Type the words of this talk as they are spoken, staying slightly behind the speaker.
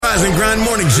Rise and Grind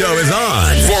Morning Show is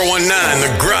on 419 The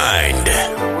Grind.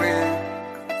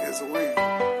 It's a win.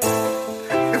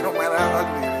 No matter how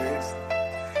ugly it is,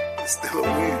 it's still a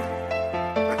win.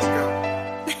 Let's go.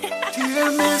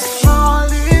 Dear Miss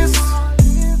Flawless,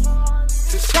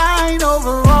 to shine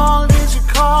over all that you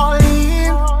call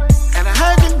in. And I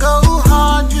heard you go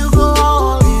hard, you go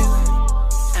all in.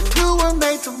 And you were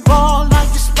made to ball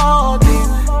like you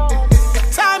Spalding.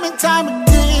 Time and time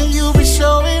again, you be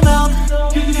showing up.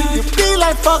 You be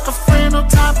like fuck a friend, no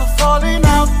time for falling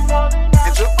out.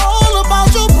 And you're all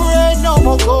about your bread, no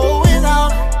more going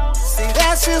out. See,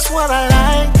 that's just what I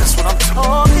like, that's what I'm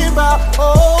talking about.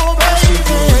 Oh, baby.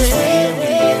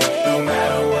 No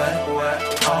matter what,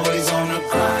 always on the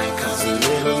grind, cause a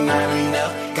little not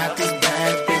enough. Got these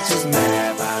bad bitches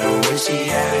mad by the way she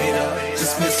had it up.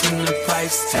 Just missing the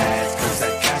price tag, cause I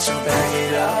got you back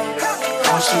it up.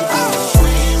 All she do is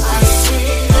win. I see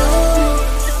you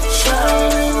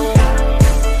shining,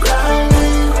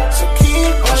 grinding, so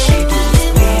keep all she do is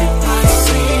win. I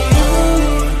see you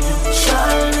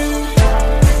shining,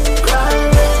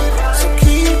 grinding, so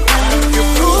keep winning. You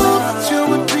proved that you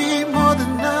would be more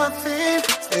than nothing.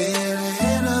 Staying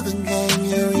ahead of the game,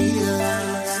 you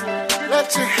realize. Let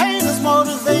your haters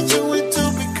motivate you into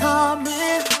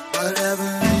becoming whatever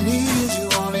it is you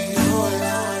want in your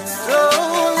life.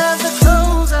 Don't let the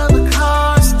clothes and the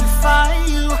cars define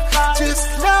you. Just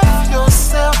love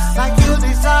yourself like you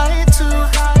desire to.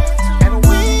 And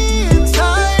when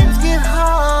times get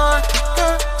hard,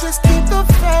 girl, just keep the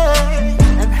faith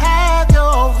and have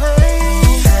your way.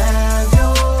 Have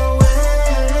your way.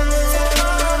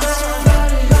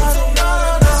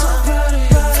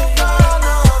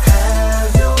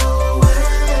 Have your way.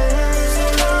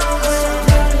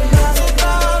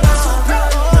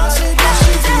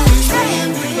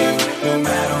 No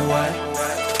matter what,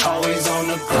 always on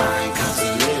the grind, cause a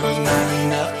little not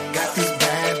enough. Got these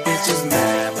bad bitches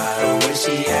mad by the way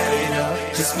she had it up.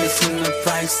 Just missing the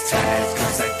price tag,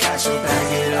 cause I got you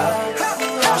back it up.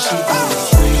 All she do is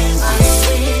win. I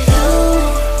see you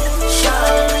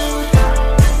shining,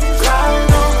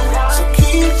 grinding, so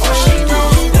keep all she do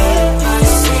is win. I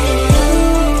see you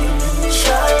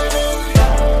shining,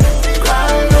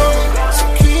 grinding, so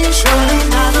keep shining.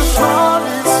 Not a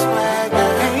flawless swagger,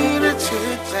 ain't a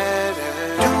chick better.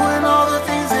 Doing all the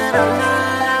things that I like.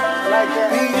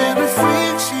 Being a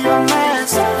freak, she a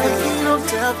master. He don't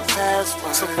tell the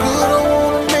password. So good, I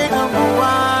wanna make her my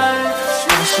wife.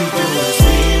 All she do is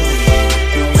win,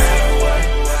 no matter what.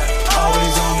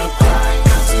 Always on the grind,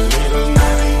 cause a little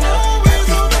not enough. Got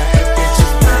these bad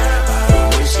bitches mad by the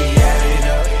way she had it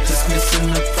up. Just missing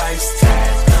the price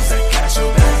tag, cause I got you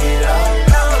back it up.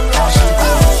 All she do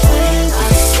is win. I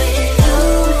see you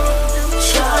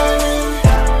shining,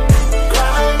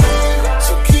 grinding,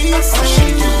 so keep all she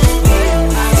do is win.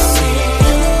 I see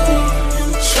you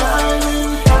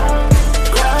shining,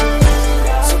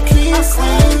 grinding, so keep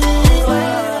winning.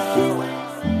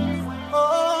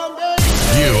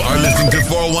 You are listening to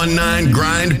 419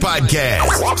 Grind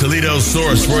Podcast, Toledo's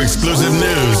source for exclusive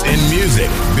news in music,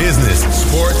 business,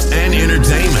 sports, and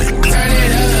entertainment. Turn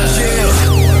it up.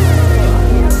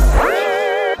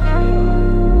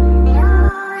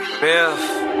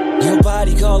 Your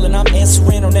body calling, I'm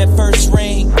answering on that first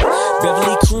ring.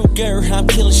 Beverly Kruger, I'm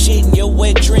killing shit in your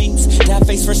wet dreams. Die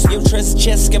face first in your trust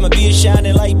chest, got my beard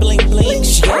shining like bling bling.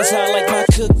 She asks how I like my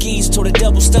cookies, told her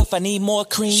double stuff, I need more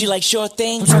cream. She like short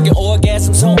things, I'm talking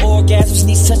orgasms on orgasms,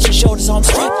 knees touching shoulders on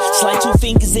strip. Slide 2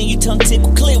 fingers in your tongue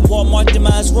tickle clip. Walmart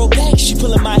demise roll back. She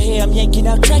pulling my hair, I'm yanking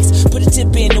out tracks. Put a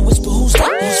tip in and whisper, who's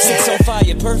that? Six on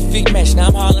fire, perfect match. Now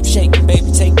I'm Harlem shaking,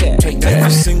 baby, take that.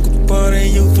 Every single part of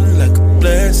you feel like a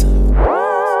blessing.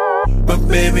 But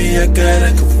baby, I got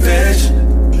a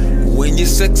confession. When you're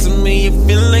sexing me, you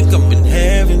feel like I'm in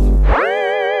heaven.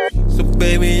 So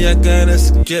baby, I got a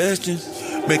suggestion.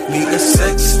 Make me a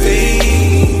sex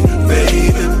fiend,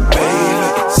 baby,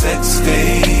 sex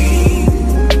fiend.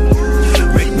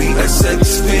 Make me a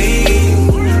sex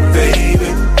fiend, baby,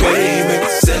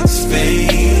 sex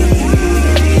fiend.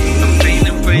 I'm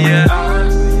feeling for ya.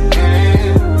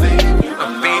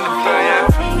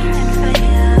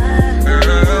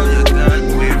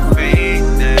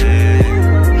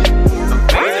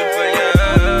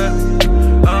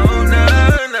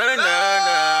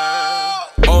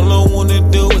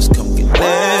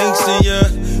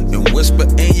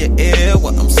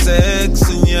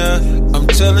 Sexing ya, I'm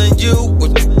telling you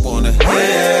what you wanna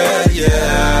hear,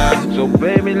 yeah. So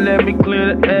baby, let me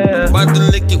clear the air. I'm about to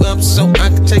lick you up so I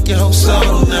can take your whole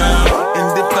soul now.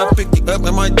 And if I pick you up,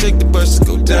 I might take the bus to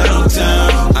go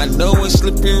downtown. I know it's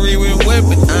slippery when wet,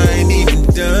 but I ain't even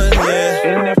done yet.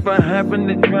 And if I happen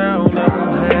to drown,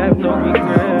 I'm happy.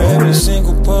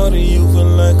 part of you feel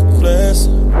like a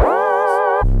blessing.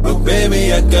 But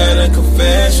baby, I got a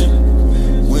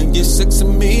confession. When you're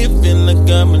sexing me, it feel like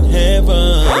I'm in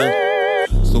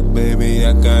heaven. So baby,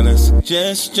 I got a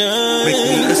suggestion. Make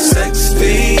me a sex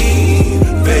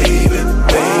fiend, baby,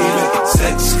 baby,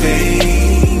 sex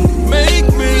fiend. Make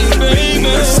me, baby,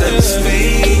 a sex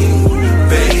fiend,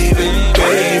 baby,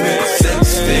 baby,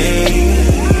 sex fiend.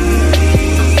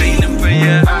 I'm feeling for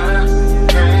ya. I'm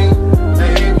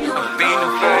feeling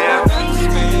for ya.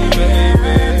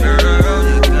 Girl,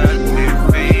 you got me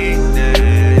feeling.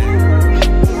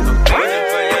 I'm feeling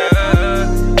for ya.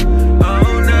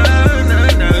 Oh, no, no,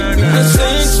 no, no. a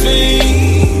sex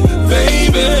fiend,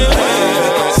 baby.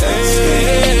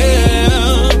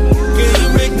 Can you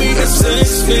make me a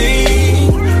sex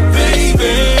fiend,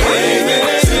 baby?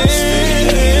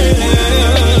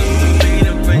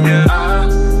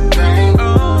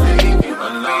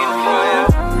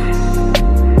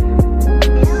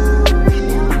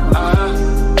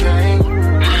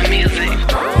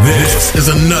 This is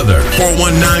another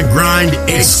 419 Grind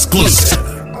exclusive.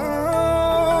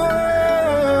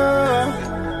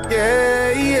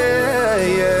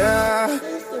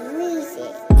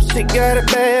 She got it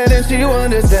bad and she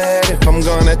wonders that if I'm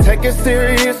gonna take it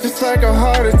serious, it's like a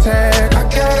heart attack. I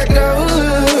gotta go,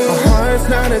 my heart's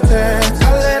not attached.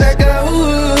 I let her go,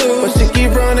 but she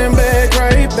keep running back,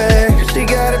 right back. She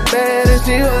got it bad and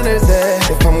she wonders that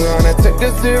if I'm gonna take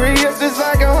it serious, it's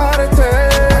like a heart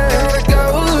attack. I gotta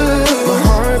go, my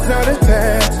heart's not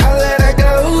attached. I let her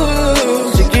go,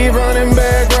 she keep running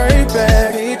back, right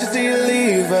back. Hate to see you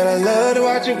leave, but I love to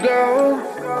watch you go.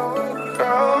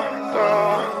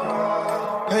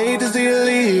 Hate to see you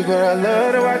leave, but I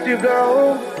love to watch you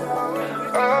go.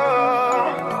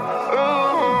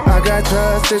 I got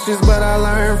trust issues, but I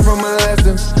learned from my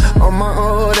lessons. All my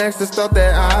old exes thought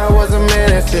that I was a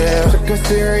menace, yeah. Took her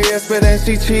serious, but then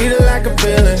she cheated like a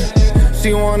villain.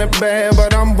 She wanted bad,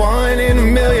 but I'm one in a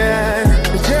million.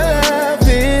 But your love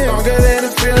is stronger than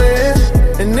a feeling,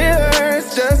 and it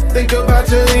hurts just think about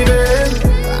you leaving.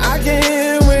 I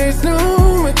can't waste no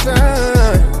more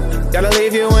time. Gotta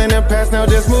leave you in the past, now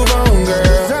just move on, girl.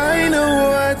 'Cause I know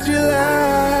what you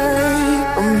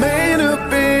like. I'm made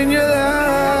up in your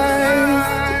life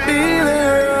to be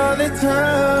there all the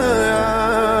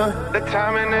time. The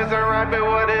timing isn't right, but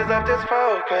what is up, just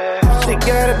focus. She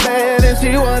got it bad and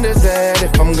she wonders that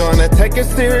if I'm gonna take it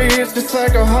serious, just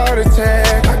like a heart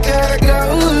attack. I gotta go,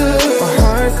 my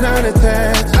heart's not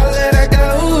attached. I let her go,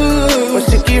 but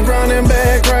she keep running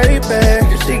back, right back.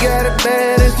 She got it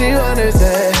bad and she wonders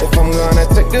that if I'm gonna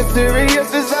take it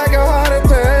serious, it's like a heart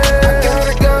attack. I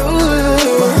gotta go,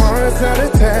 my heart's not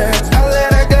attached. I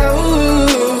let her go,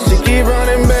 she keep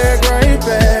running back, right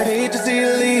back. Hate to see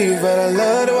you leave, but I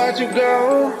love to watch you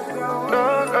go. Go,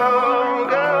 go,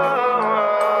 go.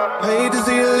 Hate to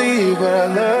see you leave, but I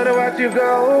love to watch you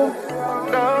go.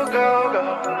 Go, go, go,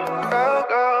 go,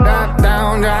 go. Drop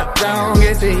down,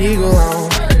 get your ego on.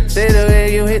 Say the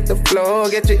way you hit the floor,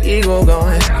 get your ego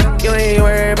going. You ain't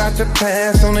worried about your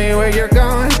past, only where you're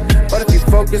going. But if you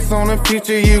focus on the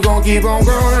future, you gon' keep on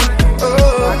growing.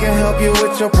 Oh, I can help you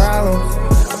with your problems.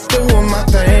 I'm doing my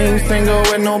thing, single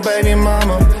with no baby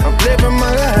mama. I'm living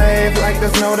my life like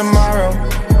there's no tomorrow.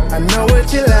 I know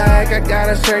what you like, I got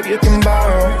a shirt you can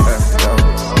borrow. Let's go.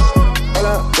 Hold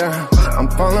up, girl. I'm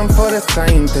falling for the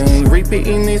same thing,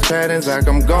 repeating these patterns like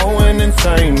I'm going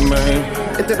insane, man.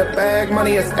 Get to the bag,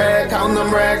 money is ag, count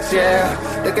them racks, yeah.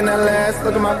 Looking at last,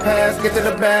 look at my past, get to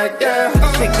the bag, yeah.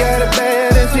 She got it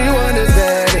bad and she wonders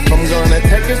that if I'm gonna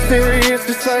take it serious,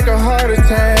 it's like a heart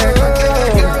attack. I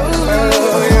gotta go,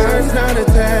 my heart's not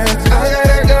attached. I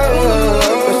gotta go,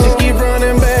 but she keep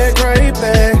running back, right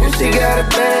back. She got it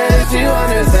bad and she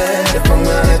wonders that if I'm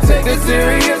gonna take it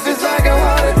serious, it's like a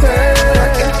heart attack. I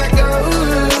gotta go.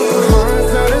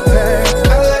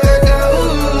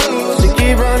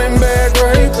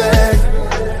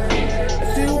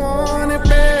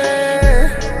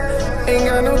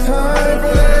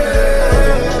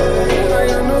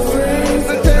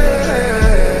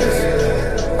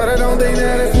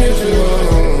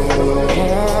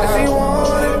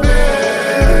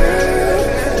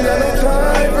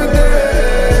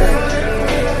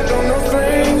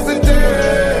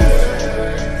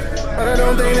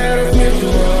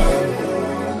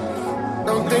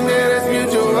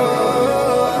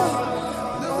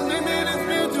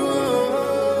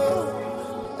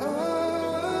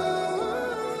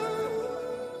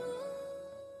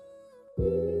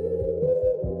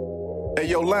 Hey,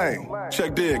 yo, Lane,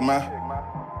 check dig, man.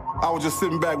 I was just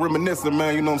sitting back reminiscing,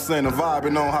 man, you know what I'm saying, and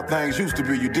vibing on how things used to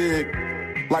be, you dig?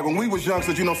 Like when we was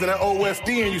youngsters, you know what I'm saying, that old West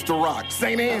End used to rock.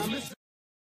 St. Anne's.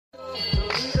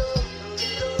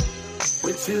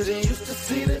 children used to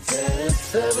see the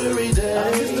test every day. I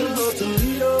used to go to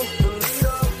Toledo.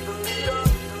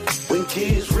 When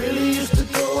kids really used to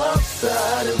go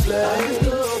outside and play. I used to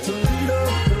go to Toledo.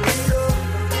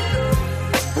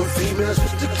 When females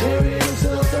used to carry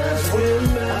themselves as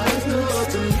women. I used to go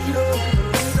to Toledo.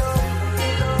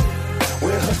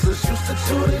 Where hustlers used to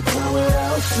chew their tongue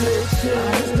without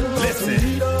snitching.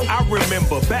 Listen, I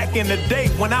remember back in the day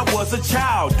when I was a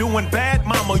child, doing bad,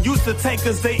 mama used to take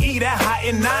us to eat at Hot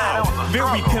and Now.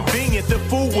 Very convenient, the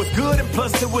food was good and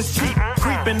plus it was cheap.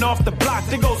 Creeping off the block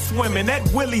to go swimming at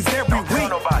Willie's every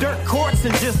week. Dirt courts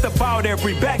in just about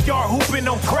every backyard, hooping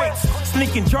on crates.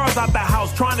 Sneaking jars out the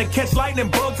house, trying to catch lightning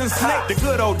bugs and snakes. The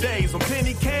good old days when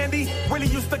penny candy really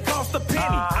used to cost a penny.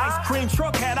 Ice cream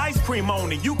truck had ice cream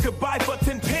on it, you could buy for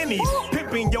 10 pennies.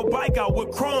 Pimping your bike out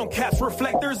with chrome caps,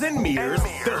 reflectors, and mirrors.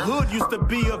 The hood used to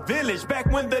be a village back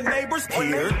when the neighbors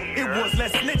cared. It was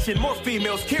less snitching, more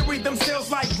females carried themselves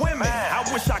like women. I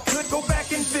wish I could go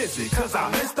back and visit, cause I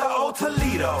miss the old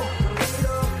Toledo.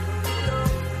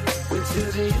 When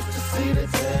children used to see the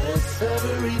test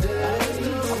every day.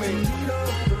 I mean,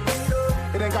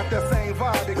 it ain't got that same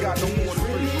vibe it got no more than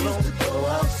Really used to go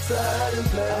outside and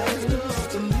play.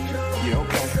 Yeah,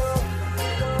 okay.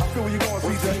 I feel where you going,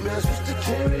 CJ. Females used to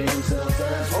carry themselves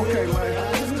as Okay, women. man.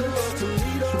 I used to go to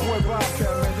Toledo. It's your boy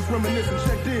Bobcat, man. Just reminiscing.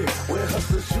 Check this. Where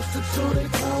hustlers used to chew their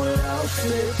tongue without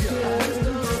snitching. I used to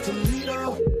go to Toledo.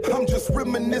 I'm just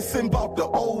reminiscing about the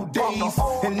old days.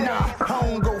 And nah, I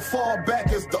don't go far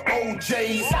back as the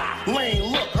OJs. Lane,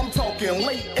 look, I'm talking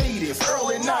late 80s,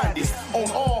 early 90s. On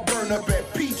Auburn up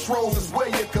at Peach Rose is where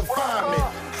you could find me.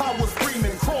 I was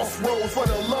screaming crossroads for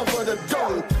the love of the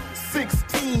dough.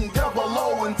 16 double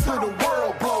O until the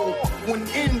world blow. When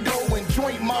Indo and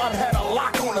Joint Mob had a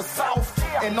lock on the South.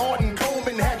 And Arden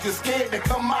Coleman had you scared to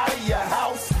come out of your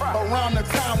house. Around the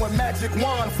time when Magic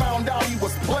Wand found out he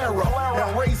was Plera.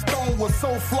 And Ray Stone was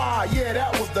so fly, yeah,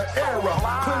 that was the era.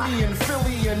 Philly and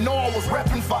Philly and all was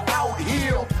repping for Out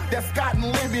Hill. That Scott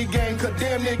and Libby gang could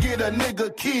damn near get a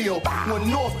nigga killed. When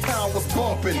Northtown was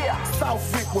bumping,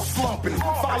 Southwick was slumping.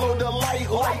 Follow the light,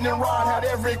 lightning rod had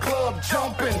every club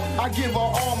jumping. I give her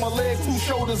arm, a leg, 2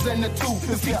 shoulders, and a tooth.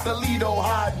 To see Toledo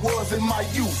how it was in my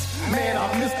youth. Man,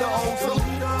 I miss the old Toledo.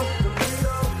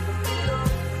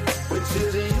 When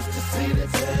children used to see the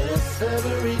test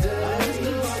every day. I used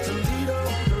to go to Toledo.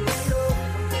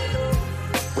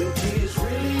 When kids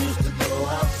really used to go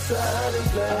outside and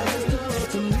play. I used to go to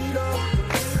Toledo.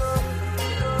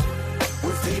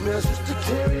 When females used to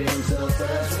carry themselves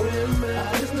as women. I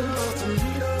used to go to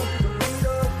Toledo.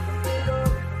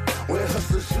 Where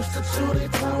hustlers used to chew their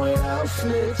tongue without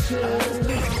snitching.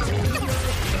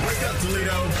 Wake up,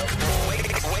 Toledo.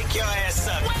 Wake your ass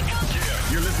up.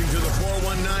 You're listening to the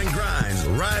 419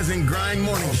 Grind, Rise and Grind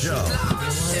Morning Show.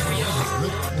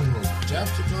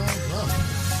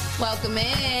 Welcome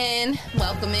in.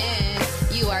 Welcome in.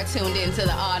 You are tuned into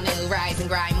the all-new Rise and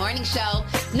Grind Morning Show.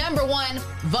 #1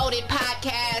 voted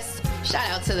podcast. Shout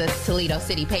out to the Toledo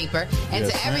City Paper. And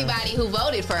to everybody who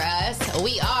voted for us.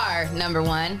 We are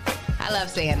 #1. I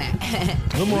love saying that.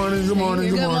 Good morning, good morning,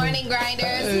 Good morning, grinders.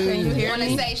 Hey. Want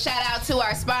to say shout out to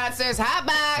our sponsors: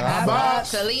 Hotbox, Hotbox.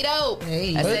 Toledo,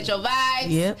 Hey. Essential Vibes,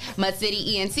 Yep. Mud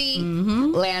City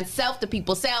ENT, Land Self, the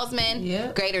People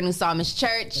Salesman, Greater New Psalmist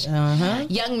Church,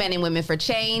 Young Men and Women for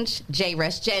Change, J.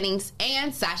 Rush Jennings,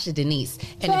 and Sasha Denise.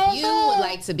 And if you would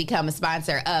like to become a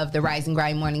sponsor of the Rise and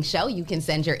Grind Morning Show, you can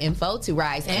send your info to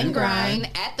Rise and Grind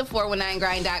at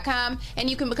the419grind.com, and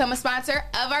you can become a sponsor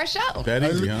of our show. That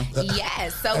easy, huh?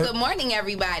 Yes. So good morning,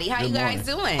 everybody. How you guys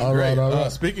doing? All right.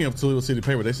 Speaking of Toledo City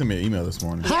Paper, they sent me an email this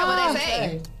morning. Yeah, what they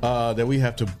say? That we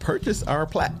have to purchase our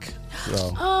plaque.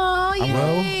 So, Oh,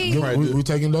 yay. Well, we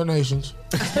taking donations.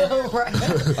 We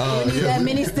need that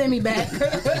mini stimmy back. Did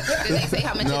they say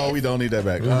how much it no, is? we don't need that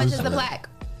back. How much is the plaque?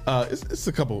 It's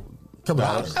a couple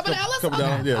dollars. Couple dollars? Couple Okay.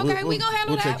 dollars. Yeah, Okay, we gonna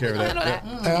handle we'll that. take care We of gonna that.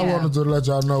 handle Hey, I wanted to let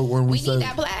y'all know when we We say need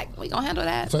that plaque. We gonna handle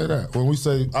that. say that when we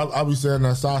say I'll be saying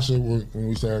that Sasha when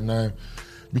we say her name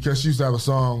because she used to have a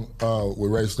song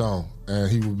with Ray Stone and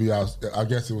he would be out. I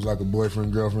guess it was like a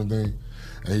boyfriend girlfriend thing,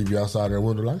 and he'd be outside their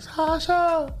window like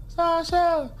Sasha.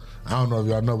 I don't know if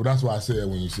y'all know, but that's why I said it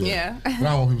when you said Yeah. it. But I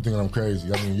don't want people thinking I'm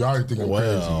crazy. I mean, y'all already think I'm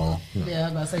crazy. Man. You know. Yeah,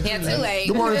 I'm about to say Yeah, too late.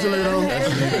 Good morning, Toledo.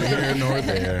 There nor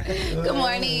there. Good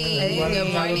morning.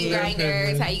 Good morning,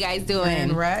 grinders. How you guys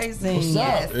doing? Rising. What's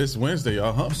Yes. up? It's Wednesday,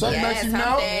 y'all. Hump What's up, day. Yes, Maxie? hump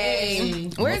Now? day.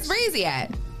 Where's Breezy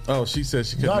at? Oh, she said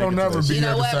she couldn't. Y'all don't make it never today. be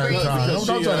at the same time.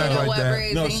 Don't try to act like that.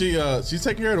 Breezy? No, she's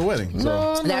taking care of the wedding.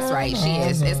 So That's right. She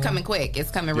is. It's coming quick. It's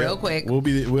coming real quick. We'll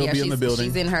be in the she's- building.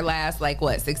 She's in her last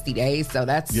 60 days. So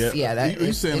that's that.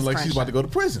 You saying like she's about to go to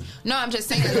prison? No, I'm just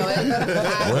saying.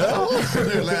 Though,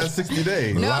 Her last 60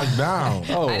 days. No. Locked down.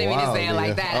 Oh, I didn't mean to say it Leah.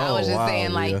 like that. I was just wow,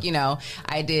 saying, Leah.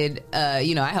 I did, I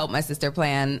helped my sister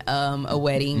plan a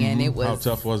wedding, and it was. How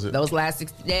tough was it? Those last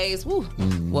 60 days, woo.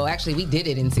 Well, actually, we did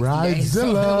it in 60 days. So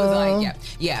it Bridezilla. was like,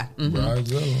 yeah.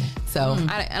 Bridezilla. So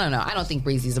I don't know. I don't think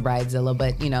Breezy's a bridezilla,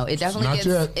 but it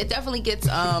definitely gets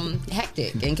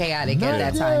hectic and chaotic at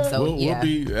that time. So we'll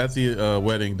be at the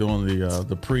wedding doing the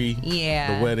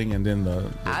the wedding, and then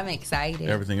I'm excited.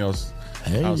 everything else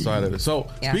outside of it. So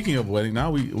speaking of wedding, now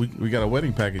we got a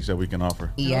wedding package that we can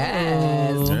offer.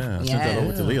 Yes. Yeah, I sent that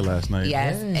over to Leah last night.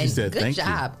 Yes, She and said good thank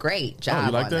job, great job.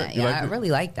 you like on that? Yeah, You like I it? really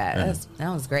like that. Yeah. That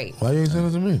was great. Why you ain't send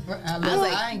it to me?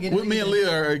 I ain't getting With me and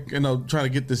Leah are trying to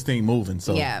get this thing moving.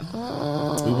 So Yeah.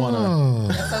 we want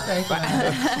to. That's okay.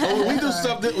 Oh, we do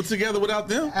stuff together without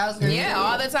them. Yeah,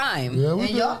 all the time. Yeah, we And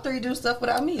do. y'all three do stuff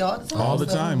without me all the time. All the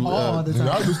time. All the time.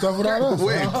 Y'all do stuff without us.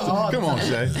 Wait, come on,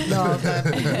 Shay. No,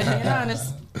 being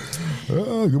honest.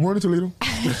 Good morning, Toledo.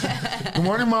 Good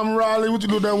morning, Mama Riley. What you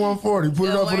do with that 140? Put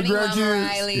it Good up for the morning, Mama grandkids.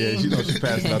 Riley. Yeah, she knows she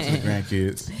passed it out to the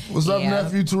grandkids. What's up, Yeah.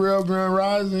 nephew Terrell Grand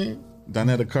Rising?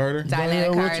 Donetta Carter. Dinetta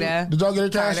What you- Carter. Did y'all get a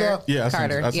cash Carter. out? Yeah, I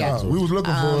sent Carter. it. Yeah. We was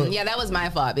looking for it. Yeah, that was my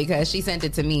fault because she sent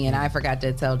it to me and I forgot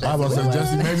to tell Jessie. I was about to say,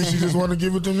 Jesse, maybe she just wanted to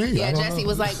give it to me. Yeah, I don't Jessie know.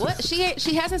 was like, "What?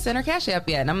 She hasn't sent her cash app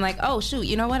yet." And I'm like, "Oh shoot,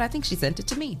 you know what? I think she sent it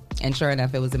to me." And sure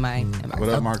enough, it was in my inbox. What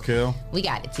up, Markel? We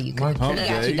got it to you. Hump We got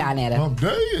day. you, Donetta. Hump day,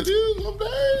 it is. Hump day.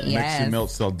 Yes. Mexican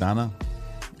melt Saldana.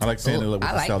 I like saying it with I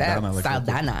the like Saldana. that. Like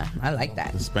Saldana. I like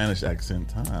that. The Spanish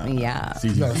accent. Yeah. Sí,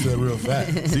 You gotta say it real fast.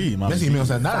 sí, mami. Messi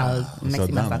meals at nada.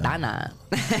 Mexican Saldana.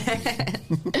 Saldana.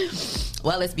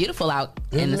 Well, it's beautiful out,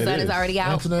 and the It sun is is. already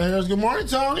out. Anthony Harris. Good morning,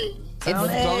 Tony.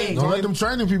 It's Don't let them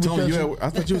training people Tony, catch you you. I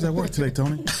thought you was at work today,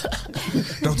 Tony.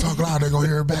 Don't talk loud. They're going to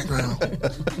hear it background.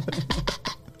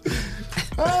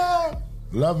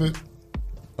 Love it.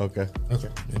 Okay. Okay.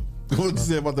 What did you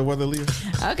say about the weather, Leah?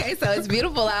 Okay, so it's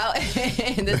beautiful out.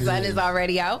 The sun is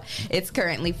already out. It's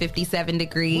currently 57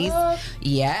 degrees.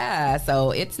 Yeah,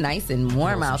 so it's nice and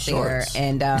warm out there. shorts.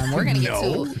 And we're going to get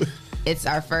to it's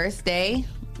our first day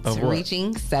Of to what?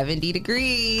 reaching 70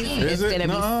 degrees. Is it's it?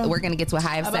 gonna Nuh-uh. be we're going to get to a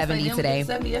high of 70 today.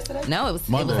 70 yesterday? No, it was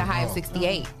Monday. a high of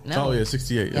 68. No. Oh, yeah,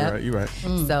 68. Yep. You're right.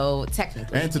 So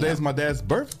technically. And today's my dad's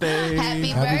birthday. Happy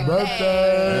Happy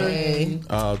birthday.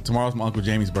 Tomorrow's my Uncle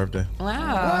Jamie's birthday. Wow,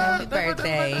 happy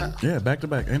birthday. Yeah, back to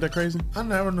back. Ain't that crazy? I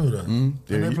never knew that.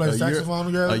 Yeah, And they play saxophone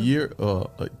together? A year,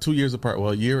 2 years apart.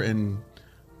 Well, a year and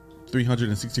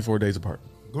 364 days apart.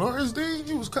 Glorious D,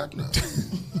 he was cutting up.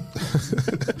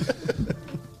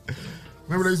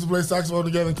 Remember they used to play saxophone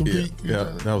together and compete? Yeah,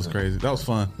 that was crazy. That was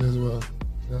fun. As well.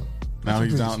 Yeah. Now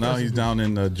he's down. Now he's down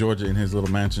in Georgia in his little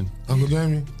mansion. Uncle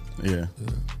Jamie? Yeah,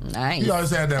 Nice. He always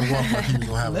had that walk like he was going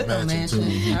to have a Little mansion,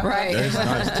 mansion. too. Right. that's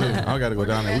nice too. I got to go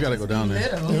down there. We got to go down there.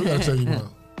 Yeah, we got to take him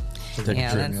out. Take Yeah,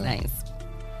 a trip. that's nice.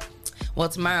 Well,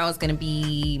 tomorrow is going to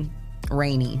be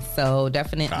rainy, so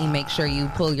definitely make sure you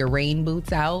pull your rain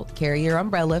boots out. Carry your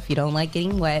umbrella if you don't like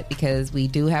getting wet, because we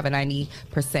do have a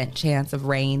 90% chance of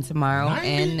rain tomorrow, 90?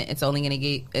 and it's only going to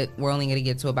get we're only going to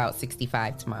get to about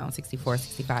 65 tomorrow, 64,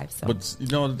 65. So But you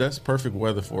know that's perfect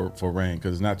weather for rain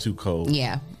because it's not too cold.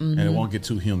 yeah, and it won't get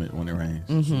too humid when it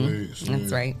rains. Sweet, sweet.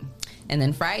 that's right. And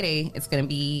then Friday, it's going to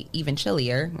be even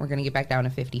chillier. We're going to get back down to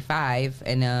 55,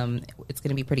 and it's going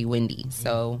to be pretty windy.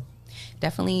 So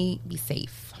definitely be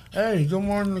safe. Hey, good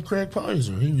morning to Craig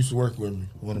Pizer. He used to work with me,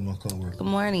 one of my coworkers. Good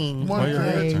morning. Good morning, Why your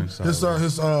hair Craig. turned sour?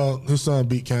 His son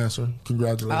beat cancer.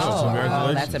 Congratulations. Oh,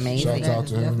 Congratulations. that's amazing. Shouts out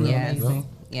to him. Yes. Yeah.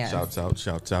 Yes. Shouts out,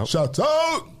 shouts out. Shouts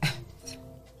out.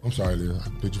 I'm sorry, Leah.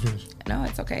 Did you finish? No,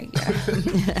 it's okay. Yeah.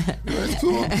 It's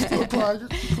cool. It's cool, Tiger.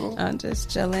 It's cool. I'm just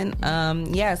chilling.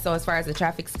 Yeah, so as far as the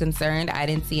traffic's concerned, I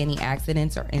didn't see any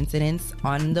accidents or incidents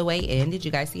on the way in. Did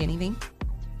you guys see anything?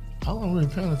 I wasn't really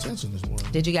paying attention this morning.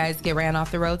 Did you guys get ran off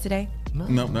the road today?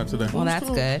 Nope, not today. Well, that's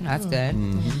good. That's good.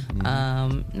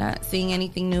 Not seeing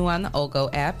anything new on the Ogo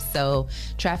app, so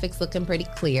traffic's looking pretty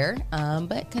clear.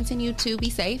 But continue to be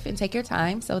safe and take your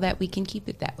time so that we can keep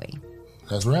it that way.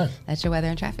 That's right. That's your weather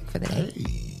and traffic for the day.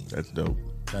 Hey, That's dope.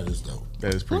 that is dope.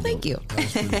 That is pretty. Well, thank you. That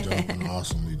is pretty dope and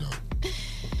awesomely dope.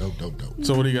 Dope, dope, dope.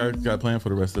 So, what do you guys got planned for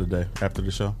the rest of the day after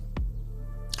the show?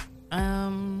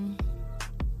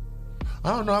 I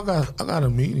don't know. I got a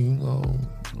meeting.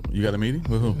 You got a meeting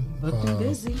with who? Looking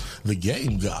busy. The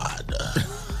Game God.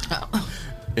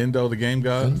 Endo, the game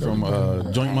guy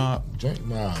from Joint Mob. Joint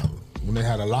Mob. When they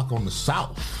had a lock on the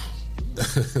South.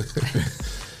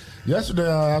 Yesterday,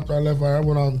 after I left, I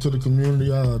went out into the community.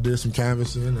 Did some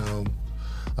canvassing.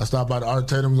 I stopped by the Art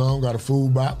Tatum Zone. Got a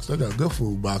food box. They got good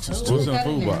food boxes too. What's in the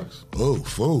food box? Oh,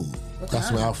 food. Got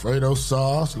some Alfredo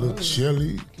sauce, a little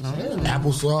chili,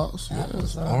 applesauce,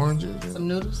 some oranges, some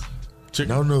noodles.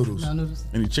 Chicken? No noodles. No noodles.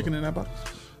 Any chicken in that box?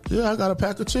 Yeah, I got a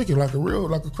pack of chicken, like a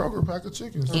Kroger pack of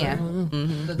chicken. So, Yeah.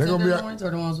 The They're gonna be tenderloins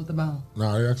or the ones with the bone?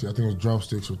 No, they actually, I think it was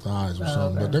drumsticks with thighs or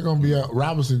something. okay. But they're gonna be at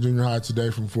Robinson Junior High today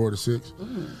from 4 to 6.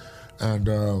 And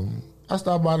I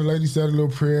stopped by. The lady said a little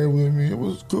prayer with me. It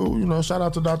was cool, you know. Shout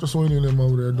out to Dr. Sweeney and them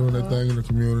over there doing their thing in the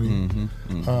community.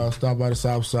 Stopped by the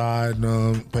South Side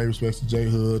and pay respects to J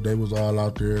Hood. They was all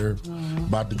out there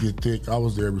about to get thick. I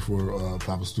was there before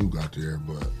Papa Stu got there,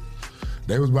 but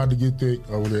they was about to get thick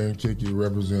over there in Kiki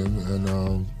representing.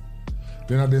 And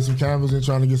then I did some canvassing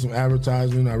trying to get some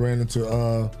advertisement. I ran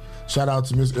into shout out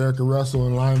to Miss Erica Russell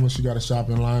in Lima. She got a shop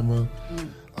in Lima.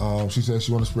 She said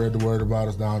she want to spread the word about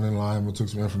us down in Lima. Took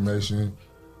some information.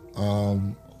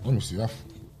 Let me see.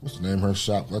 What's the name of her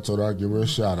shop? I told her I'd give her a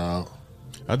shout out.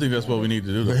 I think that's what we need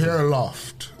to do. The Hair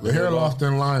Loft. The Hair Loft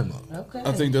in Lima. Okay.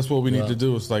 I think that's what we need to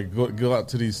do. Is like go out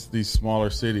to these smaller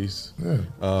cities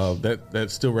that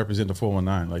still represent the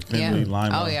 419, like Findlay,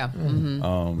 Lima. Oh yeah.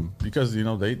 Because you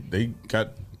know they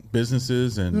got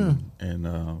businesses and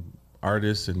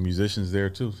artists and musicians there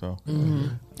too. So I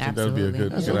think that would be a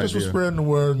good So just for idea. spreading the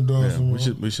word and doing some.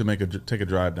 We should take a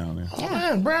drive down there. Oh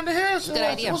man, Brandon Harrison. Good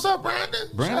idea. What's up, Brandon?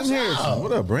 Brandon Shouts Harrison. out.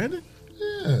 What up, Brandon?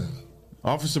 Yeah.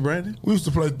 Officer Brandon. We used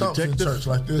to play thumps in church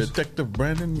like this. Detective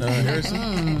Brandon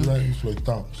Harrison. We used to play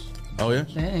thumps. Oh yeah.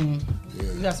 Dang.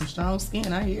 You got some strong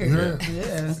skin, I hear. Yeah.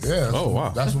 Yeah. Oh wow.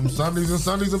 That's from Sundays of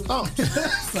thumps.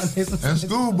 And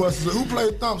school buses. Who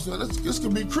played thumps? This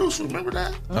could be crucial. Remember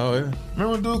that? Oh yeah. Remember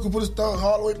when dude could put his thumb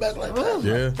all the way back like that?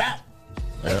 Yeah.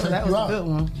 That was a good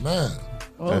one. Man.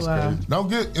 That's crazy. Don't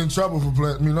get in trouble for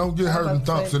playing. I mean, don't get hurt in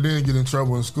thumps and then get in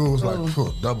trouble in school. It's like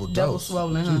double dose. Double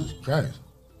swollen, huh? Jesus Christ.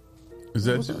 Is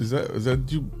that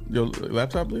your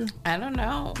laptop, Leah? I don't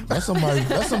know. That's somebody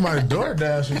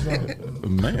DoorDash or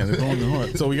something. Man, it's going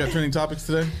hard. So we got trending topics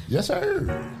today? Yes,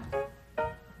 sir.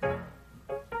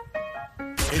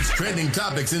 It's Trending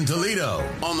Topics in Toledo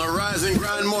on the Rise and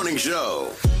Grind Morning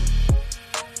Show.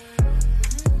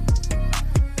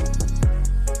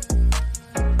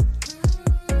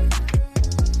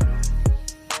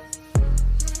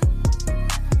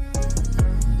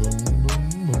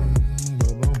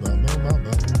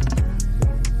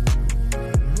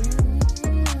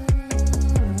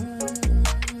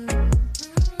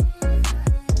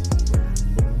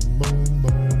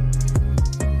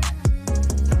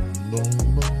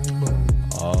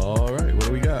 All right, what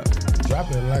do we got?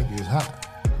 Drop it like it's hot.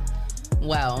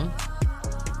 Well,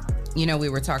 you know, we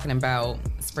were talking about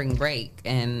spring break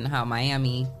and how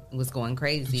Miami was going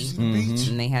crazy.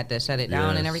 And they had to shut it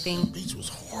down and everything. The beach was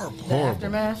horrible. The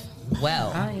aftermath?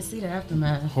 Well, I didn't see the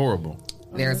aftermath. Horrible.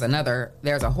 there's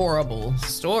a horrible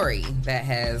story that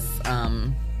has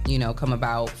come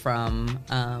about from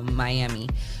Miami.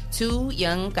 Two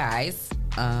young guys,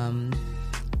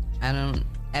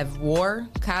 Evor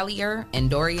Collier and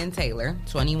Dorian Taylor,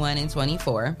 21 and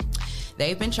 24.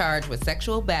 They've been charged with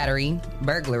sexual battery,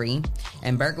 burglary,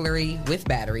 and burglary with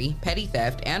battery, petty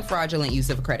theft, and fraudulent use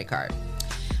of a credit card.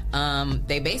 It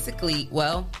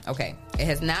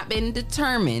has not been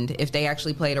determined if they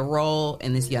actually played a role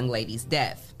in this young lady's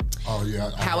death. Oh,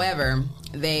 yeah. However,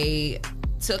 they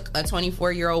took a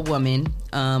 24-year-old woman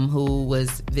who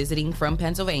was visiting from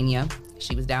Pennsylvania.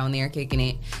 She was down there kicking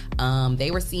it. They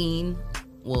were seen,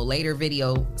 later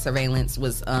video surveillance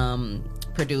was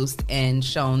produced and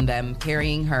shown them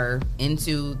carrying her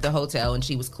into the hotel, and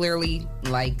she was clearly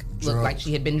looked like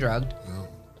she had been drugged.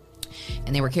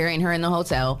 And they were carrying her in the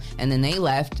hotel, and then they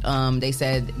left. They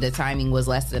said the timing was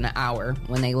less than an hour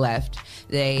when they left.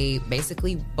 They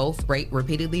basically both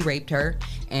repeatedly raped her,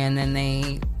 and then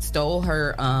they stole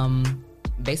her, her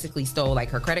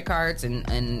credit cards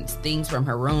and things from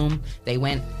her room. They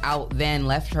went out, then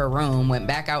left her room, went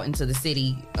back out into the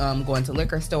city, going to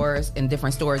liquor stores and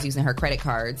different stores using her credit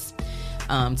cards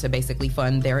to basically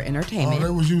fund their entertainment. Oh,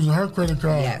 they was using her credit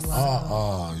card? Yes.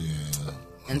 Oh, yeah.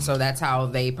 And so that's how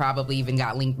they probably even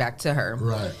got linked back to her.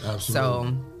 Right, absolutely.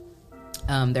 So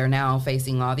they're now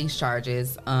facing all these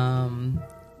charges. But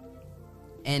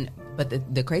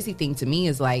the crazy thing to me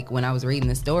is when I was reading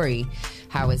the story,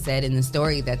 how it said in the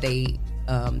story that they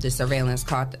the surveillance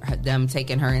caught them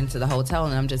taking her into the hotel,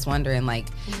 and I'm just wondering, like,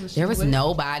 there was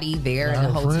nobody there in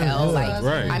the hotel. Like,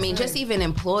 I mean, just even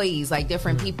employees, like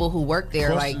different people who work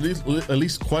there, like at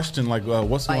least question, like,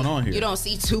 what's going on here? You don't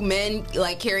see two men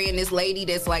like carrying this lady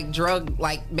that's like drugged,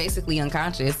 like basically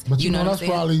unconscious. But you know that's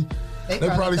probably. They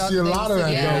probably see a lot of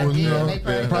that, though. You know, they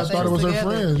probably thought it was her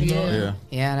friends. You know?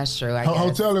 Yeah, that's true. I guess.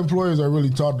 Hotel employees are really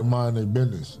taught to mind their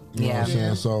business. You know what I'm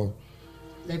saying? So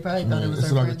they probably thought it was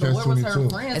her friends. But what was her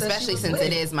friends? Especially since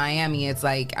it is Miami, it's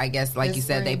like, I guess, like you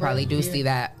said, they probably do see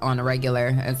that on a regular.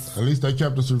 At least they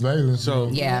kept the surveillance.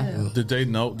 So did they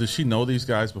know? Did she know these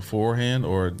guys beforehand,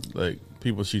 or like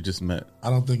people she just met?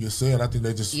 I don't think it said. I think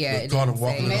they just caught them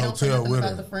walking in the hotel with her.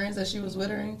 About the friends that she was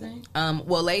with or anything?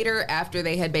 Well, later, after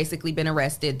they had basically been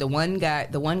arrested, the one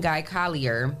guy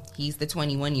Collier, he's the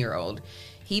 21-year-old.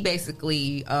 He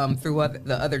basically threw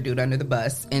the other dude under the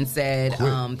bus and said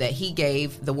that he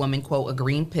gave the woman, quote, a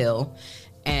green pill.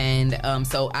 And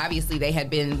so obviously they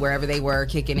had been wherever they were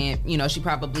kicking it. You know, she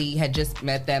probably had just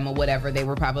met them or whatever. They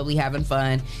were probably having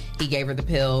fun. He gave her the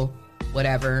pill,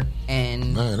 whatever.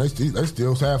 And man, they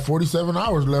still have 47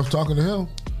 hours left talking to him.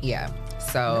 Yeah.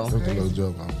 So that's a little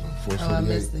joke. First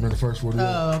 48. Remember the first 48?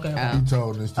 Oh, okay. He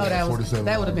told us still that 47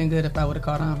 that would have been good if I would have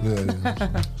caught on.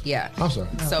 Yeah. Yeah. I'm sorry.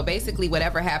 So basically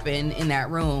whatever happened in that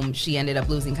room, she ended up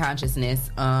losing consciousness.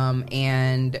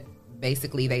 And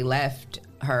basically they left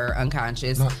her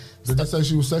unconscious. Now, did they say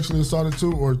she was sexually assaulted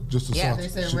too, or just assaulted? Yeah, they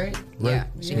said rape. Yeah,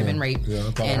 she had been raped. Yeah,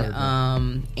 I thought I heard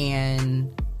that.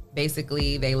 And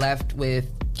basically they left with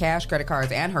cash, credit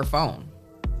cards, and her phone.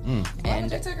 Why did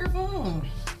they take her phone?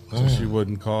 So she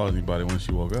wouldn't call anybody when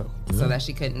she woke up. So that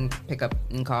she couldn't pick up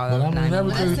and call. But I mean,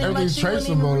 everything's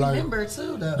traceable. Like, remember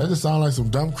too, though. They just sound like some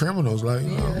dumb criminals. Like,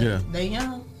 you know. Yeah. They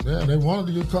young. Yeah, they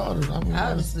wanted to get caught. I mean,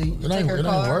 obviously, it ain't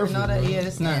worth it. Yeah,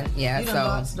 it's not.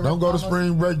 Yeah, so don't go to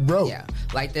spring break broke. Yeah,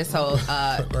 like this whole.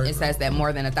 It says that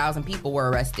more than 1,000 people were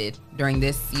arrested during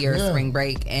this year's spring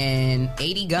break, and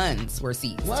 80 guns were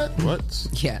seized. What?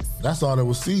 Yes, that's all that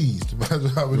was seized.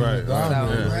 Right.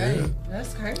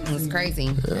 That's crazy. It's crazy,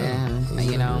 Yeah. and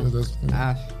you know,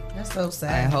 that's so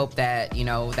sad. I hope that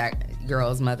that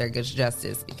girl's mother gets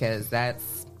justice, because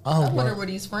that's. I wonder where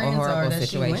these friends are that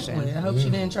situation. She went with. I hope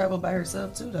she didn't travel by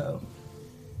herself too, though.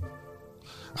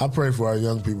 I pray for our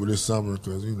young people this summer,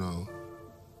 because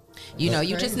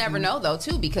you just never know though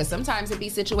too, because sometimes it be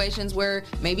situations where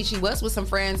maybe she was with some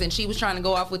friends and she was trying to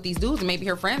go off with these dudes, and maybe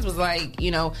her friends was like,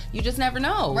 you just never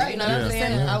know. Right. You know what I'm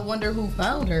saying? I wonder who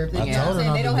found her. You know what I'm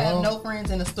saying? They don't have no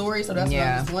friends in the story, so that's why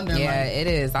I'm just wondering. Yeah, it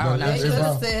is. I don't know. They should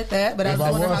have said that, but if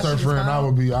I was her friend, I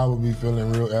would be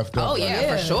feeling real effed up. Oh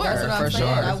yeah, for sure. That's what I'm saying.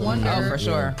 I wonder. Oh, for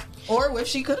sure. Or if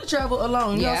she could have traveled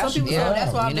alone. You know, some people say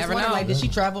that's why I'm just wondering, like, did she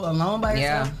travel alone by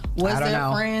herself? Was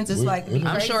there friends? It's like,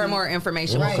 I'm sure more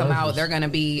information will come out. They're going to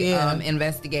be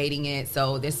investigating it.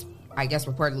 So this, I guess,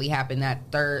 reportedly happened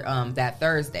that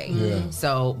Thursday. Yeah.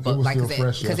 So, but like I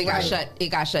said, because it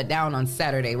got shut down on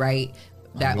Saturday, right?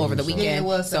 That over the weekend,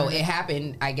 so it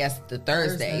happened. I guess the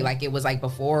Thursday, like it was like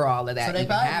before all of that. So they even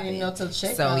probably happened. didn't know to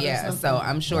check. So yeah, so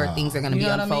I'm sure things are going to be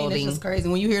unfolding. What I mean? It's just crazy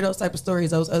when you hear those type of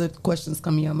stories. Those other questions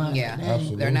come in your mind. Yeah,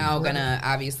 they're now going to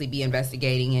obviously be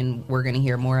investigating, and we're going to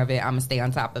hear more of it. I'm going to stay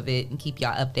on top of it and keep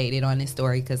y'all updated on this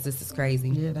story, because this is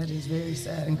crazy. Yeah, that is very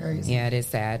sad and crazy. Yeah, it is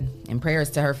sad. And prayers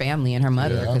to her family and her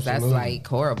mother, because that's like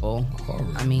horrible.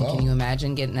 I mean, can you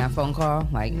imagine getting that phone call?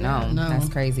 Like, no, that's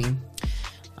crazy.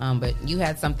 But you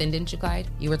had something, didn't you, Clyde?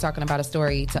 You were talking about a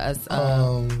story to us.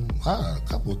 I had a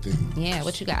couple of things. Yeah,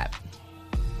 what you got?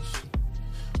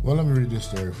 Well, let me read this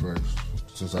story first,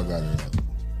 since I got it up.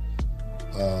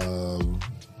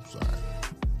 Sorry.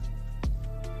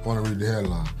 I want to read the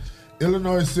headline.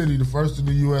 Illinois City, the first in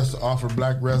the U.S. to offer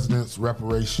black residents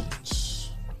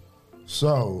reparations.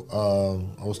 So,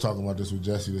 I was talking about this with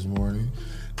Jesse this morning.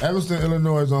 Evanston,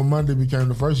 Illinois, on Monday became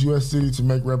the first U.S. city to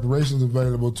make reparations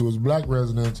available to its black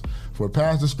residents for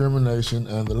past discrimination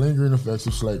and the lingering effects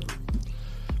of slavery.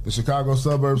 The Chicago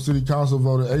Suburb City Council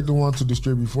voted 8-1 to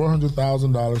distribute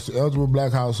 $400,000 to eligible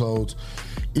black households.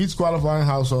 Each qualifying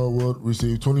household would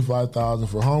receive $25,000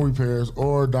 for home repairs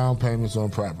or down payments on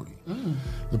property.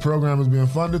 The program is being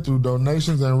funded through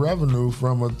donations and revenue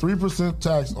from a 3%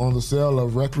 tax on the sale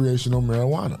of recreational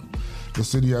marijuana. The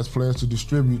city has pledged to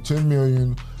distribute $10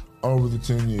 million over the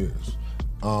 10 years.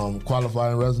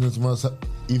 Qualifying residents must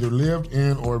either lived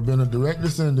in or been a direct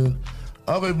descendant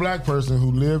of a black person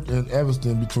who lived in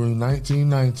Evanston between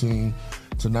 1919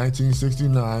 to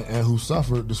 1969 and who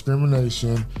suffered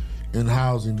discrimination in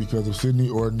housing because of city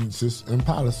ordinances and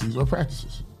policies or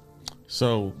practices.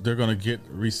 So they're going to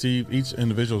receive, each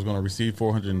individual is going to receive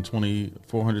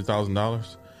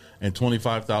 $400,000, And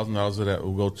 $25,000 of that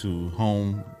will go to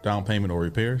home down payment or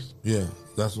repairs. Yeah,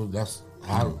 that's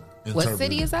how. What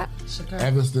city is that? Chicago.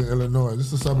 Evanston, Illinois. This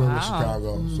is a suburb of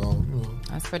Chicago. So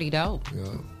that's pretty dope.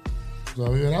 Yeah.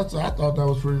 So yeah, I thought that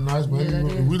was pretty nice. Maybe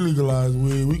if we legalize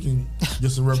weed, we can get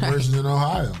some reparations in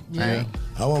Ohio. Yeah.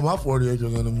 I want my 40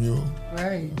 acres and a mule.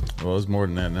 Right. Well, it's more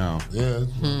than that now. Yeah.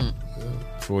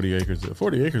 40 acres.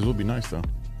 40 acres would be nice though.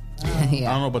 Yeah.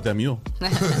 I don't know about that mule.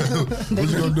 What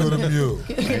you gonna do with a mule?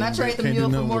 Can I trade the mule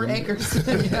for more acres?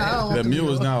 That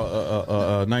mule is now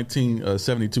a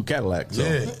 1972 Cadillac. So.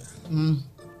 Yeah.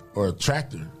 Or a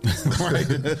tractor. Right.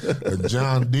 A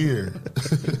John Deere.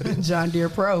 John Deere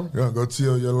Pro. You're gonna go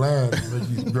till your land and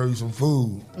make you grow you some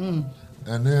food. And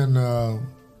then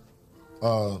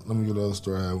let me get the other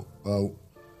story out. NBA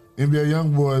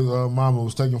YoungBoy's mama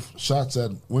was taking shots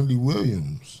at Wendy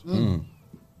Williams.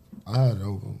 I had it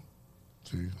open.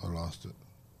 See, I lost it.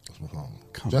 That's my phone.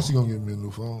 Jesse gonna get me a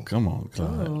new phone. Come on,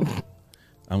 Clyde.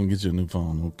 I'm gonna get you a new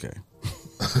phone. Okay.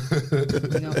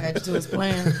 He's gonna add you to his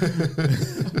plan.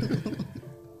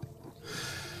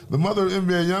 The mother of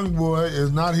NBA YoungBoy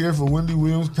is not here for Wendy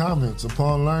Williams' comments.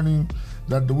 Upon learning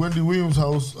that the Wendy Williams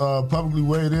host publicly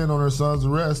weighed in on her son's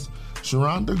arrest,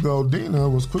 Sharonda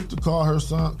Goldina was quick to call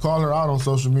her out on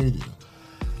social media,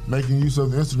 making use of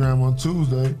Instagram on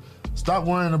Tuesday. Stop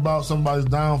worrying about somebody's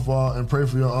downfall and pray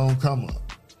for your own come up.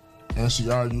 And she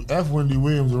argued, F Wendy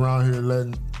Williams around here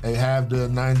letting a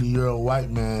half-dead 90-year-old white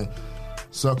man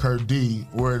suck her D,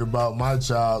 worried about my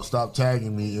child, stop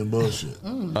tagging me in bullshit.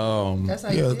 That's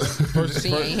how you feel.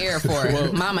 She ain't here for it.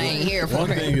 Well, Mama ain't here for it. One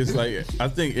thing is, like, I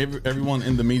think everyone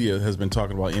in the media has been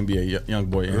talking about NBA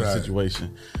YoungBoy in his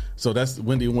situation. So that's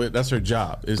Wendy. That's her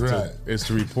job is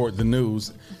to report the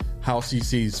news how she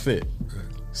sees fit.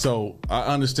 So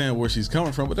I understand where she's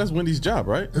coming from, but that's Wendy's job,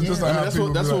 right? It's just like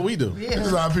that's what we do. It's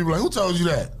just like people like, who told you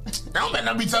that? Don't better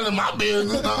not be telling my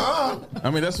business. I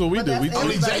mean, that's what we do.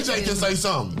 Only JJ can say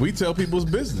something. We tell people's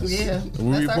business. Yeah,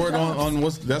 we report on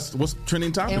what's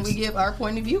trending topics, and we give our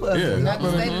point of view of it. Not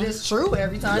to say that it's true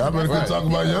every time. Y'all better come talk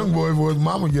about YoungBoy before his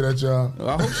mama get at y'all.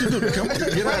 I hope she do. Come get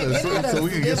at us so we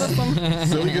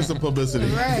can get some publicity.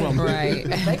 Right.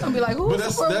 They gonna be like, who's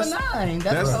the 419?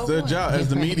 That's their job as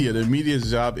the media. The media's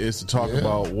job is to talk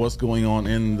about what's going on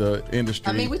in the industry.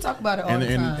 I mean, we talk about it all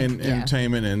the time. In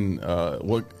entertainment and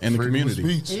what in the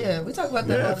community. Yeah, we talk about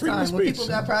that all the time. When people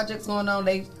got projects going on,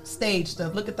 they stage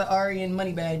stuff. Look at the Ari and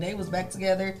Moneybag. They was back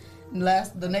together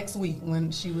the next week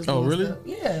when she was. Oh, really? Stuff.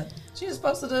 Yeah, she just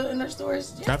posted it in their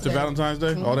stories yesterday. After Valentine's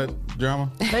Day, all that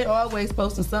drama. They always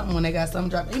posting something when they got something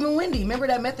dropping. Even Wendy, remember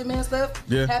that Method Man stuff?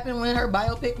 Yeah. Happened when her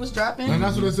biopic was dropping. And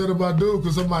that's what they said about dude,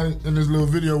 because somebody in this little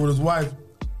video with his wife,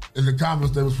 in the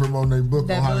comments, they was promoting their book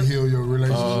on how to heal your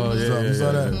relationship. Oh, yeah, you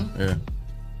saw that? Yeah.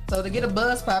 So to get a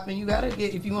buzz popping, you gotta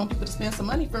get. If you want people to spend some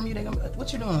money from you, they gonna.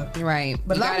 What you doing? Right.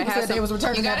 But you a lot of people said they was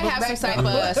returning. You gotta that have book some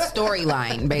back type of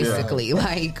storyline, basically,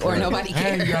 or nobody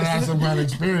cares. And you gotta have some kind of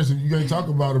experience. If you can't talk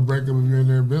about a breakup if you ain't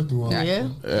never been through one. Yeah.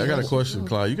 I got a question,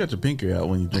 Clyde. You got your pinky out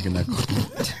when you drinking that.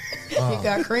 He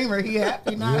got creamer. He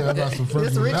happy now. Yeah, I got some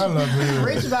This rich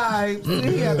vibes.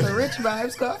 He got the rich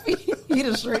vibes coffee. He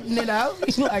just straightened it out.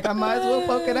 He's like, I might as well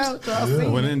poke it out. So I'll see.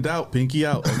 When in doubt, pinky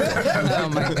out. Oh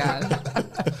my god.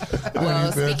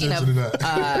 Well, speaking of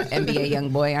NBA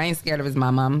YoungBoy, I ain't scared of his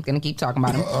mama. I'm gonna keep talking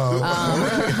about him.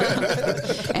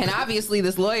 And obviously,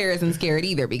 this lawyer isn't scared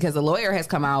either because a lawyer has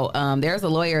come out. There's a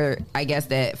lawyer, I guess,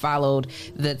 that followed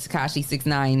the Tekashi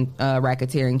 6ix9ine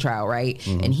racketeering trial, right?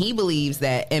 Mm-hmm. And he believes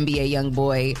that NBA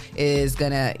YoungBoy is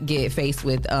gonna get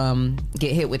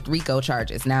hit with RICO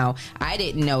charges. Now, I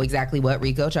didn't know exactly what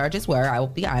RICO charges were. I will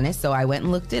be honest, so I went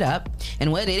and looked it up.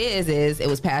 And what it is it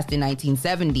was passed in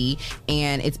 1970,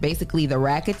 and it's basically the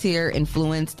Racketeer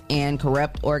Influenced and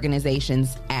Corrupt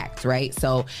Organizations Act, right?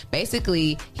 So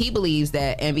basically, he believes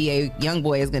that NBA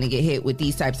YoungBoy is going to get hit with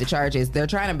these types of charges.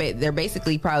 They're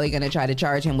basically probably going to try to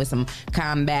charge him with some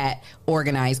combat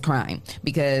organized crime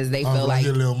because they feel like a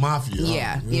little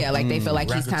mafia. Yeah, like they feel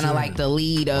like he's kind of like the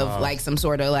lead of like some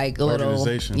sort of like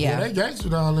organization. Yeah, they gangster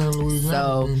down there in Louisiana.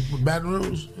 So, Baton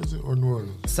Rouge, is it, or New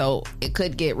Orleans? So it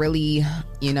could get really,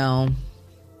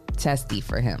 testy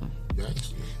for him.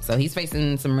 Gangster. So he's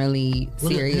facing some really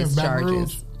serious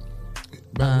charges.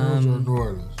 Baton Rouge or New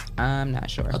Orleans? I'm not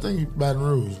sure. I think Baton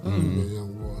Rouge.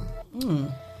 Young boy.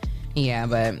 Yeah,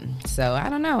 but so I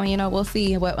don't know. We'll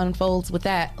see what unfolds with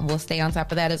that. We'll stay on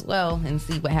top of that as well and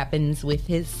see what happens with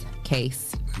his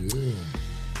case.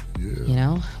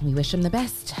 Yeah. We wish him the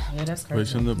best. Yeah, that's crazy.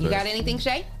 Wish him the best. You got anything,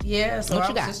 Shay? Yeah, so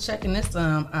I was just checking this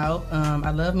out. I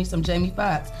love me some Jamie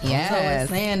Foxx. Yes. So it's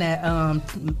saying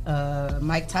that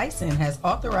Mike Tyson has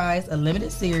authorized a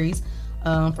limited series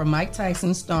from Mike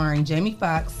Tyson starring Jamie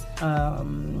Foxx.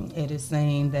 It is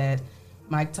saying that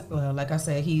like I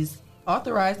said, he's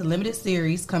authorized a limited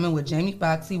series coming with Jamie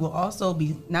Foxx. He will also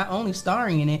be not only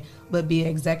starring in it, but be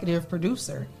executive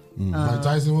producer. Mike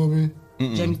Tyson will be?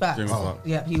 Jamie Foxx.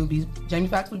 Yeah, he would be. Jamie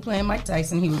Foxx would be playing Mike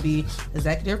Tyson. He would be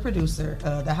executive producer.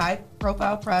 The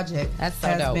high-profile project has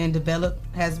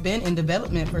been in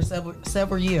development for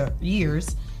several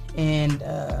years, and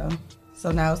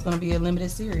so now it's going to be a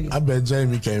limited series. I bet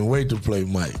Jamie can't wait to play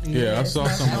Mike. Yeah, I saw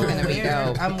something.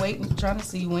 I'm waiting, trying to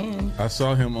see when. I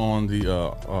saw him on the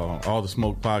All the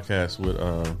Smoke podcast with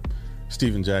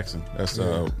Steven Jackson. That's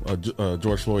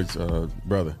George Floyd's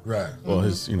brother. Right. Well,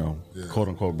 his quote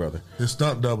unquote brother. His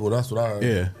stunt double. That's what I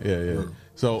heard. Yeah.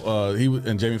 So he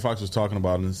and Jamie Foxx was talking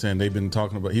about it and saying he's been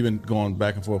going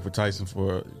back and forth with Tyson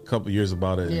for a couple of years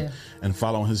about it and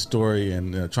following his story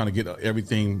and trying to get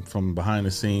everything from behind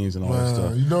the scenes and all that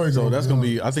stuff. So that's gonna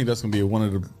be. I think that's gonna be one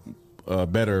of the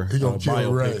better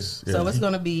biopics. So it's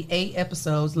gonna be 8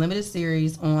 episodes, limited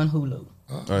series on Hulu.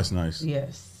 Oh, that's nice.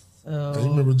 Yes. So, you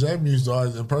remember Jamie used to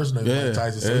always impersonate Mike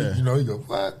Tyson, so he go,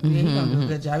 what? Yeah, he gonna do a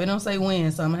good job. It don't say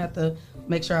when, so I'm gonna have to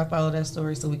make sure I follow that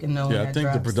story so we can know. Yeah, when I think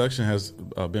drops. the production has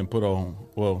been put on,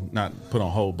 not put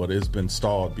on hold, but it's been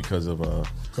stalled because of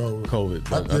COVID.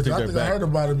 But I think I heard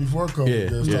about it before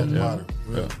COVID.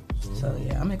 So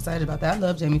I'm excited about that. I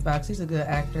love Jamie Foxx. He's a good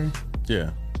actor.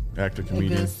 Yeah. Actor,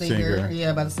 comedian, singer. Yeah,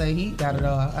 about to say he got it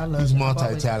all. I love. He's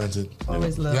multi-talented.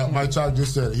 Always love him. Mike Chalk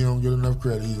just said he don't get enough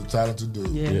credit. He's a talented dude.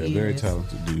 Yeah, very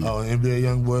talented dude. Oh, NBA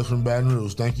young boys from Baton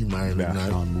Rouge. Thank you, Miami.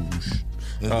 Baton Rouge.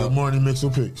 And good morning,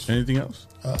 Mixel Picks. Anything else?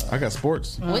 I got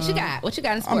sports. What you got? What you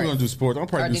got in sports? I'm going to do sports. I'm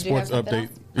probably do sports update.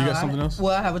 You got something else?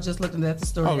 Well, I was just looking at the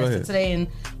story. Go ahead. Today in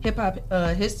hip hop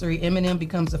history, Eminem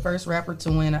becomes the first rapper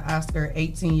to win an Oscar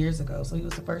 18 years ago. So he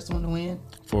was the first one to win.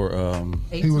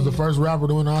 He was the first rapper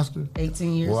to win an Oscar?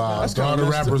 18 years ago. That's all the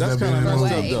rappers that's that been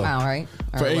messed up, 8 Mile, right?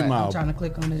 For 8 Mile. I'm trying to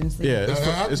click on it and see. Yeah,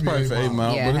 it's probably for 8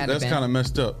 Mile, but that's kind of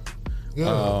messed up. Yeah,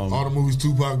 all the movies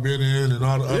Tupac been in and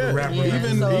all the other rappers.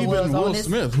 Even Will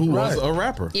Smith, who was a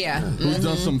rapper. Who's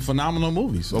done some phenomenal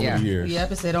movies over the years.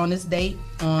 Yep, it said on this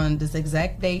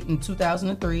exact date in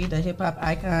 2003, the hip-hop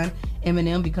icon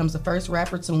Eminem becomes the first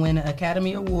rapper to win an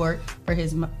Academy Award for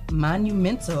his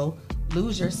monumental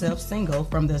Lose Yourself single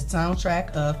from the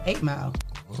soundtrack of 8 Mile.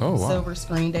 Oh, wow. Silver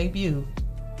screen debut.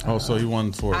 Oh, so he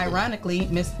won for. Ironically,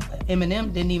 Miss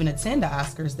Eminem didn't even attend the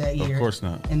Oscars that year. Of course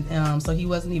not. And so he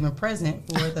wasn't even present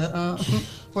for the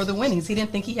for the winnings. He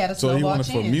didn't think he had a snowball So he won it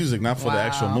chance. for music, not for the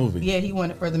actual movie. Yeah, he won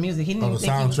it for the music. He didn't even the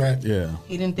think soundtrack.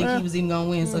 He didn't think he was even gonna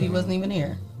win, so he wasn't even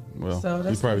here. Well, so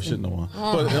he probably shouldn't have won.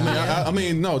 But I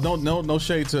mean, no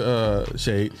shade to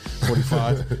Shade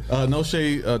 45. No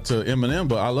shade to Eminem,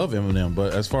 but I love Eminem.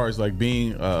 But as far as like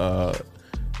being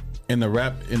in the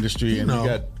rap industry, and you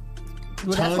got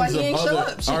tons of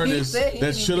other artists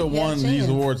that should have won these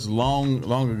awards long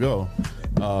ago.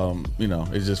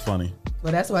 It's just funny.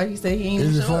 Well, that's why he said he ain't.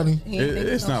 Is it funny?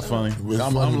 It's not funny.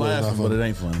 I'm laughing, but it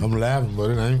ain't funny. I'm laughing,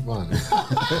 but it ain't funny.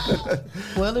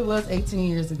 Well, it was 18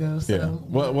 years ago. So. Yeah.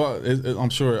 Well, I'm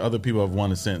sure other people have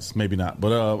won it since. Maybe not.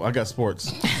 But I got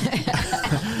sports.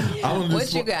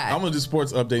 What you got? I'm gonna do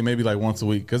sports update maybe like once a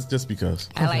week, just because.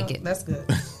 I like it. That's good.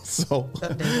 So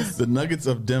the Nuggets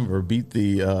of Denver beat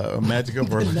the Magic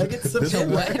of Orlando. The Nuggets of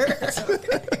Denver.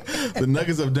 The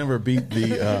Nuggets of Denver beat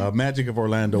the Magic of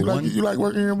Orlando. You like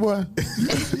working here, boy?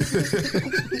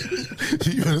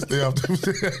 You gotta stay off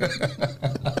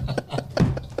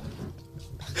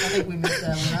I think we missed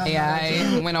that one.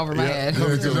 I went over my head.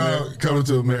 Coming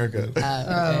to America.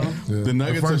 The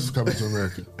Nuggets first coming to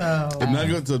America. The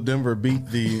Nuggets of Denver beat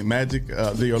the Magic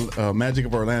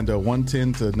of Orlando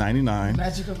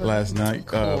 110-99 last night.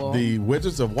 Cool. The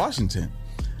Wizards of Washington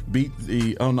beat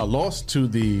lost to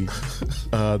the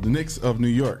Knicks of New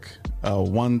York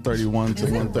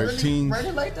 131-113.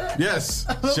 Running like that? Yes,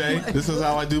 Shay. This is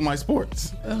how I do my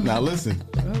sports. Now listen.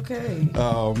 Okay.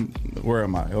 Where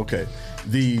am I? Okay.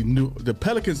 The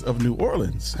Pelicans of New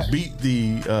Orleans beat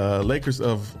the Lakers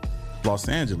of Los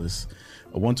Angeles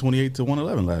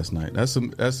 128-111 last night.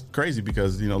 That's crazy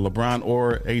because LeBron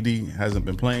or AD hasn't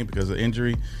been playing because of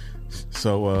injury.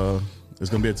 So it's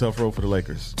going to be a tough road for the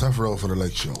Lakers. Tough road for the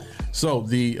Lake Show. So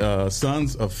the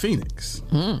Sons of Phoenix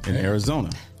in Arizona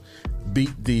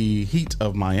beat the Heat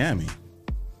of Miami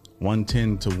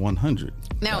 110-100.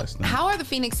 Now, how are the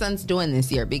Phoenix Suns doing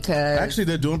this year? Because actually,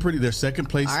 they're doing pretty. They're second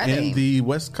place in the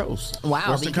West Coast.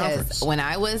 Wow, Western because Conference. when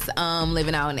I was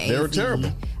living out in AZ, they were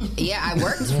terrible. Yeah, I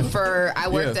worked as for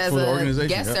the a organization,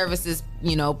 guest services,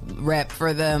 rep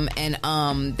for them,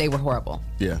 and they were horrible.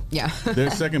 Yeah. Yeah. They're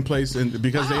second place, and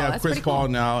because they have that's Chris pretty Paul cool.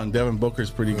 now, and Devin Booker's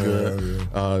pretty good.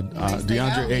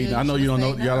 DeAndre Ayton. I know you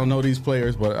don't know these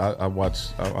players, but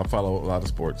I follow a lot of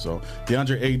sports. So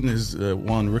DeAndre Ayton is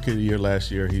won Rookie of the Year last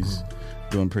year. He's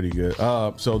doing pretty good.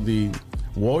 So the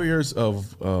Warriors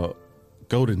of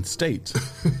Golden State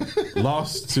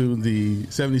lost to the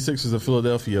 76ers of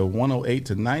Philadelphia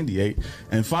 108-98,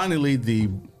 and finally the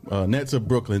Nets of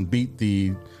Brooklyn beat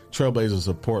the Trailblazers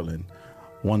of Portland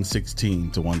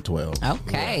 116-112.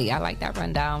 Okay, I like that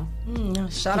rundown.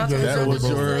 Shout out to that was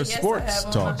Lisa. your Yes, I sports have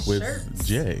on talk my with shirts.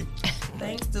 Jay.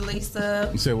 Thanks to Lisa.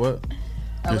 You said what?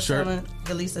 I Your was shirt? telling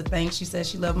Delisa thanks. She said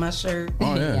she loved my shirt.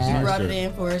 Oh, yeah, it's a She nice brought shirt. it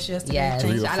in for us yesterday. Yes,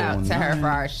 Toledo shout out to her for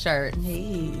our shirt.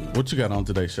 Hey. What you got on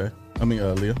today, Shay?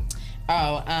 Leah.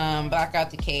 Block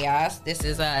Out the Chaos. This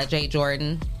is Jay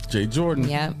Jordan. Jay Jordan.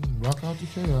 Yep. Block Out the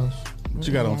Chaos. What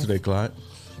you got on today, Clyde?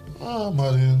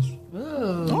 Mud Hens.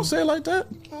 Don't say it like that.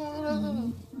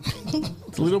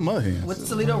 Toledo Mud Hens. With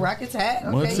Toledo Rockets hat.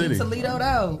 Okay, Mud City. Toledo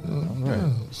though.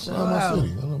 Yeah. Show I love my out.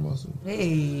 city. I love my city.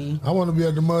 Hey. I want to be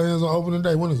at the Mud Hens on opening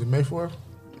day. When is it? May 4th?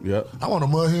 Yep. I want a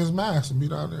Mud Hens mask and be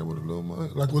down there with a little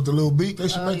mud, like with the little beak. They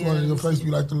should make one and your face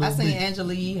be like the I little seen beak.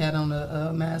 Angela Yee had on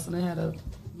a mask and it had a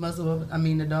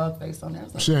the dog face on there.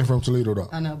 So She ain't from Toledo though.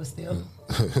 I know, but still.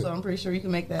 So I'm pretty sure you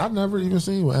can make that. I've never even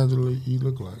seen what Angela Yee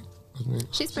look like.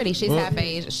 She's pretty. She's half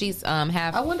Asian. She's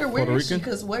half. I wonder where Puerto is she? Rican?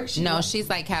 Because where she? No, she's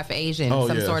like half Asian. Oh,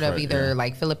 some yeah, sort that's of right, either yeah.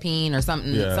 like Philippine or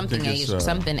something. Yeah, I something think it's, Asian.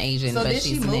 Something Asian. So but did she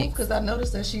she's move? mixed. Because I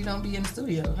noticed that she don't be in the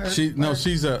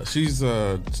studio. She's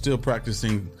still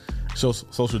practicing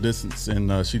social distance,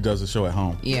 and she does a show at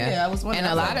home. Yeah, I was wondering.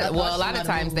 And a I lot of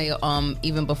times they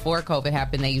even before COVID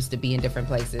happened, they used to be in different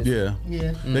places. Yeah.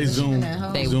 Yeah. They Zoom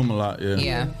a lot. Yeah.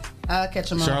 Yeah. I'll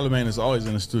catch him on. Charlemagne is always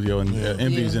in the studio, and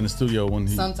Envy's in the studio when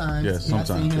he. Sometimes. Yeah, I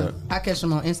sometimes. see Yeah. him. I catch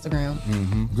him on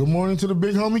Instagram. Good morning to the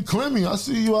big homie Clemmy. I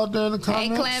see you out there in the Hey,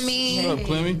 comments. Clemmy. What up,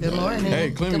 Clemmy? Good morning.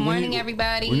 Hey, Clemmy. Good morning,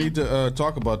 everybody. We need to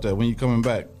talk about that when you coming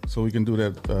back, so we can do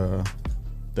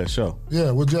that show.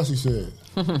 Yeah, what Jesse said.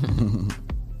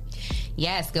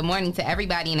 Yes. Good morning to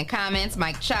everybody in the comments.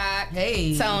 Mike Chalk.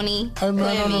 Hey. Tony. Hey,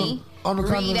 man, Clemmy. on the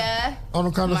kind Rita. on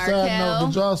the kind of sad Markel. note,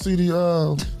 did y'all see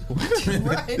the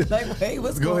Right? Like, hey,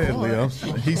 what's Go going ahead, on? Leo.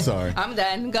 He's sorry. I'm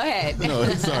done. Go ahead. No,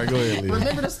 he's sorry. Go ahead, Leo.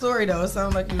 Remember the story though. It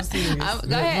sounded like you were serious.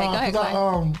 Go ahead. Go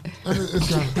ahead. It's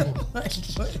kind of, Like,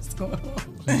 what is going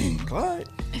on? Dang, Clyde.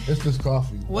 it's this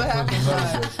coffee. What My happened, friend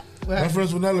Clyde? Vanilla said- My friend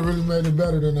Vanilla really made it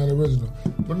better than that original.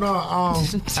 But no,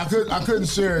 I couldn't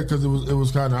share it because it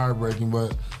was kind of heartbreaking.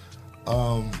 But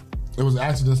it was an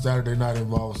accident Saturday night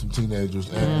involving some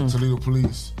teenagers, and Toledo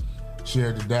police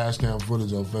shared the dash cam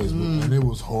footage on Facebook, and it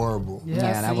was horrible.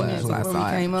 Yeah, that was. I saw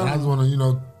it. And I just want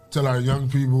to, tell our young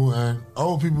people and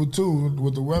old people too,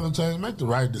 with the weather change, make the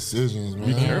right decisions, man.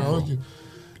 Be careful.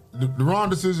 The wrong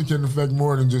decision can affect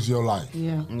more than just your life.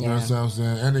 Yeah. You know what I'm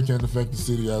saying? And it can affect the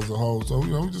city as a whole. So,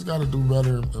 we just got to do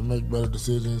better and make better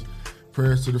decisions.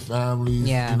 Prayers to the families,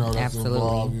 Yeah, that's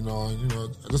absolutely.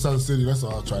 involved, just as a city, that's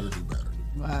all I try to do better.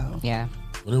 Wow. Yeah.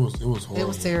 But it was horrible. It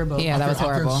was terrible. Yeah, that was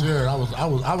horrible. I couldn't share it.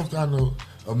 I was kind of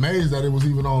amazed that it was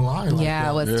even online. Like Yeah, that.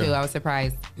 I was too. I was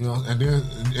surprised. And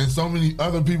then so many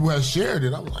other people had shared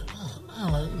it. I was like,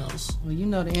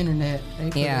 Well, the internet. They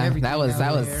put Yeah, everything that was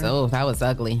out there. that was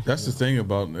ugly. That's the thing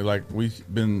about we've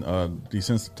been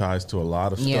desensitized to a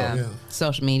lot of stuff. Yeah.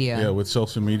 Social media. Yeah, with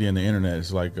social media and the internet,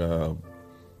 it's like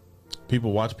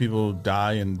people watch people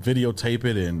die and videotape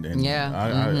it, and Yeah.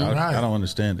 I don't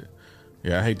understand it.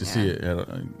 Yeah, I hate to see it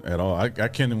at all. I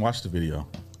can't even watch the video.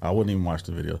 I wouldn't even watch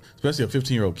the video, especially a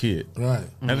 15-year-old kid. Right.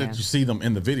 And that you see them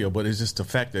in the video, but it's just the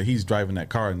fact that he's driving that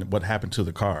car and what happened to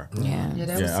the car. Yeah,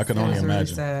 I can only really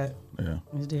imagine. sad. Yeah,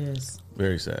 It is.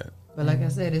 very sad. But like I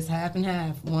said, it's half and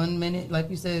half. 1 minute, like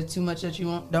you said, too much that you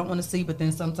don't want to see, but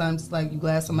then sometimes it's like you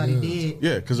glad somebody did.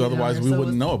 Yeah, because You know, otherwise and we so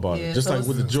wouldn't it's- know about yeah, it. Just so like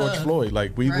with the it's George tough. Floyd,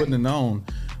 we Right. wouldn't have known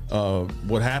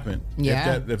what happened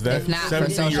Yeah. if that If not for social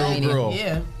 17-year-old media. girl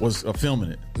Yeah. was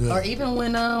filming it. Or even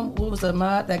when what was a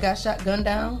mod that got shot gunned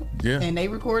down, Yeah. and they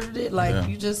recorded it. Like Yeah.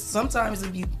 you just sometimes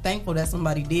it'd be thankful that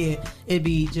somebody did. It'd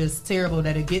be just terrible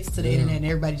that it gets to the internet and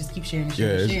everybody just keeps sharing and Yeah,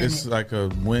 sharing. and sharing it's it. like a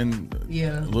win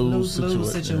lose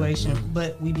situation.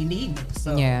 But we be needing it.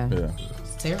 So Yeah.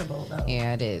 it's terrible though.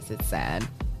 Yeah, it is. It's sad.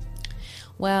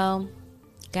 Well,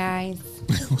 guys,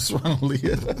 What's wrong,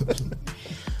 Leah?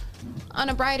 on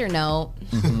a brighter note,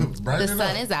 The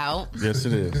sun is out. Yes,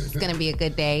 it is. It's going to be a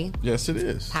good day. Yes, it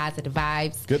is. Positive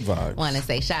vibes. Good vibes. Want to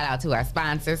say shout out to our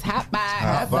sponsors, Hot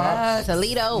Hot Vibes, Vibes.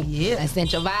 Toledo,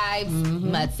 Essential Vibes,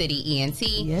 Mud City ENT,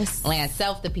 Land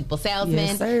Self, the People Salesman,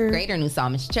 Yes, sir. Greater New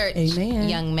Psalmist Church, Amen.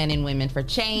 Young Men and Women for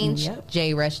Change,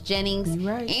 J. Rush Jennings,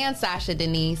 and Sasha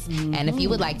Denise. And if you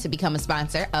would like to become a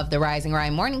sponsor of the Rise and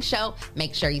Grind Morning Show,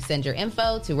 make sure you send your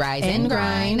info to Rise and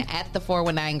Grind at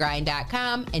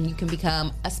the419grind.com, and you can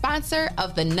become a sponsor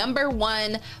of the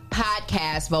 #1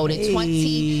 podcast voted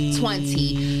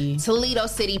 2020 Toledo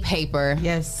City Paper.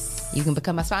 Yes. You can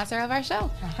become a sponsor of our show.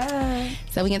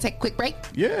 So we can take a quick break.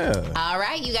 Yeah. All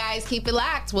right, you guys, keep it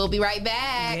locked. We'll be right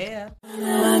back. Yeah.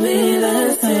 I'm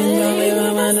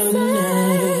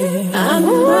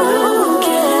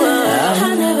broken.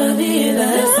 I'll never be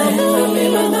the same.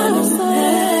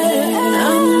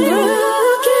 I'm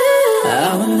broken.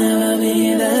 I will never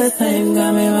be the same.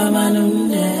 Got me by my new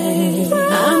name.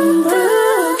 I'm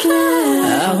broken.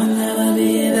 I will never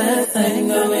be the same.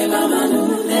 Got me by my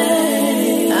new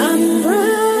name. I'm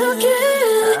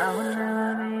broken. I will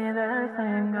never be the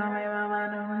same. Got me by my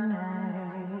new name.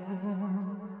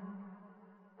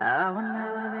 I will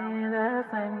never be the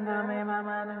same. Got me by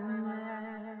my new name.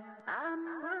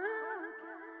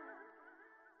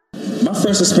 My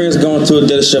first experience going to a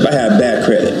dealership, I had bad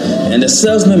credit, and the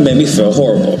salesman made me feel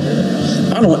horrible.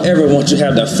 I don't ever want you to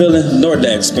have that feeling nor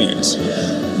that experience.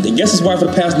 I guess that's why for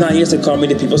the past 9 years they call me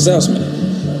the people salesman.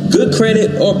 Good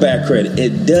credit or bad credit,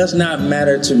 it does not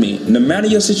matter to me. No matter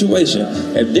your situation,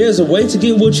 if there's a way to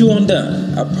get what you want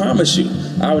done, I promise you,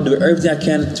 I will do everything I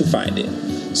can to find it.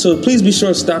 So please be sure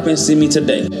to stop and see me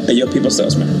today at your people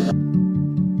salesman.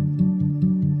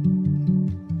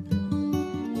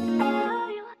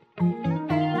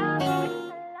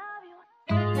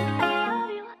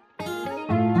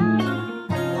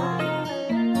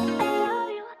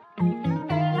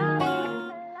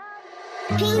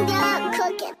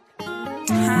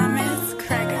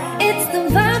 It's the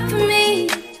vibe for me.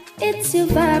 It's your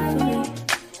vibe for me.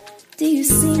 Do you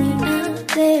see me out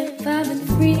there vibing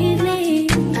freely?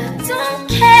 I don't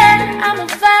care, I'm a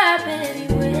vibe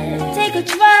anywhere. Take a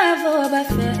drive or by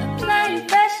fair. Apply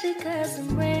pressure cause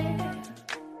I'm rare.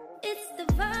 It's the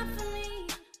vibe for me.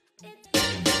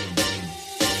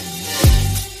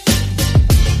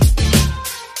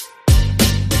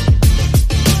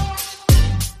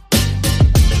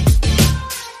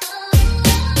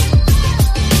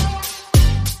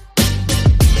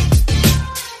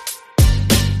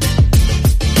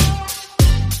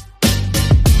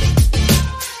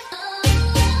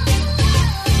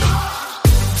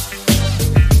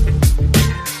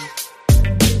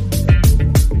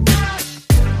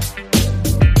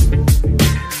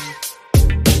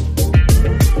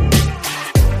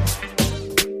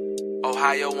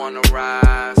 Ohio wanna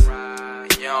rise,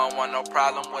 and you don't want no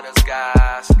problem with us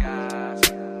guys.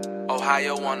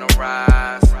 Ohio wanna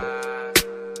rise,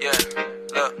 yeah,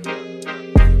 look.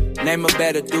 Name a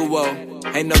better duo,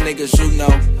 ain't no niggas you know.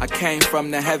 I came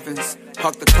from the heavens,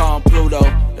 parked the car on Pluto,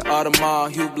 the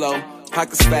Audemars Hublot,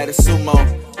 pockets fat as sumo.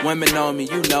 Women on me,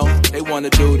 you know, they wanna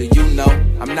do the you know.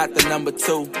 I'm not the number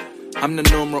 2, I'm the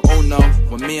numero uno.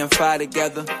 When me and Fi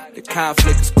together, the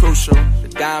conflict is crucial. The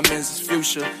diamonds is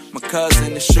future. My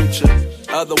cousin is shooter.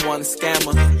 Other one a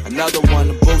scammer. Another one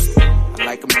a booster. I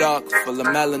like them dark, full of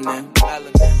melanin.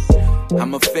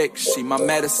 I'm a fix, she my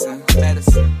medicine.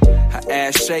 Her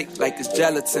ass shake like it's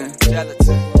gelatin.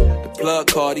 The plug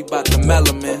called, he bout the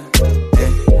melanin.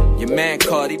 Your man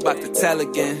called, he bout to tell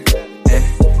again.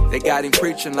 They got him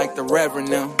preaching like the Reverend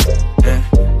now.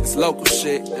 This local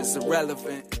shit is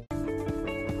irrelevant.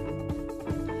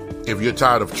 If you're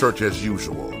tired of church as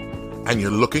usual and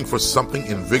you're looking for something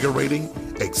invigorating,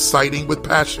 exciting with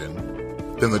passion,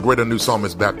 then the Greater New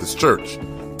Psalmist Baptist Church,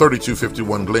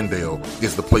 3251 Glendale,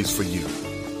 is the place for you.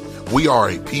 We are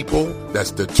a people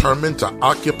that's determined to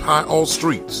occupy all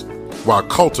streets while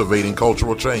cultivating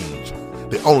cultural change.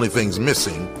 The only thing's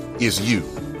missing is you.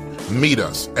 Meet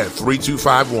us at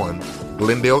 3251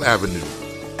 Glendale Avenue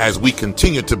as we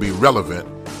continue to be relevant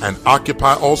and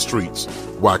occupy all streets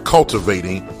while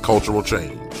cultivating cultural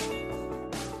change.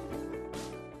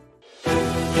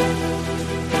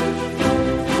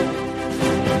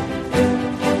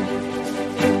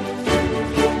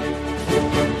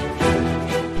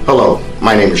 Hello,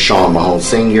 my name is Sean Mahone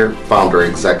Sr., Founder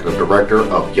and Executive Director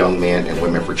of Young Men and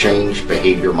Women for Change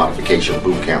Behavior Modification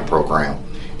Bootcamp Program.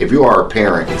 If you are a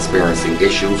parent experiencing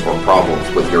issues or problems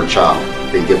with your child,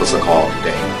 then give us a call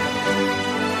today.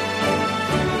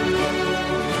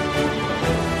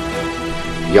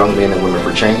 Young Men and Women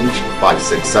for Change,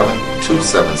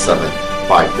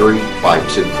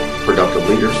 567-277-5352. productive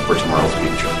leaders for tomorrow's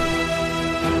future.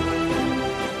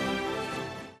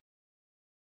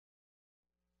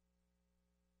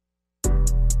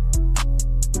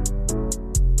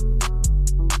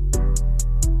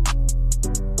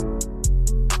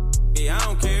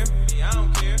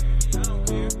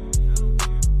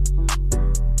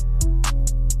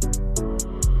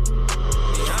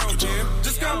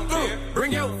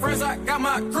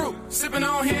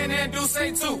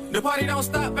 The party don't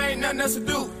stop, ain't nothing else to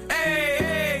do. Hey,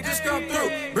 hey, just come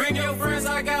through. Bring your friends,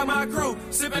 I got my crew.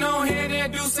 Sipping on hand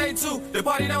and do say too. The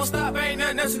party don't stop, ain't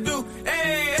nothing else to do.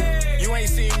 Hey, hey. You ain't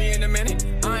seen me in a minute.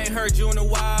 I ain't heard you in a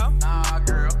while. Nah,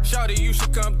 girl. Shawty, you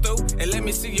should come through and let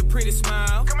me see your pretty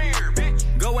smile. Come here, bitch.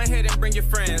 Go ahead and bring your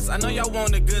friends. I know y'all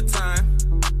want a good time.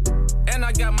 And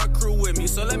I got my crew with me,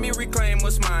 so let me reclaim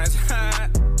what's mine.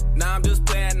 Nah, I'm just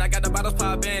playing. I got the bottles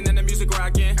popping and the music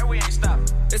rocking. And we ain't stopping.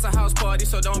 It's a house party,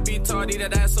 so don't be tardy.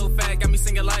 That ass so fat, got me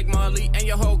singing like Marley. And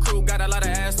your whole crew got a lot of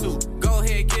ass too. Go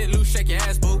ahead, get loose, shake your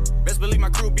ass, boo. Best believe my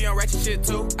crew be on ratchet shit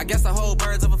too. I guess the whole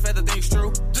birds of a feather thing's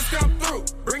true. Just come through,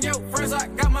 bring your friends, I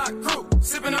got my crew.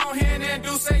 Sipping on hand and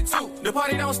do say too. The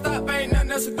party don't stop, ain't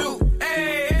nothing else to do.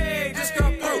 Hey, hey, just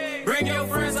come through. Bring your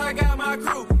friends, I got my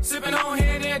crew. Sipping on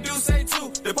hand and do say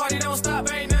too. The party don't stop,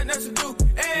 ain't nothing else to do.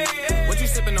 Hey, hey. What you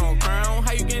sipping on, Crown?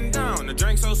 How you getting down? The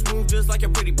drink so smooth, just like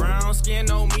your pretty brown skin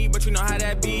on me, but you know how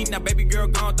that be. Now, baby girl,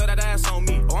 gon' throw that ass on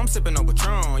me. Oh, I'm sipping on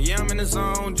Patron. Yeah, I'm in the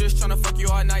zone. Just tryna fuck you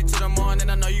all night till the morning.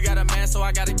 I know you got a man, so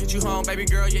I gotta get you home. Baby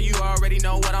girl, yeah, you already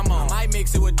know what I'm on. Might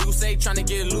mix it with Douce, tryna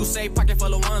get loose, pocket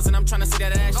full of ones, and I'm tryna see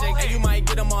that ass shake. And you might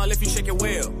get them all if you shake it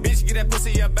well. Bitch, get that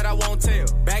pussy up, but I won't tell.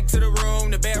 Back to the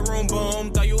room, the bedroom,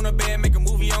 boom. Throw you in a bed, make a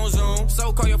movie on Zoom.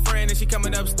 So call your friend and she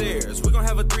coming upstairs. We gon'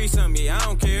 have a threesome, yeah, I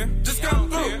don't care. Just come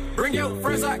through, bring your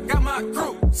friends, I got my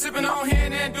crew. Sipping on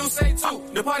hand and do say too.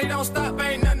 The party don't stop,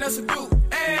 ain't nothing else to do.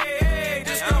 Hey, hey,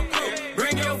 just come through.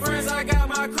 Bring your friends, I got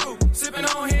my crew. Sipping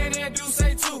on hand and do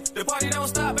say too. The party don't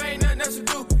stop, ain't nothing else to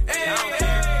do. Hey, hey.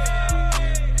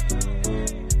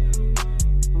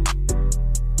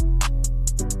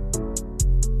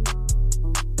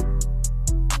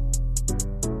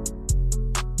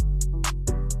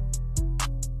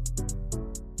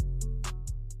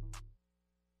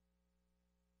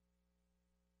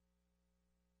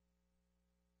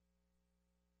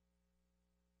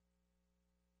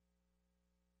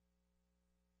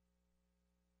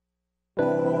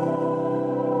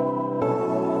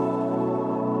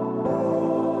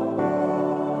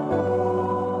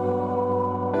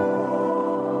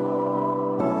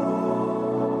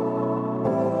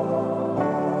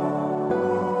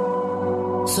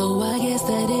 So I guess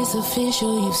that it's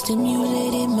official, you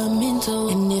stimulated my mental.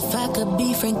 And if I could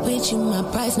be frank with you, my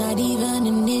price not even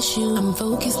an issue. I'm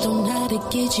focused on how to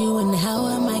get you and how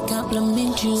I might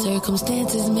compliment you.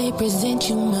 Circumstances may present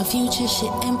you, my future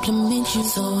should implement you.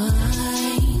 So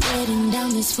I'm letting down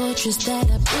this fortress that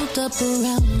I built up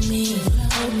around me,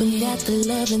 hoping that the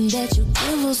loving that you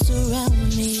give will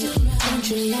surround me.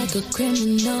 Country like a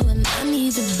criminal and I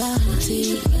need the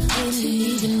bounty. Didn't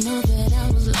even know that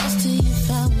I was lost till you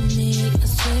found me. I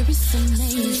swear it's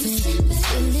amazing, the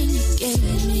feeling you gave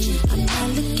me. I'm not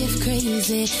looking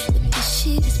crazy, but this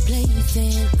shit is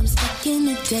blazing. I'm stuck in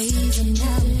the days and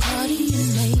now I'm caught in your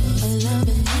maze. My love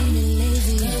and leave me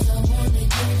lazy, 'cause I wanna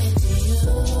give it to you.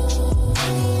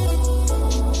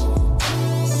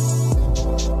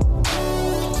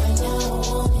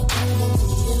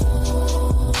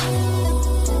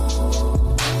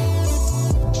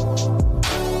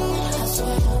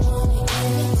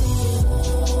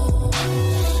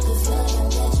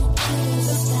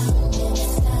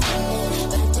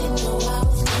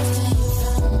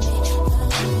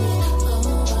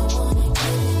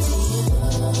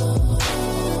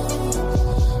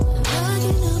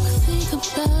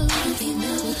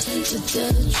 The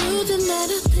truth and that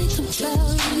I think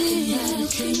about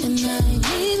it, and I ain't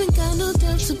even got no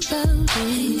doubts about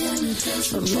it.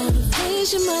 My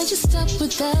motivation might just stop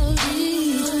without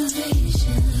it.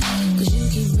 'Cause you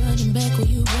keep running back when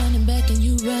you running back and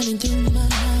you running through my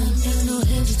mind. Ain't no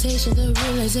hesitation, the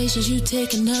realizations you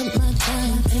taking up my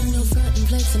time. Ain't no front and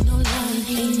flexing, no line.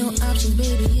 Ain't no options,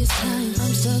 baby, it's time.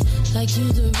 I'm stuck like you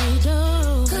the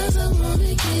riddle, 'cause I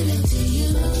wanna give it to you.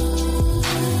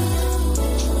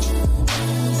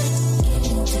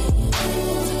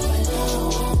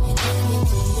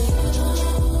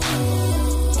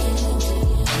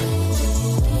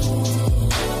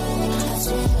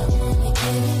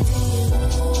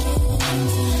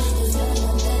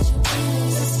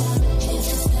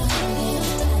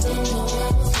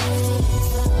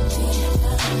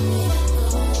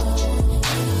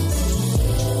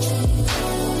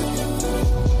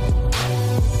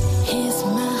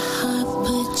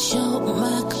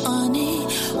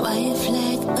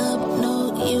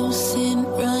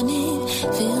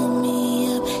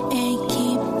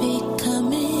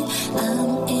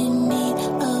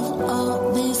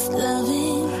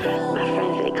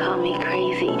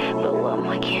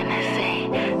 can I say?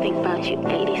 Think about you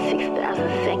 86,000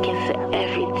 seconds of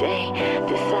every day.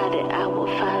 Decided I will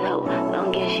follow,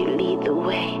 long as you lead the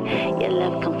way. Your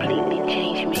love completely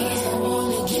changed me. I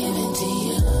wanna give it to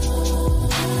you.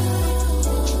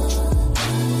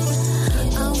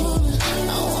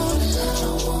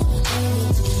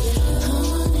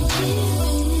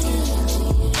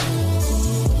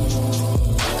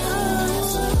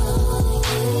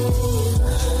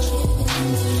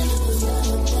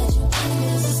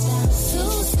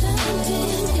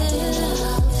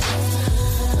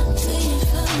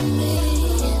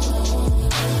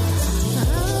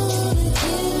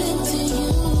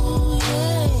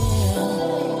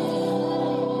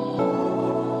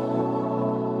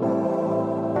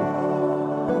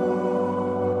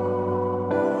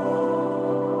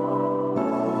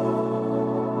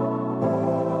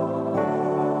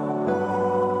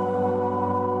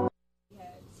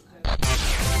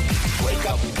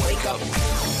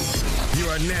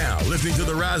 Listening to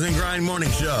the Rise and Grind Morning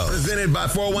Show, presented by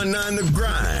 419 The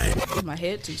Grind. My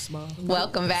head too small.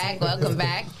 Welcome back. Welcome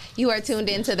back. You are tuned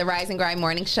into the Rise and Grind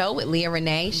Morning Show with Leah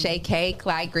Renee, Shay K,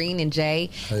 Clyde Green, and Jay.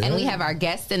 And we have our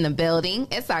guest in the building.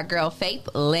 It's our girl, Faith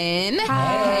Lynn.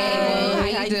 Hi.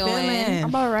 Hey, how you doing?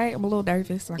 I'm all right. I'm a little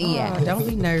nervous. Don't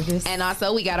be nervous. And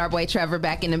also, we got our boy Trevor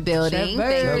back in the building.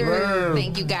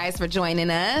 Thank you guys for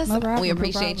joining us. No problem, we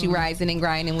appreciate you rising and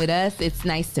grinding with us. It's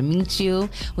nice to meet you.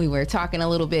 We were talking a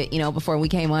little bit, before we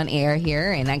came on air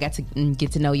here, and I got to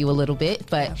get to know you a little bit.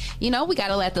 But, we got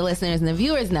to let the listeners and the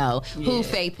viewers know who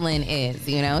Faith Lynn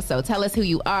is, So tell us who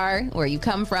you are, where you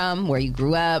come from, where you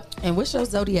grew up. And what's your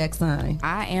zodiac sign?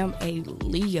 I am a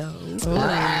Leo.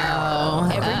 Wow.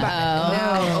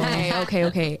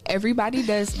 Okay. Everybody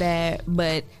does that,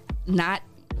 but not.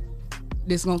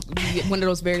 This is going to be one of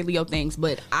those very Leo things,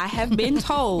 but I have been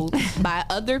told by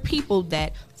other people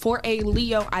that for a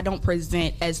Leo, I don't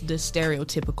present as the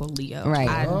stereotypical Leo. Right.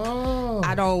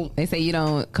 I don't. They say you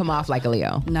don't come off like a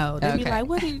Leo. No. They'd be like,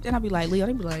 what? And I'll be like, Leo.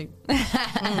 They'd be like,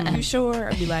 you sure?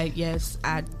 I'd be like, yes.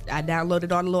 I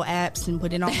downloaded all the little apps and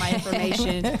put in all my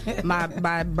information.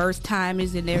 my birth time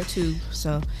is in there too.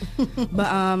 So,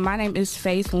 but my name is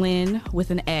Faith Lynn with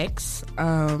an X.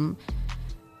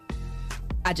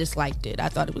 I just liked it. I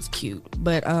thought it was cute.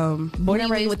 But born and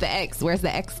raised with the X. Where's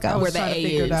the X go? Where the A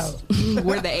is.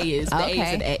 Where the A is. The A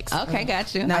is an X. Okay,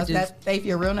 got you. Now, is that Faith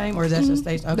your real name, or is that your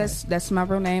stage? Okay. That's my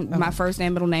real name. Okay. My first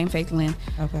name, middle name, Faith Lynn.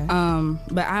 Okay.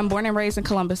 But I'm born and raised in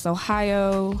Columbus,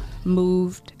 Ohio.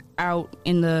 Moved out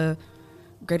in the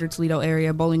Greater Toledo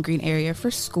area, Bowling Green area for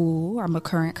school. I'm a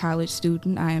current college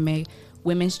student. I am a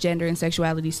women's gender and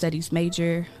sexuality studies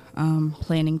major.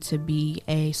 Planning to be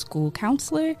a school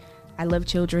counselor. I love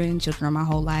children are my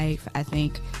whole life. I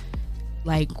think,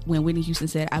 like when Whitney Houston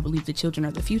said, I believe the children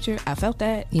are the future, I felt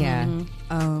that. Yeah.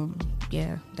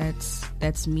 Yeah,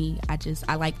 that's me.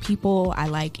 I like people. I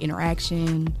like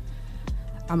interaction.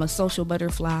 I'm a social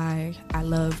butterfly. I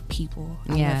love people.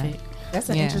 I love it. That's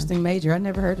an interesting major. I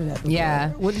never heard of that before.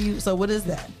 Yeah. So what is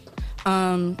that?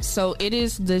 So it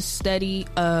is the study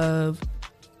of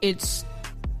it's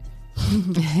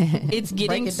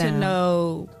getting to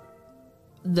know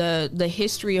the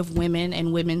history of women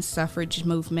and women's suffrage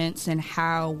movements and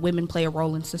how women play a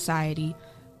role in society,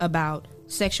 about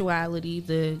sexuality,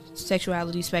 the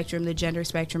sexuality spectrum, the gender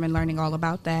spectrum, and learning all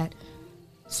about that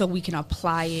so we can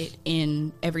apply it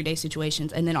in everyday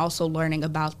situations, and then also learning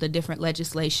about the different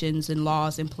legislations and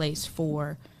laws in place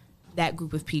for that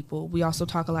group of people. We also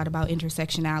talk a lot about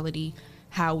intersectionality,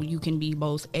 how you can be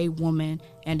both a woman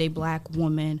and a black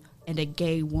woman and a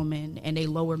gay woman and a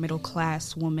lower middle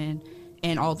class woman,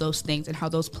 and all those things, and how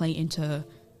those play into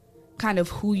kind of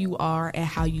who you are and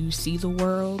how you see the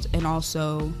world, and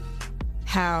also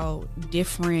how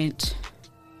different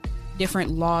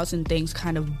laws and things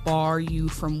kind of bar you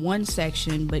from one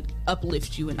section but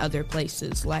uplift you in other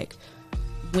places. Like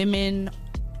women,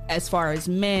 as far as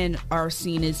men, are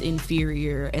seen as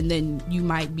inferior, and then you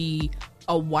might be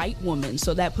a white woman,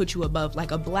 so that puts you above like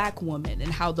a black woman,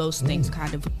 and how those things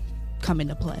kind of come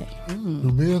into play. Do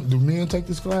men take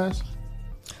this class?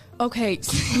 Okay,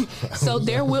 so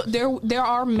there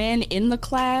are men in the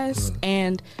class,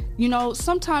 and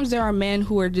sometimes there are men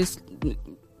who are just,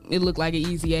 it looked like an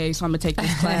easy A, so I'm gonna take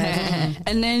this class.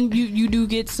 And then you do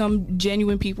get some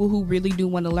genuine people who really do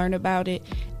want to learn about it.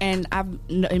 And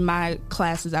in my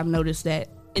classes, I've noticed that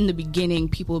in the beginning,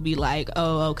 people will be like,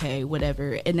 oh, okay,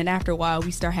 whatever. And then after a while,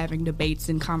 we start having debates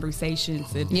and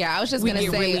conversations. And I was just going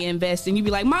to say, really invest. And you'd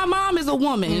be like, my mom is a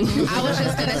woman. I was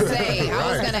just going to say,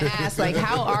 I was going to ask, like,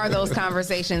 how are those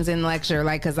conversations in lecture?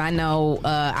 Like, because I know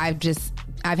I've just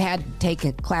I've had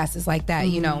taken classes like that,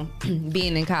 you know,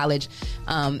 being in college,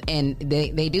 and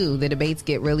they do. The debates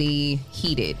get really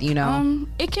heated, you know.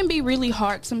 It can be really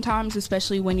hard sometimes,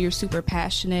 especially when you're super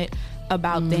passionate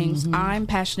about things. I'm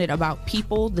passionate about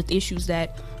people, the issues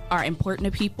that are important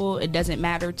to people. It doesn't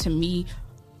matter to me,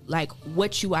 like,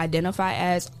 what you identify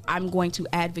as. I'm going to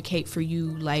advocate for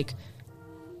you, like,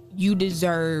 you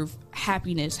deserve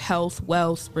happiness, health,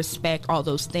 wealth, respect, all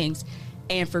those things.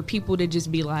 And for people to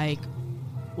just be like,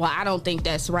 well, I don't think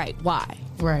that's right. Why?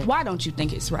 Right. Why don't you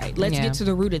think it's right? Let's get to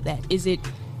the root of that. Is it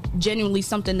genuinely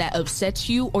something that upsets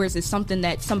you, or is it something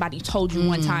that somebody told you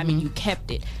one time and you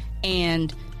kept it?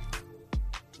 And,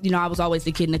 you know, I was always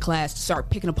the kid in the class to start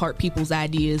picking apart people's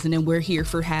ideas, and then we're here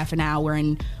for half an hour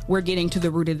and we're getting to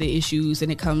the root of the issues,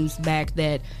 and it comes back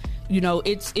that, you know,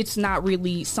 it's not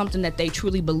really something that they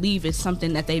truly believe. It's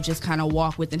something that they've just kind of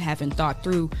walked with and haven't thought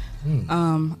through.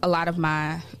 A lot of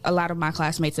my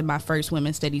classmates in my first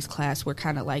women's studies class were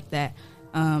kind of like that.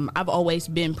 I've always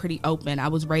been pretty open. I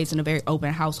was raised in a very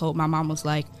open household. My mom was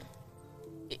like,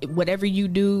 whatever you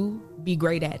do, be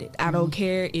great at it. I don't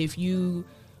care if you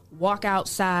walk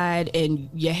outside and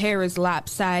your hair is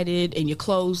lopsided and your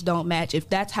clothes don't match. If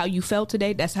that's how you felt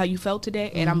today, that's how you felt today,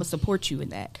 and I'm gonna support you in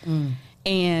that.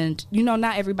 And, you know,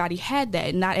 not everybody had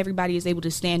that. Not everybody is able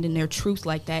to stand in their truth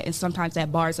like that. And sometimes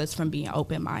that bars us from being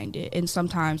open-minded. And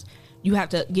sometimes you have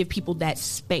to give people that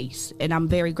space. And I'm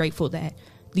very grateful that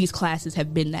these classes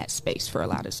have been that space for a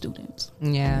lot of students.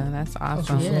 Yeah, that's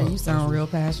awesome. Yeah, you sound real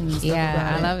passionate.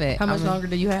 Yeah, I love it. How much longer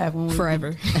do you have?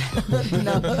 Forever.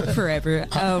 Forever.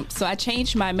 So I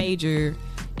changed my major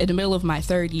in the middle of my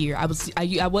third year. I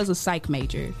was a psych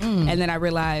major. And then I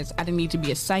realized I didn't need to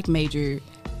be a psych major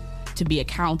to be a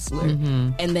counselor.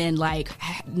 And then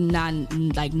none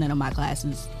of my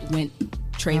classes went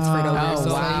transferred over.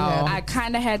 So I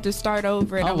kind of had to start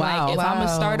over, and I'm like, if I'm gonna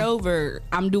start over,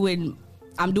 I'm doing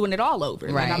it all over.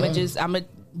 Right. Like, I'm gonna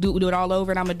do it all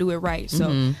over, and I'm gonna do it right.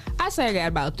 So I say I got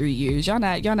about 3 years. Y'all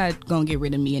not gonna get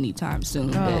rid of me anytime soon.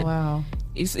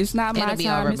 It's not my It'll be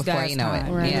time. over It's before God's you know time.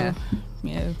 it.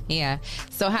 Right. Yeah.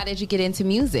 So how did you get into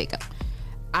music?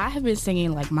 I have been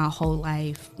singing like my whole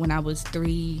life. When I was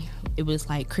 3, it was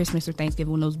like Christmas or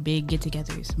Thanksgiving, one of those big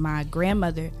get-togethers. My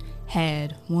grandmother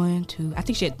had 1, 2, I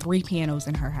think she had 3 pianos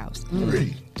in her house.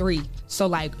 3. So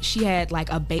like she had like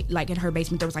like in her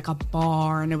basement there was like a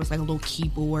bar, and there was like a little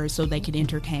keyboard so they could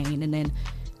entertain. And then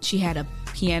she had a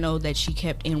piano that she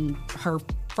kept in her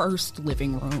first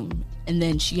living room, and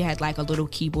then she had like a little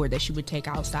keyboard that she would take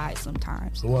outside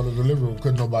sometimes. So while in the living room,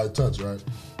 couldn't nobody touch, right?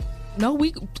 No,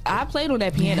 I played on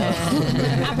that piano.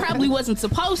 I probably wasn't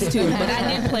supposed to, but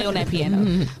I did play on that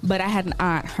piano. But I had an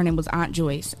aunt. Her name was Aunt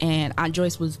Joyce, and Aunt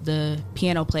Joyce was the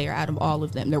piano player out of all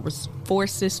of them. There was 4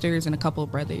 sisters and a couple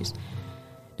of brothers.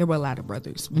 There were a lot of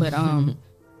brothers, but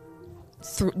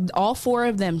all 4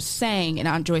 of them sang, and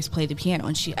Aunt Joyce played the piano.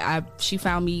 And she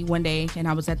found me one day, and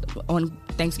I was on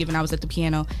Thanksgiving. I was at the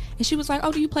piano, and she was like,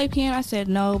 "Oh, do you play piano?" I said,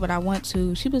 "No, but I want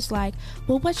to." She was like,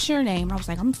 "Well, what's your name?" I was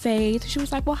like, "I'm Faith." She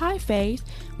was like, "Well, hi, Faith.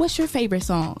 What's your favorite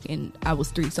song?" And I was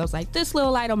 3, so I was like, "This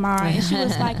Little Light of Mine." And she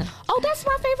was like, "Oh, that's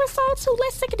my favorite song too.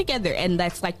 Let's sing it together." And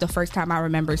that's like the first time I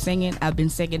remember singing. I've been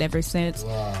singing ever since.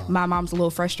 Wow. My mom's a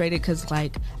little frustrated because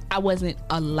like I wasn't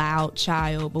a loud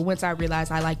child, but once I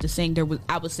realized I liked to sing,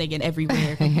 I was singing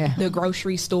everywhere. The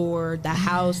grocery store, the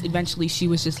house. Eventually she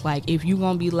was just like, "If you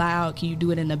gonna be loud, can you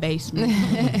do it in the basement?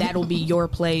 That'll be your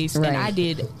place." Right. And I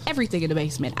did everything in the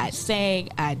basement. I sang,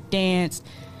 I danced.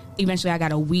 Eventually I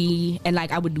got a Wii, and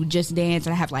like I would do Just Dance,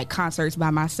 and I have like concerts by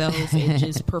myself and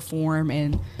just perform.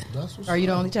 And are you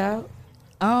the only child?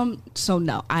 So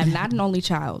no, I'm not an only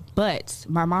child, but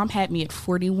my mom had me at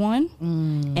 41,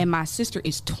 and my sister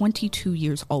is 22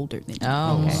 years older than me.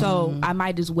 Oh, okay. So I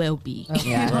might as well be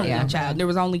a child. There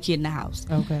was only kid in the house.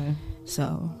 Okay.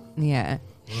 So yeah.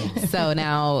 So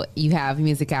now you have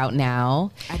music out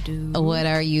now. I do.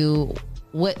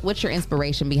 What's your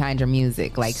inspiration behind your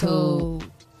music? Like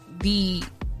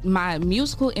my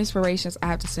musical inspirations, I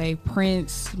have to say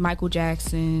Prince, Michael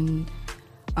Jackson,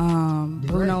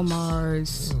 Bruno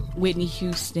Mars, Whitney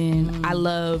Houston. I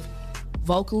love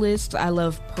vocalists. I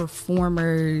love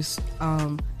performers.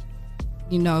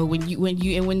 You know,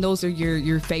 when those are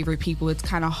your favorite people, it's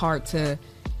kind of hard to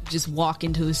just walk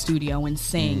into the studio and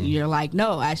sing. You're like,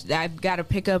 no, I got to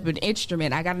pick up an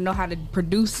instrument. I got to know how to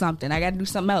produce something. I got to do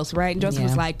something else, right? And Joseph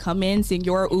was like, come in, sing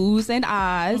your oohs and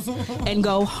ahs, and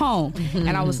go home.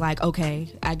 And I was like, okay,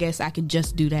 I guess I could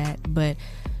just do that. But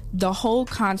the whole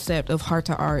concept of Heart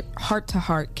to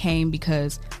Heart came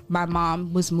because my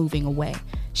mom was moving away.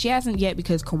 She hasn't yet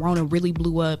because Corona really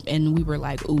blew up, and we were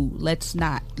like, ooh, let's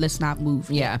not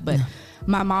move yet. But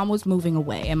my mom was moving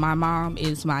away, and my mom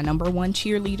is my number one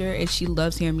cheerleader, and she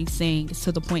loves hearing me sing. It's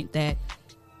to the point that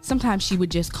sometimes she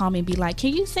would just call me and be like,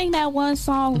 can you sing that one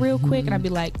song real quick? And I'd be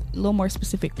like, a little more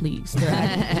specific, please.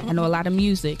 I know a lot of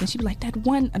music. And she'd be like, that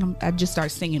one. And I'd just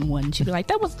start singing one. And she'd be like,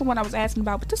 that was the one I was asking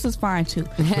about, but this is fine too.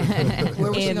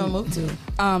 Where was she going to move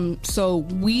to? So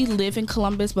we live in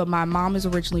Columbus, but my mom is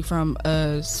originally from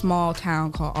a small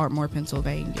town called Ardmore,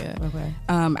 Pennsylvania. Okay.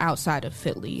 Outside of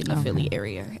Philly, in the Philly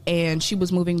area. And she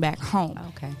was moving back home.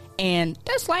 Okay. And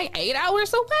that's like 8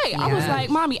 hours away. I was like,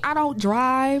 Mommy, I don't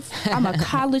drive. I'm a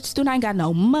college student. I ain't got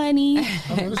no money.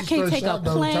 I can't take a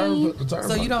plane.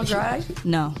 So you don't drive?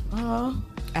 No.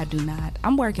 I do not.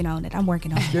 I'm working on it.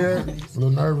 Scared? A little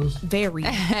nervous? Very.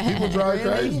 People drive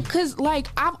crazy? Because, like,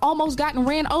 I've almost gotten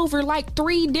ran over, like,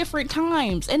 3 different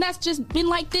times. And that's just been,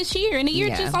 like, this year. And the year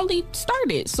just only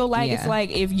started. So, like, it's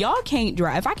like, if y'all can't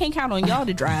drive, if I can't count on y'all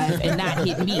to drive and not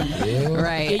hit me.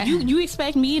 Right. You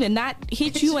expect me to not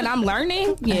hit you and I'm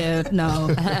learning? Yeah,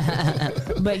 no.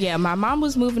 But, yeah, my mom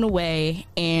was moving away.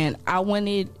 And I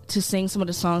wanted to sing some of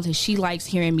the songs that she likes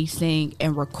hearing me sing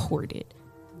and record it.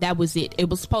 That was it. It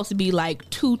was supposed to be like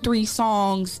 2-3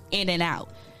 songs in and out.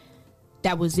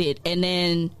 That was it. And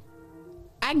then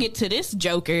I get to this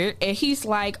joker and he's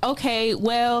like, okay,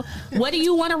 well, what do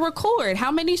you want to record? How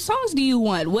many songs do you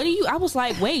want? I was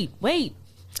like, wait.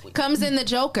 Comes in the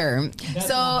Joker.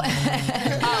 So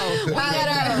we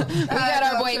got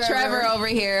our boy Trevor over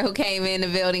here who came in the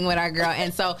building with our girl.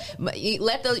 And so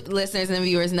let the listeners and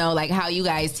viewers know like how you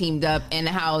guys teamed up and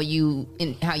how you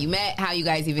met, how you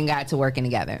guys even got to working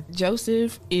together.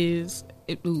 Joseph is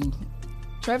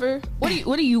Trevor,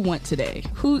 what do you want today?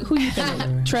 Who you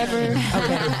feeling? Trevor?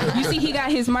 Okay. You see he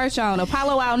got his merch on.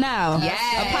 Apollo out now.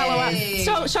 Yes. Apollo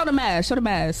out. Show the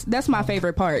mask. That's my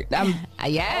favorite part.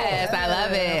 Yes, I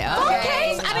love it. Phone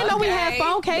case? I didn't know we had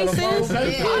phone cases.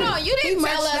 Hold on, you didn't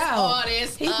tell us all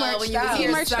this. He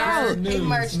merched out. He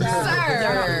merched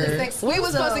out. Sir, we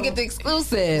was supposed to get the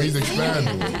exclusive. He's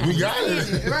expanding. We got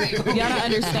it. Right. Y'all don't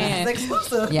understand. It's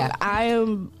exclusive. Yeah, I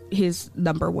am his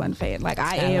number one fan. Like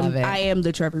I am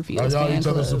the Trevor Fields y'all fan. each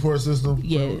other's support system?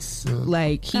 Yes. Yeah.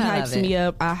 Like he hypes me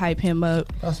up, I hype him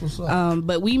up. That's what's up.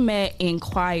 But we met in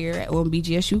choir on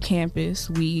BGSU campus.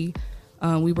 We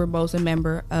were both a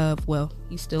member of, well,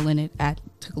 he's still in it. I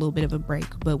took a little bit of a break,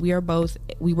 but we were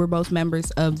both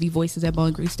members of the Voices at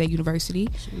Bowling Green State University,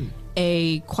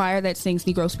 a choir that sings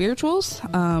Negro spirituals.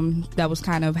 That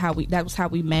was how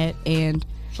we met. And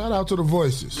shout out to the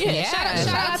Voices. Yeah,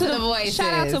 shout out to the Voices.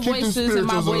 Shout out to Voices and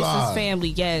my Voices family.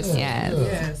 Yes.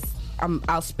 Yes.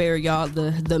 I'll spare y'all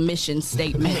the mission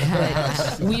statement,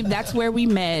 but that's where we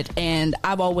met. And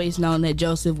I've always known that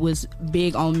Joseph was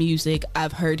big on music.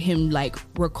 I've heard him like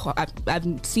record.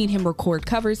 I've seen him record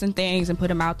covers and things and put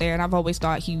them out there. And I've always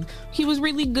thought he was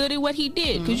really good at what he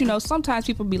did. Because sometimes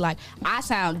people be like, I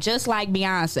sound just like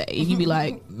Beyonce, and you be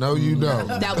like, no, you don't.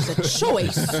 That was a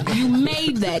choice. You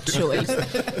made that choice.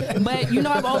 But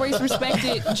I've always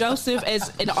respected Joseph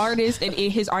as an artist and in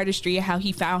his artistry and how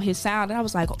he found his sound. And I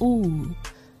was like, ooh,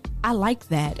 I like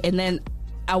that. And then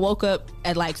I woke up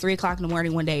at like 3:00 in the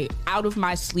morning one day out of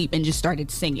my sleep and just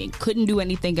started singing. Couldn't do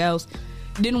anything else.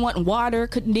 Didn't want water.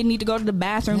 Didn't need to go to the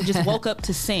bathroom. Just woke up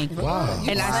to sing. Wow.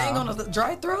 And I sang on a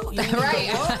dry throat?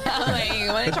 Right.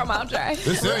 When they talk about dry.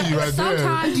 They say you right there.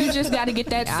 Sometimes you just got to get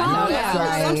that song out.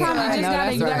 Right.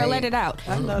 Sometimes you gotta let it out.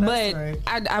 But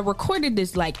I recorded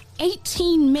this like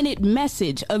 18-minute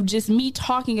message of just me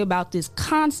talking about this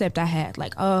concept I had.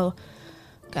 Like, oh,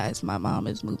 guys, my mom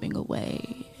is moving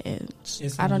away, and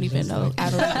I don't even know. I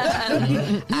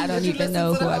don't even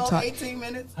know who I'm talking. 18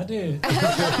 minutes. I did.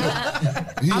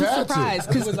 I'm surprised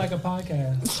because it was like a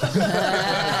podcast.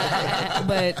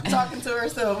 But talking to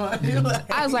herself.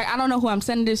 I was like, I don't know who I'm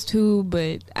sending this to,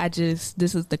 but this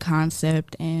is the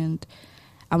concept, and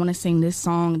I want to sing this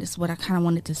song. This is what I kind of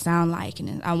want it to sound like,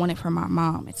 and I want it for my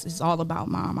mom. It's all about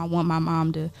mom. I want my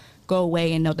mom to go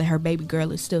away and know that her baby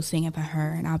girl is still singing for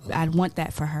her, and I want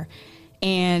that for her.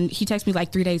 And he texted me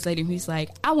like 3 days later, and he's like,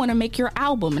 I want to make your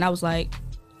album. And I was like,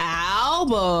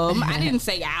 album? I didn't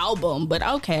say album, but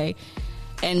okay.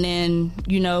 And then,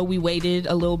 we waited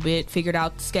a little bit, figured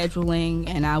out scheduling,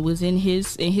 and I was in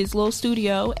his little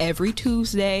studio every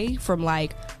Tuesday from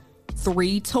like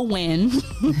 3 to win.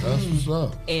 That's what's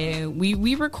up. And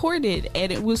we recorded,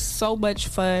 and it was so much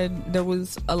fun. There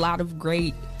was a lot of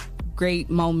great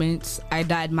moments. I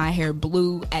dyed my hair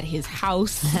blue at his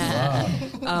house.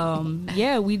 Wow.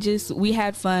 We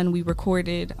had fun. We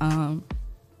recorded.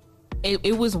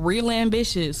 It was real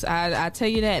ambitious. I tell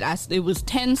you that. It was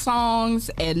 10 songs,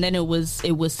 and then it was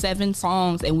 7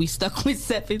 songs, and we stuck with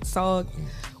 7 songs.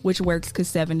 which works because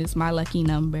 7 is my lucky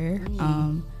number.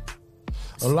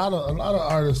 A lot of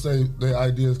artists say their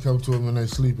ideas come to them when they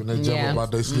sleep, and they jump up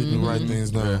out they sleep and write things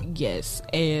down. Yes,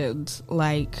 and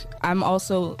like I'm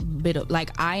also a bit of like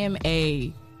I'm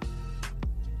a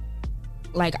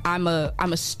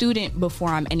student before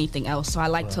I'm anything else. So I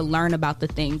like to learn about the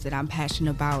things that I'm passionate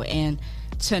about, and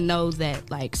to know that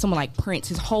like someone like Prince,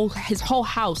 his whole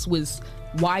house was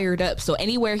wired up, so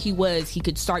anywhere he was, he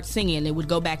could start singing and it would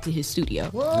go back to his studio.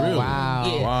 Really?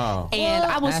 Wow. And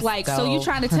I was like, so you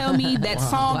trying to tell me that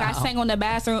song I sang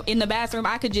in the bathroom,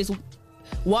 I could just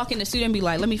walk in the studio and be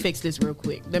like, let me fix this real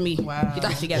quick. Let me get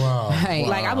this together.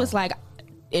 Like I was like,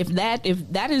 if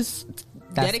that is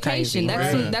dedication,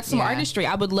 that's some artistry.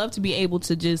 I would love to be able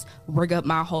to just rig up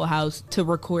my whole house to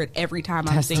record every time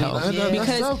I'm singing.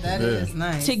 Because that is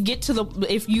nice. To get to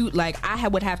if you like, I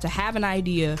would have to have an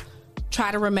idea, try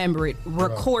to remember it,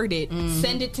 record it,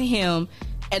 send it to him,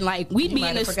 and like we'd be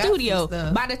in the studio.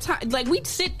 By the time, like we'd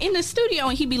sit in the studio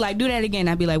and he'd be like, "Do that again."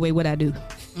 I'd be like, "Wait, what'd I do?"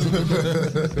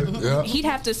 He'd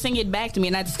have to sing it back to me,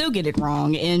 and I'd still get it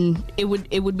wrong, and it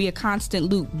would be a constant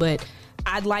loop. But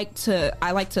I like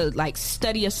to like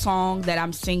study a song that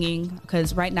I'm singing,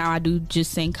 because right now I do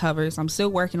just sing covers. I'm still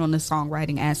working on the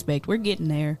songwriting aspect. We're getting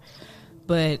there,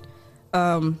 but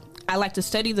I like to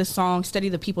study the song, study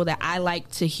the people that I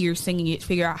like to hear singing it,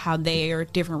 figure out how their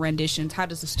different renditions, how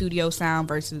does the studio sound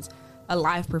versus a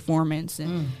live performance,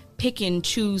 and pick and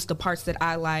choose the parts that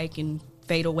I like and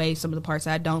fade away some of the parts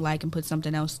I don't like and put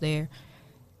something else there.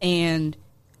 And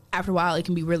after a while, it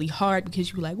can be really hard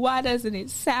because you're like, why doesn't it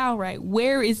sound right?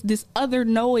 Where is this other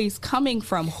noise coming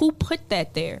from? Who put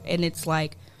that there? And it's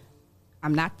like,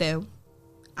 I'm not them.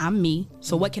 I'm me.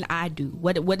 So what can I do?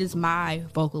 What is my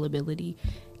vocal ability?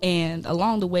 And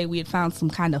along the way, we had found some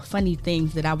kind of funny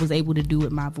things that I was able to do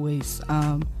with my voice.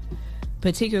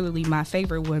 Particularly my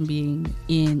favorite one being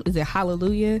is it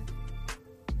Hallelujah?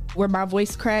 Where my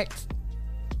voice cracked?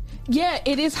 Yeah,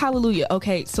 it is Hallelujah.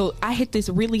 Okay, so I hit this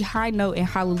really high note in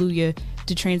Hallelujah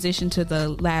to transition to the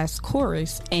last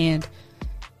chorus, and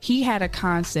he had a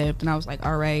concept, and I was like,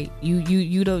 all right, you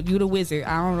the wizard.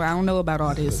 I don't know about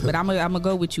all this, but I'm gonna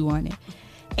go with you on it.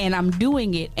 And I'm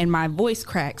doing it, and my voice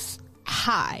cracks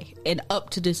high and up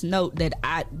to this note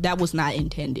that was not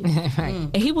intended.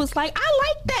 And he was like, I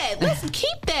like that. Let's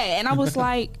keep that. And I was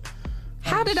like,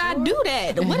 how did I do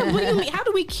that? What do you mean? How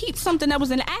do we keep something that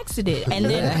was an accident? And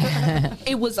then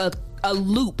it was a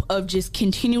loop of just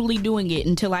continually doing it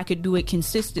until I could do it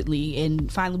consistently. And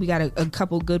finally we got a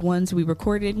couple good ones. We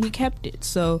recorded and we kept it.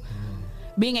 So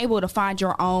being able to find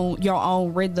your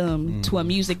own rhythm to a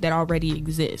music that already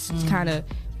exists, kind of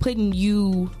putting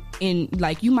you in,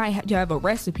 like, you might have a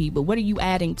recipe, but what are you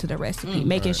adding to the recipe?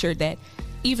 Making sure that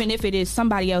even if it is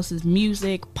somebody else's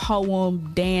music,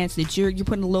 poem, dance, that you're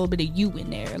putting a little bit of you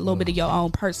in there, a little bit of your own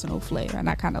personal flair, and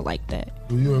I kind of like that.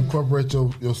 Do you incorporate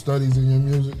your studies in your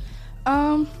music?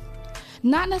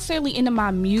 Not necessarily into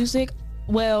my music.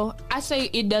 Well, I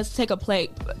say it does take a part.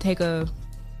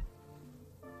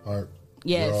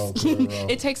 Yes,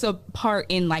 it takes a part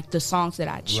in like the songs that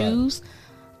I choose.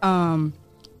 Right.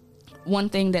 One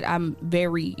thing that I'm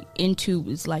very into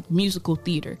is like musical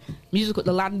theater.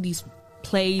 A lot of these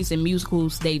plays and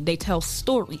musicals, they tell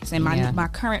stories. And my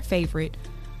current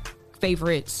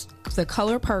favorites, The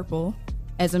Color Purple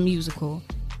as a musical,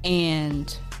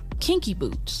 and Kinky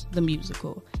Boots, the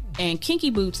musical. And Kinky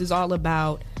Boots is all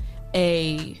about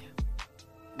a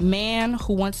man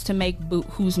who wants to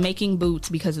who's making boots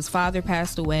because his father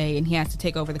passed away and he has to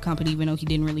take over the company even though he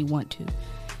didn't really want to.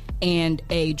 And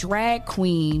a drag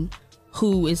queen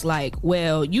who is like,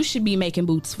 well, you should be making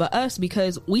boots for us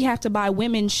because we have to buy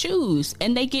women's shoes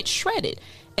and they get shredded.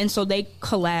 And so they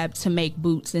collab to make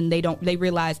boots, and they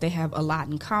realize they have a lot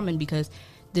in common because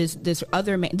this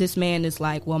man is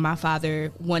like, well, my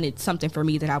father wanted something for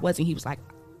me that I wasn't. He was like,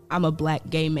 I'm a black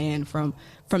gay man from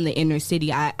the inner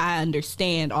city. I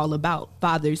understand all about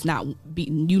fathers not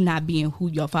being who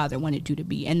your father wanted you to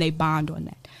be, and they bond on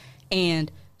that. And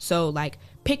so like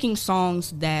picking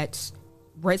songs that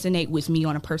resonate with me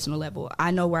on a personal level.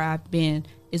 I Know Where I've Been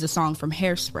is a song from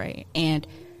Hairspray, and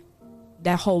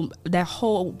that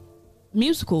whole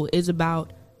musical is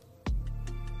about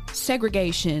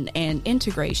segregation and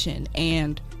integration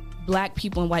and black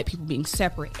people and white people being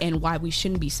separate and why we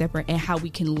shouldn't be separate and how we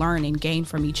can learn and gain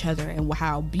from each other and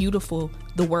how beautiful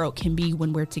the world can be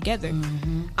when we're together.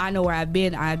 I Know Where I've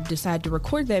Been, I decided to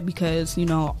record that because, you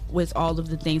know, with all of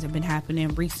the things that have been happening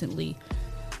recently,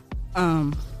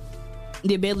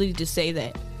 the ability to say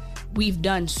that we've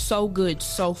done so good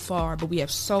so far, but we have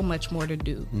so much more to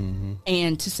do.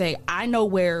 And to say, I know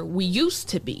where we used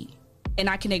to be, and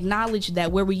I can acknowledge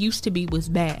that where we used to be was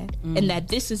bad, and that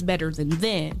this is better than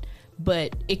then,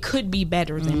 but it could be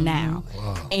better than now.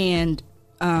 Wow. And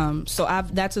so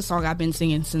that's a song I've been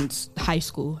singing since high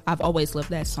school. I've always loved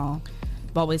that song.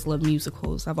 I've always loved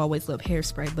musicals. I've always loved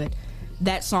Hairspray, but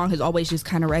that song has always just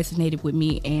kind of resonated with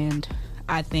me, and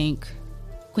I think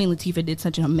Queen Latifah did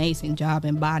such an amazing job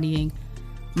embodying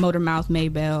Motormouth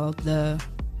Maybelle, the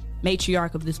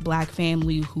matriarch of this black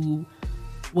family who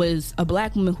was a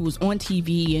black woman who was on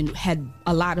TV and had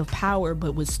a lot of power,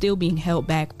 but was still being held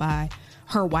back by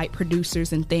her white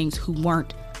producers and things who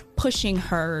weren't pushing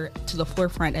her to the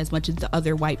forefront as much as the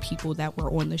other white people that were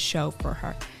on the show for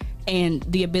her. And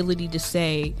the ability to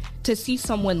see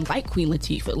someone like Queen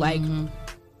Latifah, like,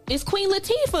 it's Queen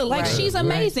Latifah, like, she's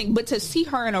amazing, but to see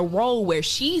her in a role where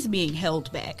she's being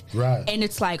held back, and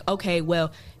it's like, okay,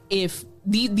 well, if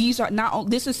these are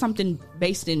not, this is something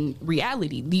based in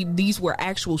reality. These were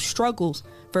actual struggles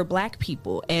for black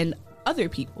people and other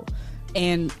people.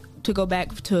 And to go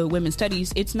back to women's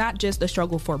studies, it's not just a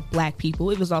struggle for black people.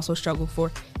 It was also a struggle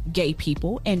for gay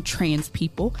people and trans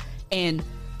people and,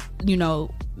 you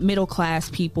know, middle class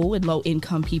people and low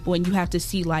income people. And you have to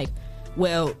see, like,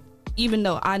 well, even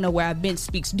though I Know Where I've Been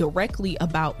speaks directly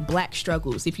about black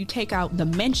struggles, if you take out the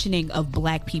mentioning of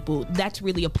black people, that's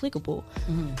really applicable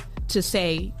to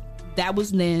say that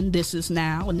was then, this is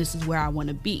now, and this is where I want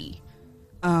to be.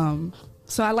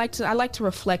 So I like to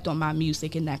reflect on my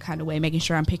music in that kind of way, making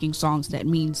sure I'm picking songs that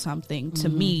mean something to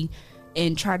me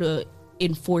and try to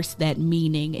enforce that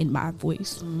meaning in my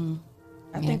voice.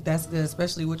 I think that's good,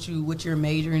 especially what you're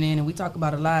majoring in. And we talk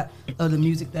about a lot of the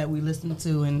music that we listen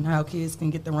to and how kids can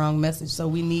get the wrong message. So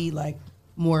we need, like,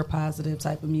 more positive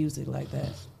type of music like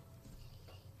that.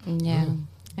 Yeah.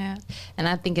 Yeah. And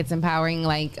I think it's empowering,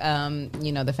 like,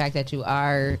 you know, the fact that you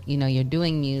are, you know, you're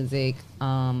doing music,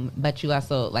 but you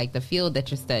also, like, the field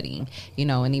that you're studying, you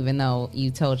know, and even though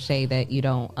you told Shay that you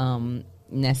don't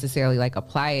necessarily, like,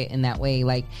 apply it in that way,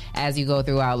 like, as you go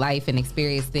throughout life and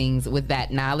experience things with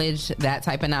that knowledge, that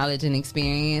type of knowledge and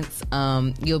experience,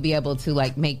 you'll be able to,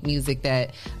 like, make music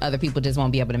that other people just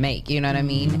won't be able to make, you know what I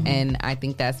mean? And I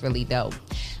think that's really dope.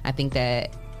 I think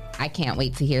that I can't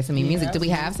wait to hear some of your music. Do we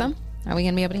have some? Are we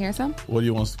gonna be able to hear some? What do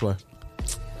you want us to play?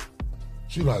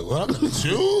 She like, well, I got to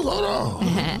choose. Hold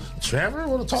on. Trevor,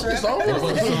 want to talk this over?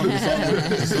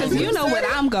 Because you know what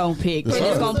I'm gonna pick, and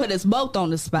it's gonna put us both on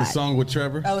the spot. The song with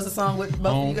Trevor. That was a song with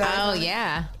both of you guys. Oh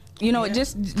yeah. You know,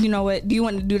 you know what? Do you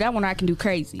want to do that one? Or I can do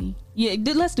Crazy. Yeah,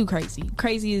 let's do Crazy.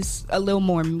 Crazy is a little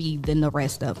more me than the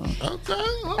rest of them. Okay.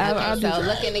 So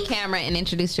look in the camera and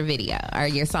introduce your video or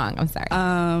your song. I'm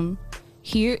sorry.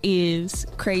 Here is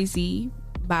Crazy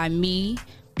by me,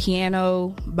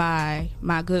 piano by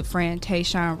my good friend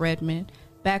Tayshawn Redmond,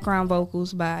 background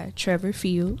vocals by Trevor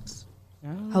Fields.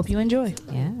 Hope you enjoy.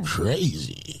 Yeah.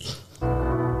 Crazy.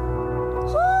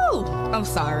 Woo! I'm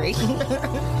sorry. You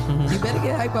better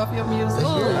get hype off your music.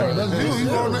 Yeah, that's you.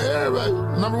 You on the air, baby.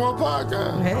 #1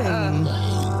 podcast.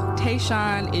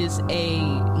 Tayshawn is a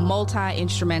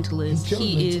multi-instrumentalist.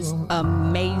 He is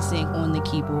amazing on the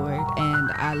keyboard,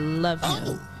 and I love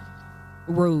him.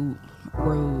 Rude.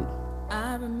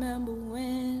 I remember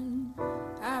when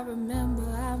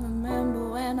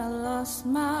I lost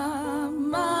my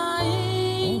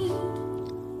mind.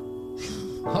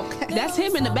 Okay. That's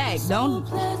him in the back. Don't.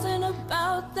 Pleasant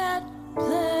about that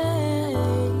place.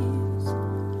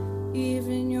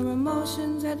 Even your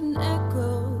emotions had an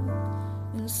echo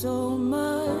in so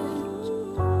much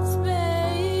space.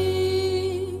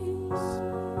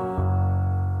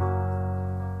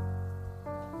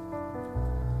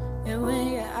 And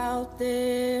when you're out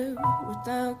there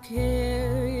without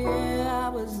care, yeah, I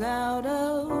was out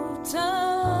of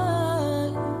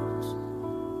touch.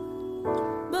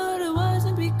 But it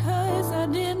wasn't because I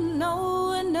didn't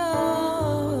know enough.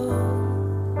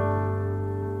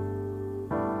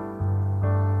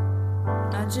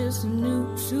 I just knew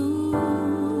too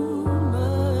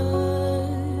much.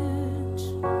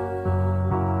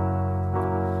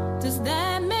 Does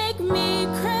that make me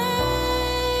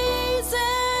crazy?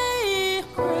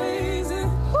 Crazy.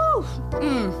 Woo.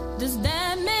 Does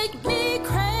that make me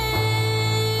crazy?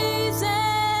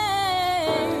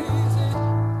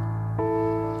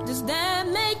 Does that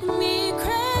make me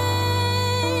crazy?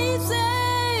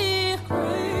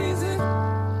 Crazy.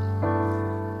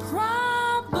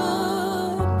 Probably.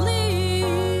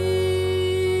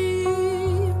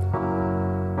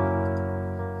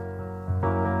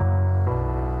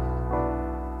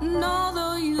 And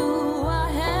although you are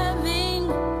having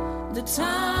the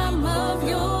time of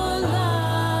your life,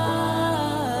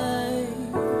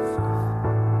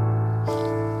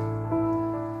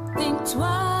 think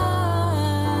twice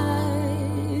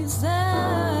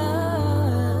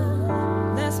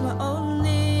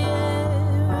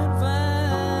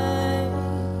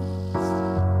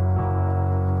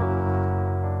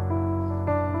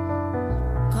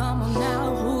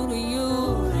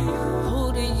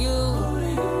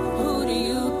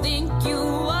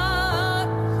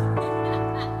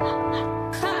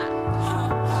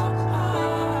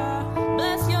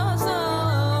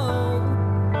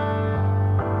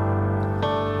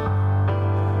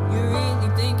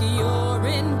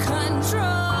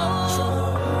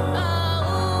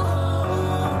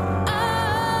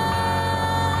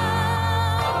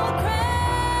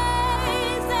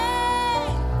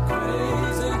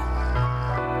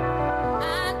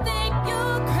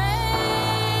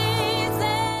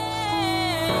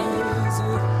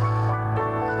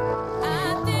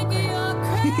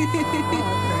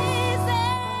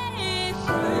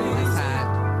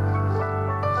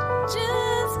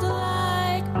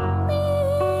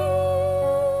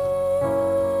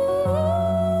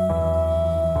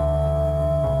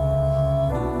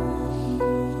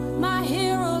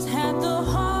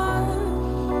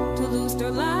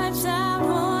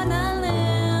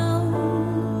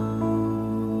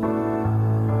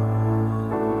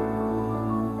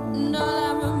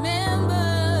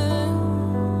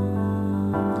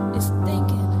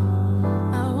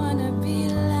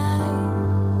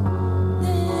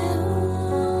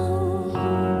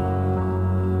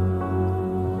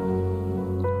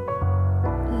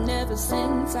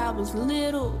was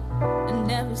little,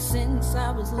 and ever since I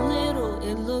was little,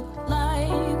 it looked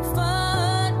like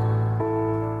fun.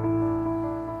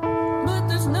 But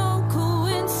there's no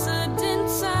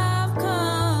coincidence I've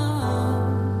come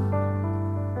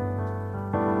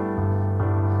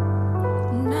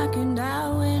knocking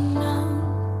out when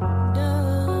I'm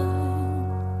done.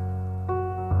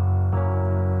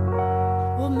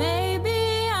 Well,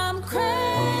 maybe I'm crazy.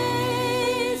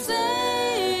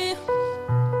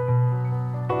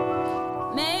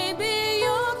 Maybe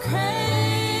you're crazy.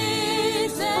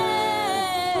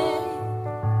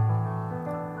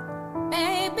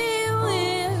 Maybe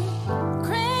we're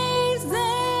crazy.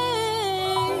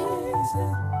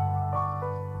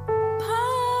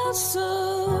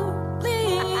 Possibly.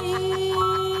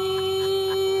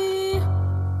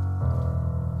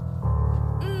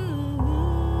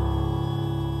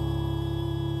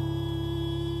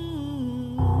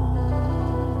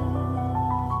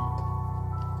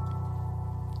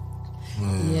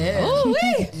 Yeah.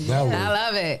 Ooh-wee. That was- I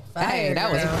love it. Fire, Hey,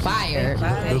 that was girl. fire.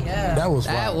 That was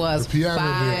fire. That was the piano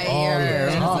did all fire.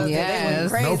 the top.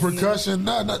 Yes. No percussion,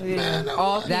 nothing. Man, that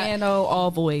All piano,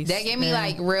 all voice. That gave me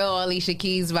like real Alicia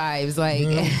Keys vibes.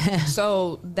 Like,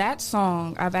 So that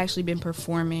song I've actually been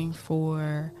performing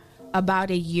for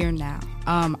about a year now.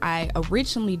 I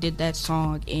originally did that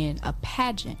song in a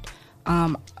pageant.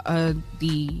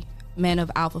 The Men of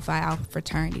Alpha Phi Alpha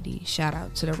Fraternity. Shout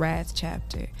out to the Raz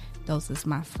chapter. Those is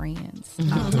my friends.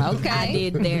 Okay. I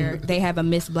did they have a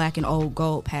Miss Black and Old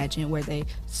Gold pageant where they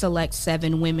select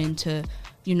 7 women to,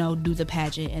 do the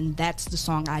pageant, and that's the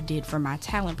song I did for my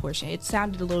talent portion. It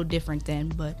sounded a little different then,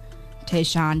 but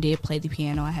Tayshawn did play the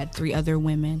piano. I had 3 other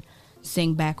women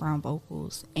sing background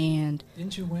vocals, and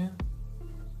Didn't you win?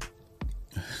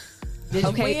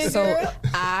 okay, so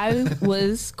I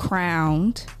was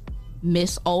crowned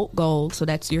Miss Old Gold, so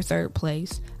that's your 3rd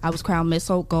place. I was crowned Miss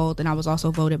Old Gold, and I was also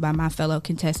voted by my fellow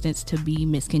contestants to be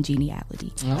Miss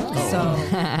Congeniality. Oh. So,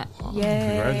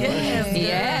 yeah,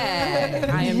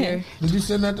 I am here. Did you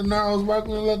send that to Niles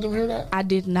Barkley and let them hear that? I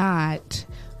did not,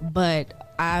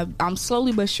 but I'm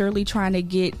slowly but surely trying to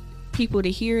get people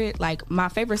to hear it. Like, my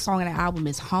favorite song on the album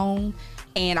is Home,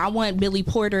 and I want Billy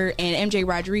Porter and MJ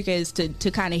Rodriguez to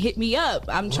kind of hit me up.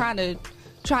 I'm trying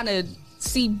to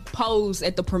see Pose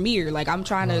at the premiere. Like, I'm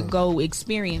trying to go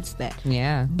experience that.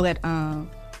 Yeah. But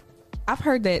I've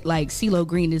heard that like CeeLo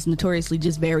Green is notoriously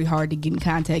just very hard to get in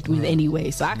contact with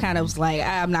anyway. So I kind of was like,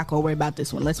 I'm not gonna worry about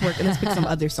this one. Let's pick some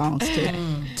other songs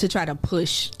to try to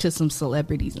push to some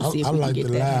celebrities and see if I we like can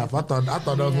to get that. laugh. I thought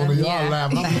that was one of y'all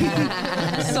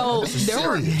laughing. So there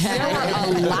were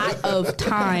a lot of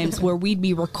times where we'd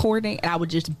be recording and I would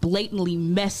just blatantly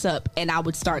mess up and I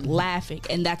would start laughing,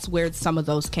 and that's where some of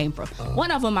those came from.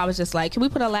 One of them I was just like, can we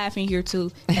put a laugh in here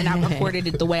too? And I recorded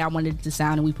it the way I wanted it to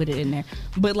sound and we put it in there.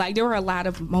 But like there were a lot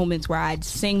of moments where I'd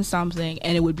sing something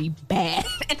and it would be bad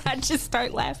and I'd just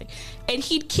start laughing and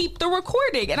he'd keep the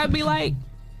recording and I'd be like,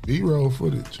 B-roll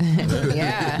footage.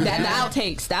 yeah, the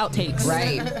outtakes,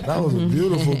 right? That was a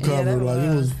beautiful cover.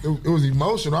 It was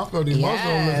emotional. I felt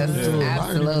emotional listening to it. I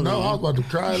didn't even know. I was about to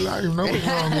cry. I didn't even know what's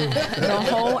wrong with it. The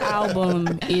whole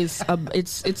album is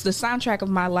it's the soundtrack of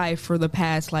my life for the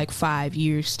past like 5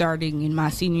 years, starting in my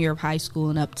senior year of high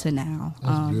school and up to now.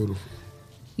 That's beautiful.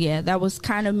 Yeah, that was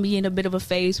kind of me in a bit of a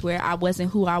phase where I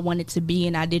wasn't who I wanted to be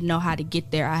and I didn't know how to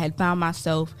get there. I had found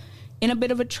myself in a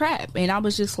bit of a trap and I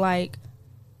was just like,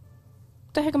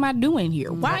 what the heck am I doing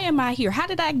here? Why am I here? How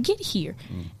did I get here?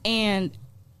 And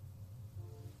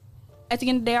at the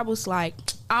end of the day, I was like,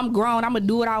 I'm grown. I'm gonna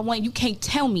do what I want. You can't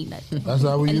tell me nothing. That's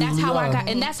how we and that's usually how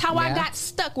are. I got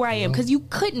stuck where I am because you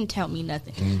couldn't tell me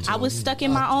nothing. I was stuck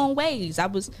in my own ways. I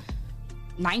was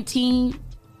 19.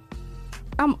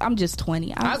 I'm just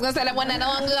 20. I was gonna say that wasn't that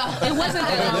long ago. It wasn't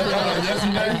that long ago.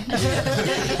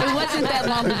 It wasn't that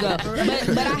long ago.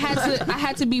 But I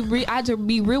had to be real. I had to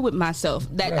be real with myself.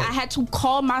 That I had to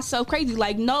call myself crazy.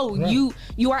 Like, no, you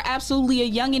are absolutely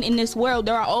a youngin' in this world.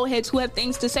 There are old heads who have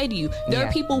things to say to you. There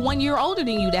are people 1 year older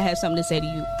than you that have something to say to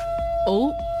you.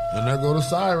 Oh. And there go the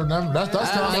siren. That's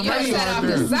confirmation. You set off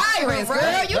the sirens,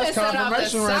 girl. You just set off the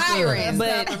sirens.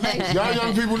 But y'all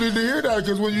young people need to hear that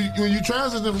because when you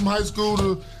transition from high school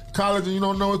to college and you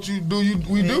don't know what you do,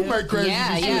 we do make crazy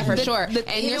decisions. Yeah, for sure.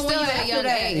 And you're still at a young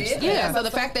age. Yeah. So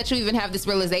the fact that you even have this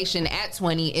realization at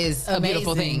 20 is a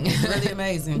beautiful thing. Really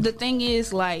amazing. The thing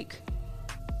is, like,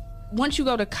 once you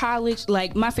go to college,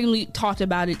 like my family talked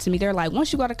about it to me. They're like,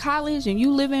 once you go to college and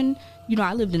you live in,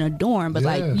 I lived in a dorm, but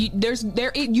like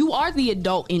you are the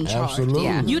adult in charge. Absolutely.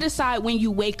 Yeah. You decide when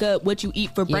you wake up, what you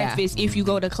eat for breakfast, if you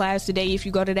go to class today, if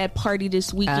you go to that party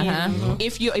this weekend,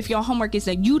 if your homework is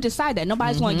that you decide that.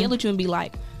 Nobody's going to yell at you and be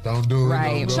like, Don't do it.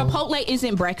 Right. Don't go. Chipotle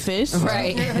isn't breakfast.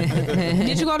 Right.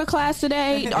 Did you go to class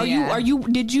today?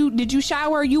 Did you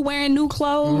shower? Are you wearing new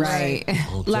clothes? Right.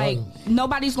 Like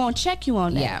nobody's gonna check you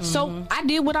on that. Yeah. So I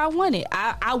did what I wanted.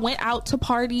 I went out to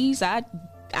parties. I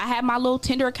had my little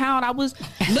Tinder account. I was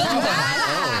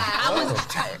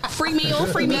free meal. I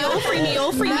thought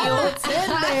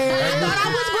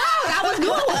I was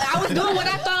grown. I was doing what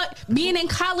I thought being in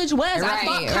college was. I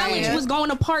thought college was going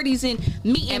to parties and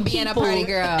meeting and being people a party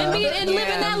girl and living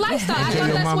that lifestyle. I Until thought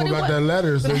your that's mama what it got was. that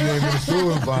letter, so you ain't been to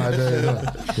school in 5 days.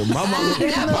 So my mama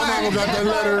got that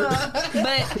letter.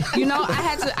 But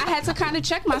I had to kind of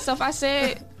check myself. I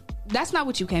said, that's not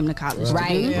what you came to college to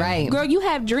do. Right. Girl, you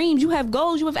have dreams, you have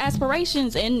goals, you have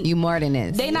aspirations, and you more than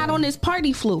this. They not on this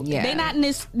party fluke. Yeah. They not in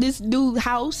this dude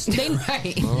house. They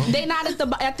they not at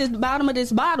the bottom of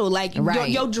this bottle. Like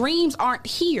your dreams aren't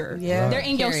here. Yeah. They're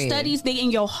in your studies. They in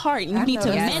your heart. You need to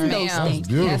mend those things.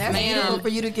 Yes, that's beautiful for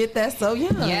you to get that so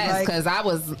young. Yes, because I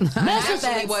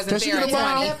actually wasn't there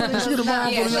at 20. She the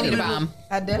bomb. Yeah, she the bomb.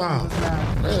 I definitely was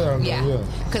not. Yeah,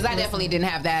 because I definitely didn't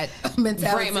have that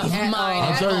frame of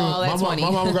mind at all at 20. My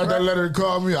mama got that letter and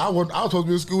called me. I was supposed to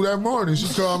be in school that morning. She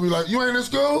called me like, "You ain't in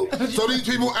school, so these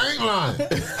people ain't lying."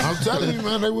 I'm telling you,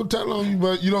 man, they will tell on you,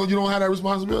 but you don't have that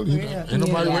responsibility. Ain't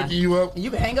nobody waking you up. You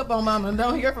can hang up on mama and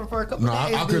don't hear from her for a couple No,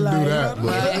 days. I couldn't do that.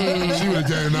 But she would have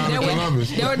came down to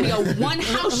Columbus. There would be a one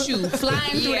house shoe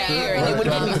flying through the air, and it would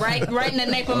have been right in the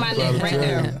nape of my neck, right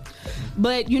there.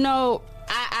 But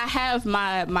I have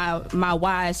my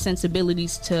wise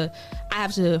sensibilities to. I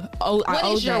have to. What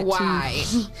is your why?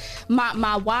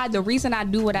 My why. The reason I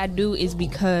do what I do is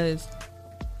because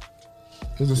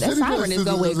that siren is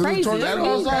going crazy.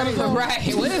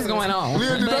 Right. What is going on?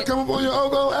 Leah, did that come up on your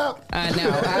Ogo app? No.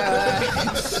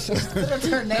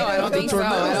 No, I don't think so.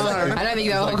 I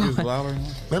don't think so.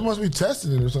 They must be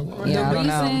testing it or something. The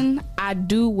reason I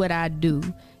do what I do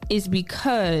is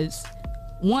because.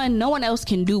 One, no one else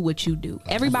can do what you do.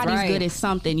 Everybody's good at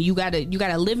something. You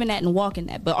gotta live in that and walk in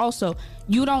that. But also,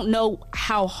 you don't know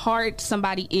how hard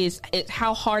somebody is,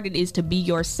 how hard it is to be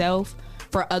yourself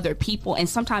for other people. And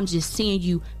sometimes just seeing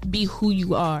you be who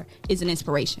you are is an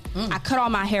inspiration. I cut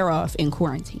all my hair off in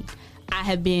quarantine. I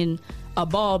have been a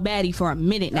bald baddie for a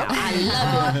minute now. I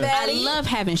love it. I love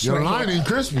having short Your line hair. ain't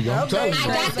crispy. I'm telling you. I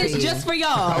got this just for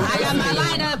y'all. I got my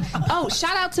lineup. Oh,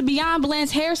 shout out to Beyond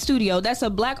Blends Hair Studio. That's a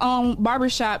black-owned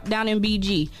barbershop down in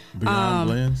BG. Beyond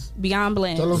Blends? Beyond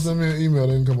Blends. Tell them to send me an email.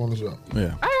 They can come on the show.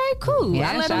 Yeah. All right, cool.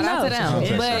 Yeah, I let shout them out know. to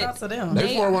them. But Shout out to them.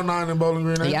 They 419 in Bowling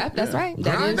Green. Yeah, that's right.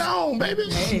 Grind on,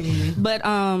 baby. But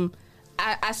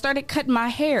I started cutting my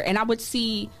hair, and I would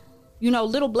see,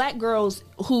 little black girls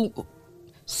who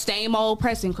same old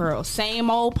pressing curls, same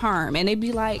old perm, and they'd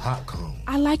be like,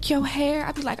 "I like your hair."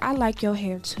 I'd be like, "I like your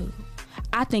hair too.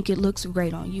 I think it looks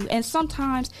great on you." And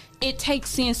sometimes it takes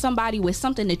seeing somebody with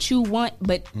something that you want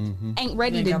but ain't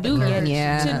ready to do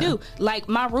yet to do. Like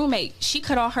my roommate, she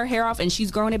cut all her hair off and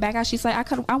she's growing it back out. She's like, I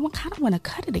kind of want to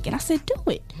cut it again. I said, do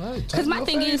it. Because my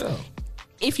thing is,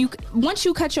 once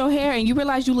you cut your hair and you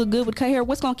realize you look good with cut hair,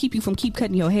 what's gonna keep you from keep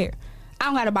cutting your hair? I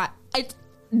don't gotta buy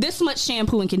this much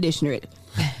shampoo and conditioner.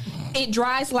 It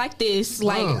dries like this.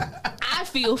 Like I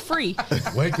feel free.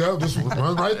 Wake up, just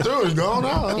run right through it. Go on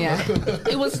out. Yeah.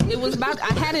 It was about.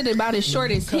 I had it about as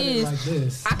short as his.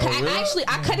 I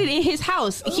cut it in his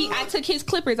house. I took his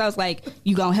clippers. I was like,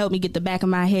 "You gonna help me get the back of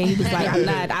my hair?" He was like, "I'm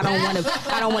not. I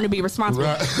don't want to be responsible."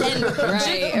 And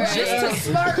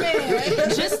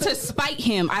just to spite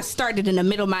him, I started in the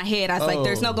middle of my head. I was like,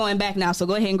 "There's no going back now. So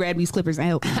go ahead and grab these clippers and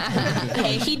help me."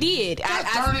 And he did.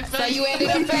 So you ended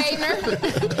up fading her?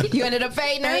 You ended up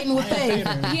fading her?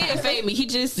 He didn't fade me. He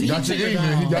got you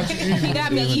even. He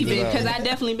got me even because I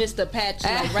definitely missed a patch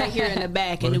right here in the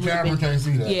back. But and the camera can't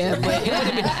see that. Yeah, but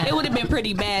it would have been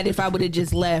pretty bad if I would have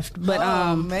just left. But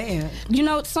man,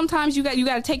 sometimes you got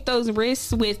to take those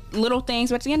risks with little things.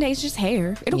 But at the end of the day, it's just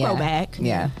hair. It'll grow back.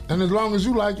 Yeah. And as long as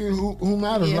you like it, who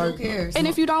matters? Yeah, who cares? And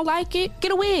if you don't like it,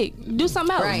 get a wig. Do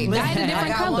something else. Right. Dye it a different I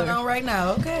got color. one on right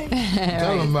now. Okay.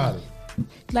 Tell them about it.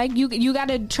 Like you got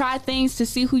to try things to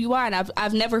see who you are, and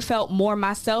I've never felt more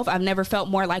myself. I've never felt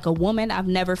more like a woman. I've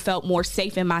never felt more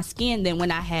safe in my skin than when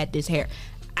I had this hair.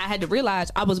 I had to realize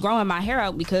I was growing my hair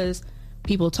out because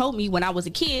people told me when I was a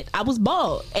kid I was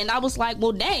bald, and I was like,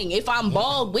 well, dang, if I'm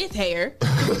bald with hair,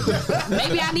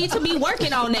 maybe I need to be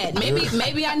working on that.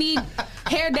 Maybe I need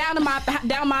hair down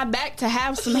my back to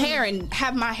have some hair and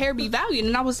have my hair be valued.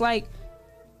 And I was like,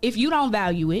 if you don't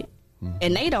value it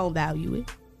and they don't value it,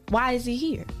 why is it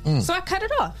here? So I cut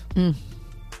it off.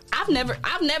 I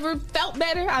I've never felt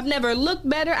better. I've never looked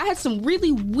better. I had some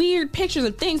really weird pictures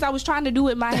of things I was trying to do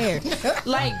with my hair.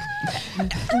 Like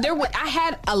I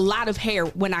had a lot of hair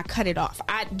when I cut it off.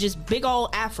 I just big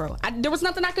old afro. There was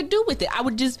nothing I could do with it.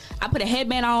 I put a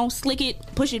headband on, slick it,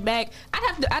 push it back.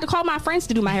 I had to call my friends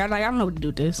to do my hair. Like, I don't know what to do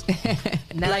with this.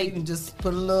 Now like, you can just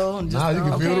put a little. And just now you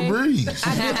can feel the breeze.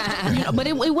 But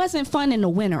it wasn't fun in the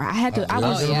winter. I had to.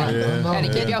 Had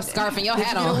to keep your scarf and your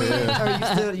hat on.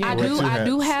 I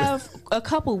do have a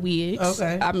couple wigs.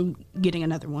 Okay. I'm getting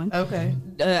another one. Okay.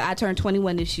 I turned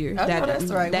 21 this year. That's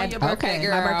right. When your birthday,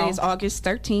 my birthday is August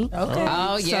 13th. Okay.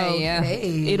 Oh yeah.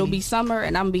 Hey. It'll be summer,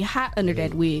 and I'm gonna be hot under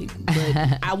that wig,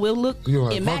 but I will look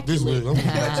immaculate.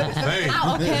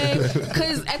 Okay,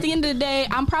 because at the end of the day,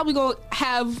 I'm probably gonna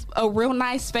have a real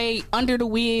nice fade under the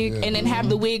wig, and then have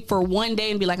the wig for one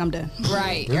day and be like, I'm done.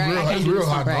 Right. It's real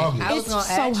hot in August. I was gonna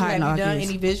ask you, have you done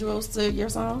any visuals to your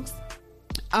songs?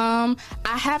 I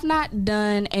have not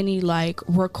done any like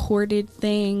recorded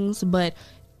things, but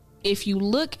if you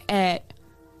look at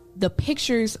the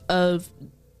pictures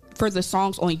for the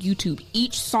songs on YouTube,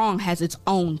 each song has its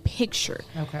own picture.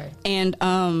 Okay. And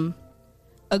a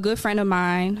good friend of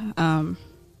mine,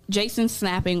 Jason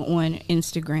Snapping on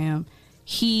Instagram,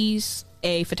 he's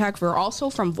a photographer also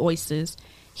from Voices.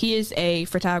 He is a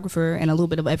photographer and a little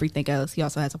bit of everything else. He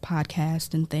also has a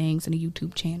podcast and things and a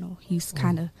YouTube channel. He's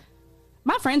kind of...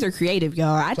 My friends are creative,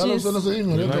 y'all. Send us an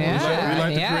email. We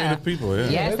like the creative people. Yeah.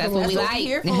 Yes, that's what we like.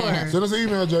 Here for. Send us an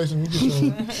email, Jason.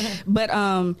 But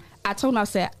I told him, I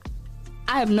said,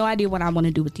 I have no idea what I want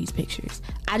to do with these pictures.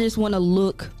 I just want to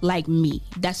look like me.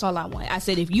 That's all I want. I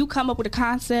said, if you come up with a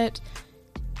concept,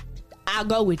 I'll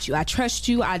go with you. I trust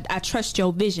you. I trust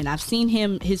your vision. I've seen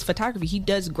his photography. He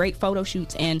does great photo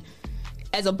shoots, and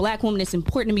as a black woman, it's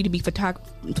important to me to be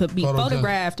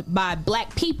photographed by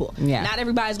black people. Yeah. Not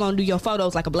everybody's gonna do your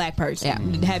photos like a black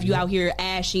person. Yeah. Have you out here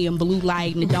ashy and blue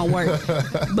light and it don't work.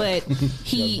 But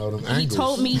he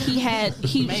told me I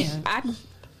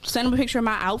sent him a picture of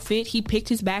my outfit. He picked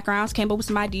his backgrounds, came up with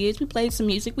some ideas. We played some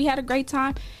music. We had a great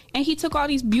time, and he took all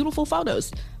these beautiful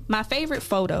photos. My favorite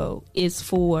photo is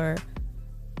for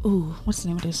what's the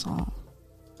name of this song?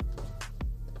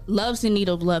 Love's in Need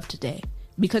of Love Today.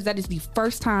 Because that is the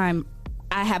first time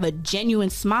I have a genuine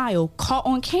smile caught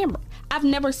on camera. I've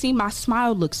never seen my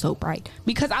smile look so bright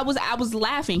because I was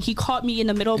laughing. He caught me in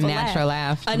the middle of a natural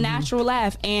laugh. Natural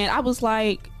laugh, and I was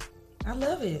like, I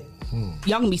love it.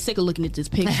 Y'all gonna be sick of looking at this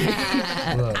picture.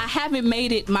 I haven't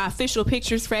made it my official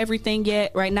pictures for everything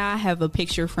yet. Right now, I have a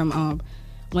picture from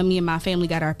when me and my family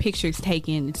got our pictures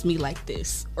taken. It's me like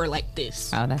this or like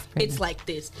this. Oh, that's pretty. It's like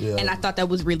this. Yeah. And I thought that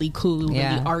was really cool, really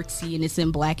artsy, and it's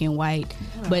in black and white.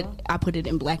 But I put it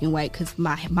in black and white because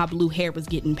my blue hair was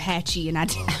getting patchy, and I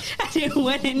didn't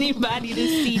want anybody to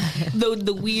see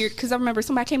the weird. Because I remember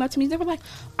somebody came up to me, they were like,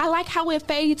 I like how it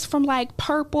fades from like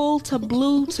purple to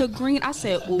blue to green. I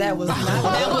said, ooh. That was not the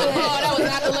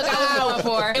look I was going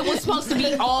for. It was supposed to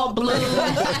be all blue.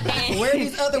 Where are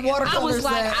these other watercolors I was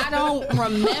like, at? I don't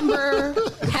remember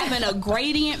having a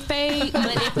gradient fade,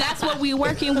 but if that's what we're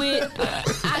working with, I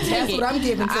take that's it. what I'm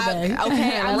giving today.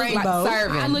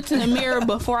 I looked in the mirror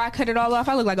before I cut it all off.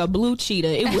 I looked like a blue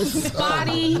cheetah. It was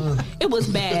spotty. It was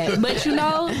bad, but you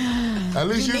know, at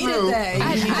least you knew.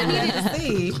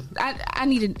 I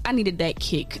needed that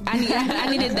kick.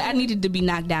 I needed to be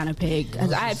knocked down a peg.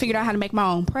 I had figured out how to make my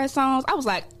own press-ons. I was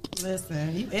like,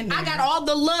 listen, you in there. I got all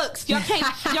the looks. Y'all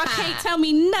can't tell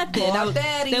me nothing.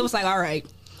 They was like, all right.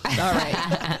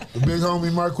 The big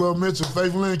homie Marquel Mitchell,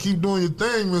 Faith Lynn, keep doing your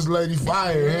thing, Miss Lady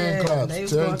Fire. Hand claps.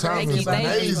 Thank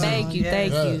you.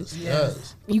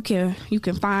 Yes. You can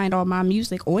find all my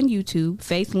music on YouTube.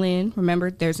 Faith Lynn.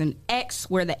 Remember, there's an X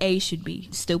where the A should be.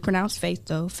 Still pronounced Faith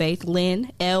though. Faith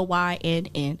Lynn,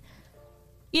 Lynn.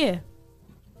 Yeah.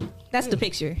 That's the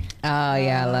picture. Oh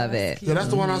yeah, I love it. Yeah, that's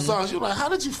the one I saw. She was like, "How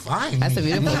did you find me?" That's a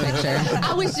beautiful picture.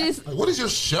 I was just. What is your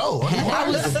show?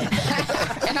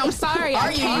 And I'm sorry,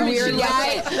 I can't weird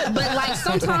guy. But like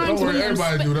sometimes when them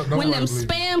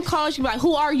spam calls, you be like,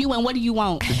 "Who are you and what do you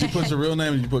want?" Did you put your real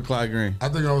name or did you put Clyde Green? I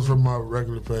think I was from my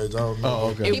regular page. I don't know.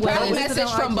 Oh, okay. He probably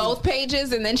messaged from both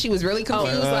pages, and then she was really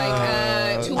confused.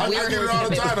 I get it all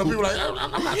the time. Though. People are like,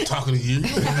 I'm not talking to you. You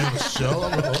don't have a show.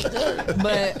 I'm like, okay.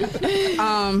 But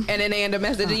and then they end up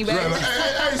messaging you back.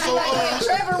 Hey, so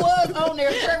Trevor was on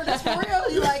there. Trevor, that's for real.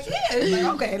 He's like, yeah. He's like,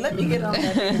 okay, let me get on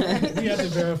that. You have to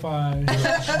verify. He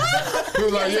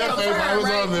was like, yeah, babe, I was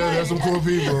on there. There's some cool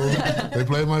people. They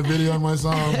played my video and my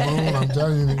song. Boom, I'm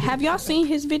telling you. Have y'all seen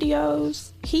his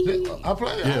videos? I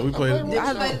played. Yeah, we played. Did you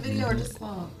play the video or just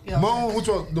song? Moon, which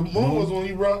one? The Moon was one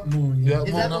you brought? Moon. Yeah,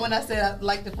 Is that the one I said I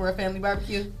liked it for a family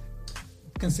barbecue?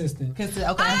 Consistent. Okay,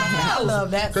 I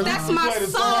love that song. That's my song.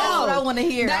 That's what I want to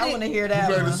hear. That I is- want to hear We that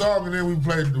played the one. song and then we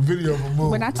played the video for Moon.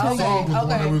 When I tell the song you- was the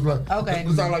one that was like, Okay.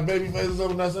 it sound like Babyface or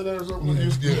something. I said that or something. You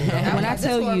scared. When I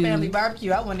tell This for a you- family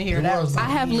barbecue, I want to hear that one. I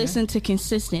have listened to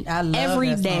Consistent love every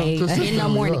that song. day in the Consistent,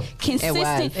 morning. yeah.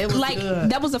 Consistent, It was like good.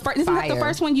 that was the first. Isn't that the Fire.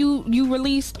 first one you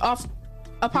released off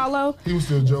Apollo? He was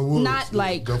still Joe Woods. Not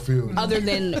like Joe Fields. other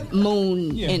than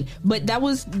Moon, but that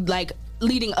was like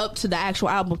leading up to the actual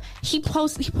album. He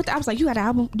put. I was like, "You got an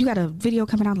album? You got a video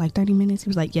coming out in like 30 minutes?" He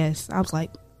was like, "Yes." I was like,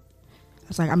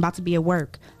 "I'm about to be at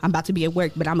work. But I'm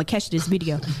gonna catch this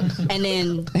video." And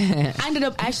then I ended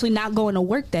up actually not going to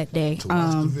work that day.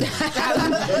 Not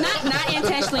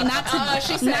intentionally. Not to.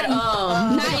 She said,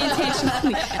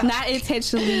 Not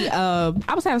intentionally.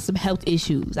 I was having some health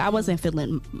issues. I wasn't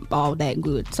feeling all that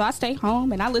good, so I stayed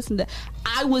home and I listened to.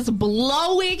 I was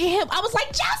blowing him. I was like,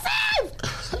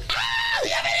 Joseph.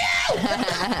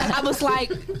 I was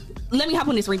like, let me hop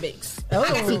on this remix. I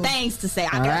got some things to say.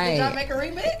 Did y'all make a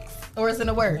remix? Or is it in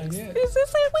the works? We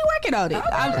working on it.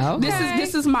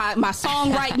 This is my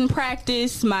songwriting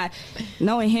practice. My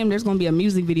knowing him, there's gonna be a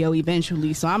music video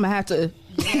eventually, so I'm gonna have to.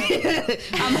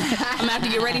 I'm gonna have to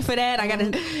get ready for that. I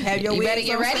gotta have your. You better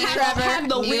get ready, Trevor. Have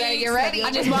the You better wigs. get ready.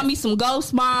 I just bought me some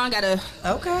Ghost Bond. Gotta.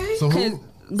 Okay. So who?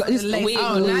 It's wig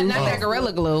Oh, glue. not that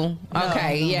Gorilla Glue.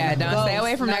 Okay, yeah, don't stay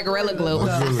away from that Gorilla Glue.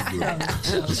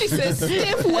 She said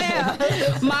stiff wear.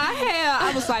 My hair.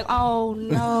 I was like, oh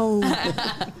no,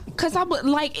 because I would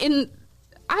like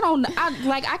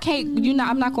I can't.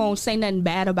 I'm not gonna say nothing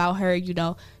bad about her.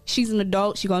 She's an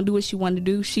adult. She's gonna do what she wanted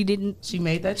to do. She didn't. She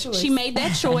made that choice. She made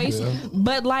that choice. Yeah.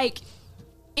 But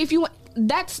if you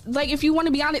want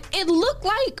to be honest, it looked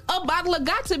like a bottle of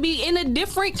Got to Be in a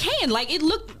different can. Like it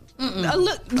looked.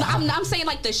 I'm saying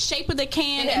like the shape of the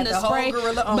can and the spray,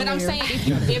 but I'm saying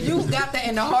if you got that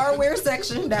in the hardware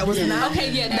section, that was not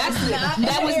okay. Yeah,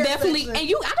 that was definitely. And I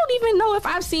don't even know if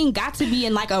I've seen Got to Be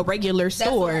in like a regular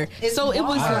store. So it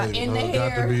was like in the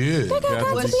Got hair. to be it. They got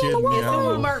Got to Be in the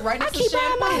Walmart. Right I keep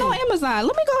buying mine on Amazon.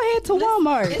 Let me go ahead to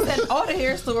Walmart. It's in all the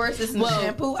hair stores. It's in the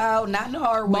shampoo out, not in the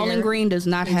hardware. Bowling Green does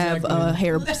not have a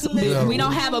hair. We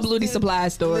don't have a beauty supply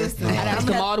store. I have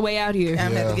to come all the way out here. I'm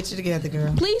gonna have to get you together,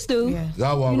 girl. Please do.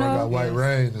 Y'all walk around got White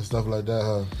Rain and stuff like that,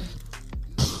 huh?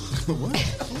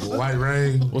 What? White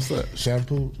Rain. What's that?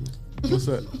 Shampoo. What's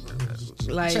that?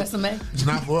 Like Tresemme. It's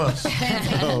not for us.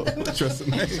 Oh,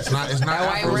 Tresemme. It's not.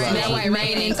 That white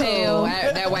rain ain't cool.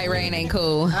 That white rain ain't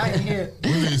cool. I ain't here.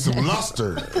 We need some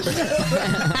luster.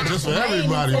 Just for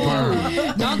everybody,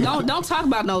 Purr. Don't talk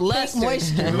about no luster.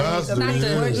 Moisture. Luster,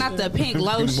 Not the pink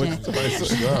lotion.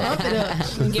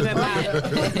 Give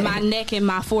it my neck and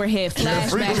my forehead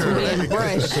flashbacks from being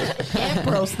brushed. And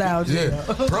pro style. Yeah,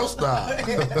 pro style.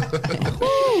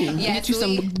 Yeah, Get you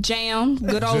some jam.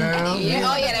 Good old Jam.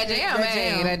 Yeah, oh yeah, that jam,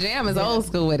 man. That jam is old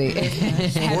school with it.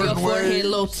 Have your forehead a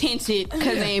little tinted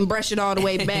because they ain't brush it all the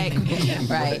way back.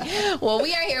 Right. Well,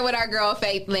 we are here with our girl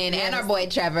Faith Lynn and our boy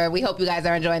Trevor. We hope you guys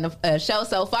are enjoying the show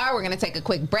so far. We're going to take a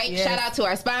quick break. Yes. Shout out to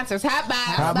our sponsors: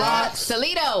 Hotbox, Hotbox.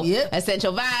 Toledo,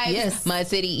 Essential Vibes, Mud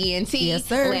City ENT, Yes,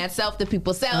 sir. Lance Self, the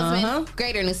People Salesman,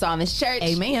 Greater New Psalmist Church,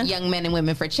 Amen. Young Men and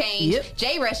Women for Change,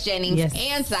 J. Rush Jennings, Yes.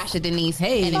 and Sasha Denise.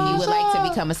 Hey. And if you would like to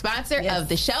become a sponsor of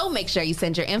the show, make sure you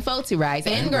send your info to Rise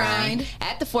and Grind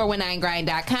at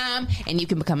the419grind.com and you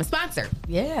can become a sponsor.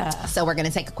 Yeah. So we're going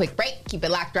to take a quick break. Keep it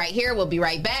locked right here. We'll be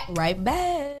right back. Right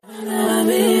back. I'm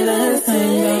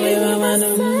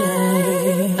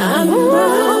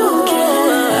broken.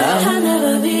 I'll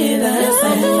never be the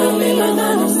same. I'm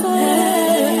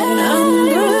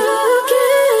broken.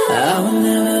 I will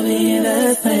never be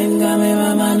the same. Got me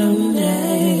by my new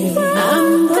name.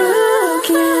 I'm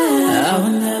broken. I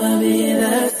will never be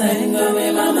the same. Got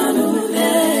me by my new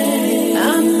name.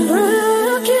 I'm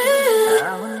broken.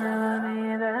 I will never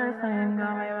be the same.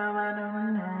 Got me by my new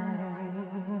name.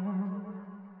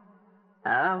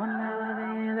 I will never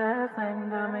be the same.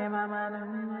 Got me by my new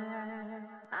name.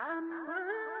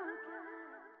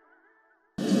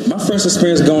 My first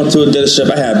experience going to a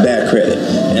dealership, I had bad credit,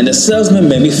 and the salesman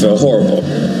made me feel horrible.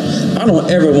 I don't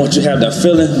ever want you to have that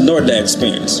feeling nor that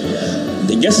experience.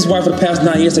 I guess that's why for the past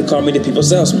 9 years they call me the people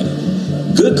salesman.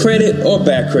 Good credit or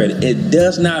bad credit, it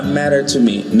does not matter to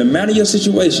me. No matter your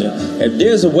situation, if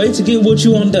there's a way to get what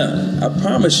you want done, I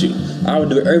promise you, I will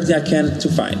do everything I can to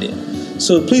find it.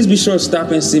 So please be sure to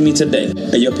stop and see me today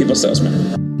at your people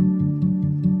salesman.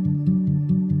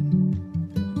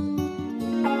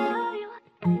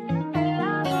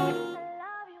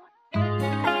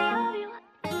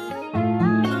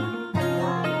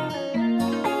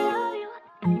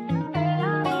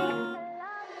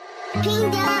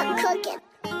 Pinged up cooking.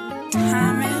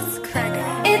 Thomas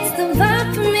Cracker.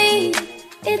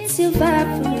 makes you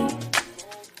vibe for me?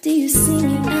 Do you see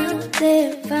me out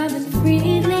there vibing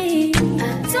freely? I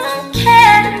don't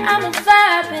care, I'm a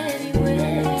vibe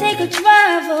anywhere. Take a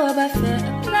drive or by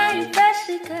fair, apply your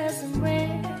pressure cause I'm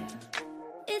rare.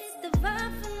 It's the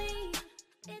vibe for me.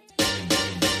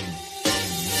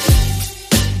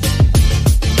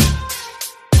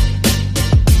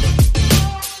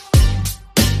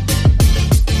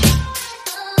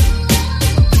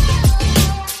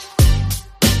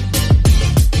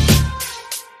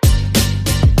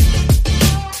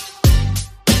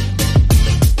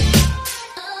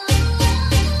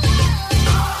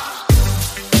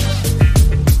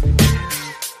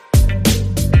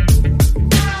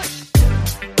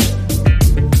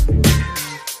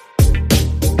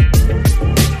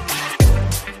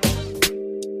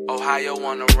 Ohio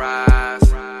wanna rise.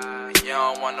 You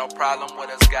don't want no problem with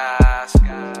us guys.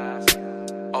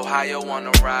 Ohio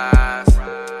wanna rise.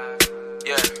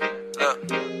 Yeah, look.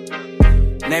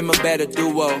 Name a better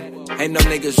duo. Ain't no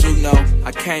niggas you know.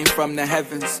 I came from the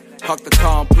heavens. Park the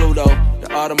car on Pluto. The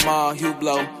Audemars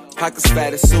Hublot. Pockets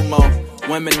fat as sumo.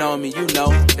 Women on me, you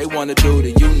know. They wanna do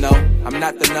the you know. I'm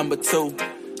not the number 2.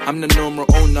 I'm the numero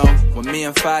uno. When me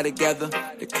and Fi together,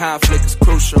 the conflict is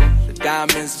crucial. The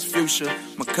diamonds is future.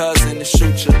 My cousin is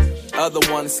shooter. Other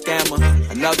one a scammer.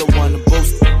 Another one a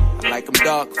booster. I like them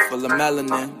dark, full of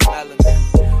melanin.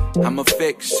 I'm a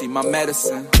fix, she my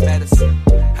medicine.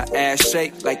 Her ass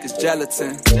shake like it's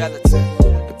gelatin.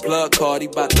 The plug card, he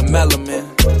bout the melanin.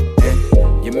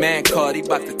 Your man called, he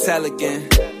bout to tell again.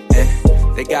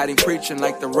 They got him preaching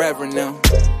like the reverend now.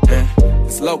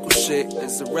 This local shit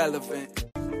is irrelevant.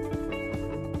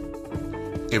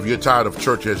 If you're tired of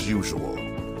church as usual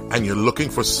and you're looking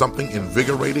for something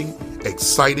invigorating,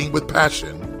 exciting with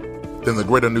passion, then the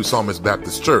Greater New Psalmist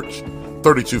Baptist Church,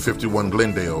 3251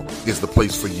 Glendale, is the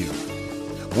place for you.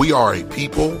 We are a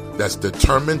people that's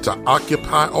determined to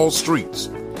occupy all streets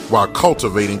while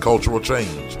cultivating cultural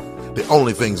change. The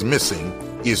only thing's missing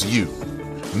is you.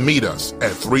 Meet us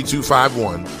at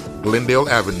 3251 Glendale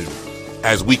Avenue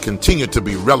as we continue to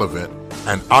be relevant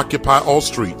and occupy all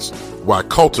streets while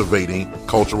cultivating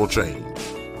cultural change.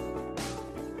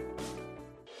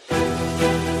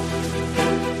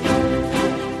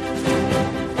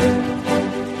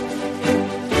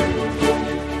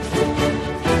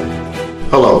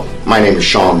 Hello, my name is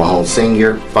Sean Mahone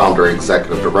Sr., Founder and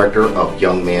Executive Director of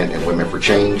Young Men and Women for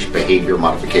Change Behavior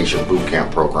Modification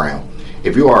Bootcamp Program.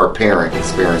 If you are a parent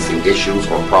experiencing issues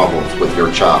or problems with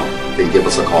your child, then give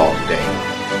us a call today.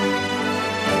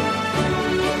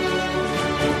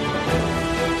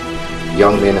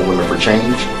 Young Men and Women for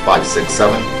Change,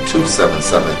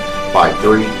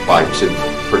 567-277-5352.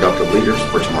 Productive leaders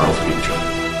for tomorrow's future.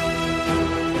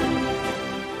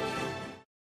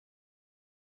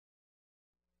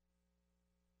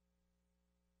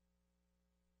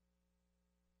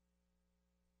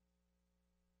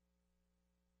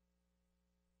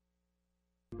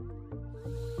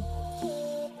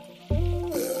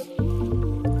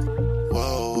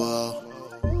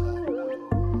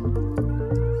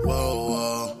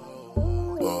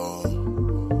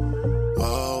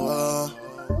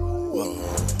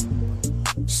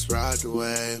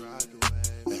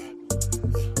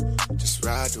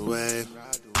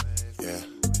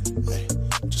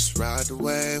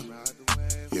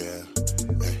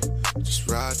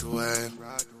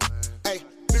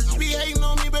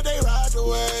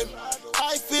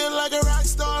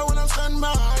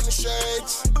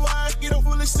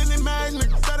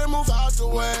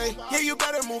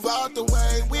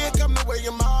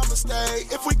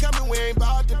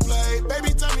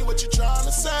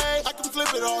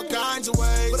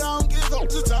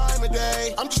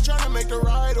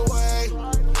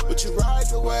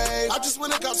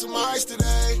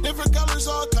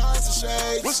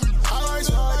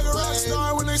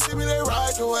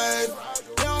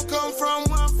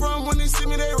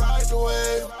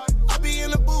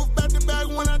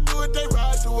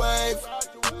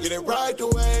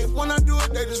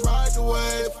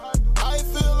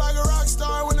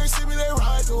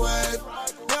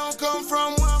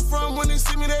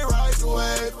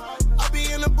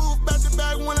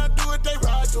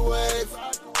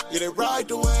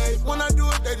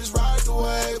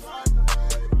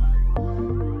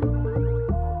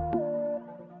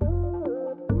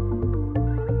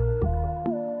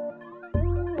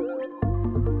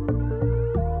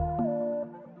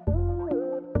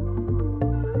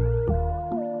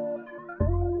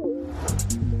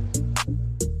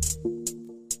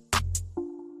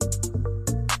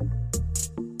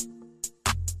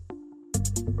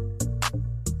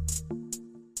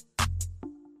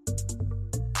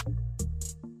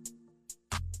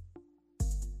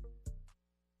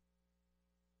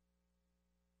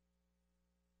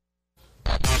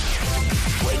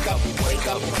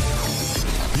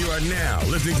 are now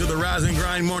listening to the Rise and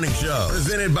Grind Morning Show,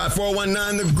 presented by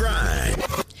 419 The Grind.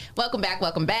 Welcome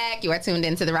back. You are tuned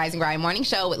into the Rise and Grind Morning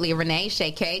Show with Leah Renee,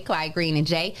 Shay K, Clyde Green, and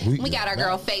Jay. We got our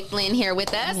girl Faith Lynn here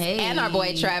with us, and our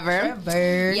boy Trevor.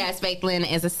 Yes, Faith Lynn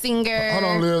is a singer. Hold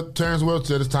on, Leah. Terrence Welch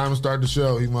said it's time to start the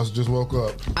show. He must have just woke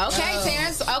up. Okay,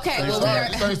 Terrence. Okay.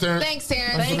 Thanks, Terrence. Thanks,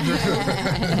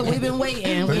 Terrence. We've been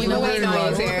waiting. We've been waiting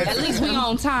on you, Terrence. At least we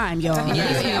on time, y'all.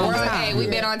 Yeah, we're okay. We've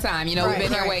been on time. You know, we've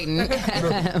been here waiting.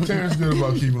 Terrence good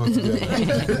about keeping us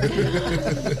together.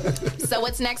 So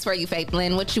what's next for you, Faith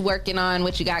Lynn? What you working on?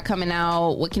 What you got coming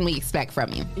out? What can we expect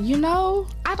from you? You know,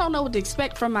 I don't know what to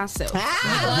expect from myself.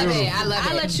 I love it.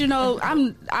 I let you know,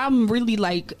 I'm really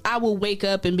like, I will wake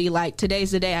up and be like,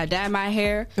 today's the day I dye my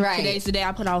hair. Right. Today's the day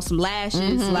I put on some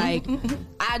lashes. Like,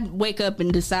 I wake up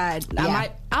and decide.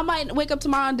 I might wake up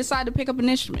tomorrow and decide to pick up an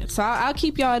instrument. So I'll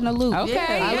keep y'all in the loop. Okay,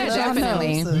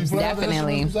 definitely.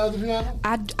 Definitely.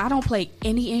 I don't play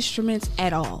any instruments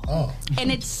at all. Oh. And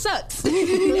it sucks. So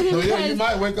yeah, you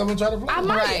might wake up and try to play. I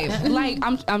might. Like,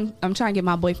 I'm trying to get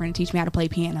my boyfriend to teach me how to play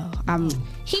piano.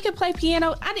 He can play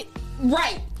piano. I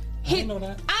didn't know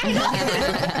that. I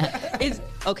know. It's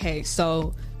okay.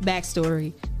 So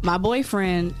backstory: my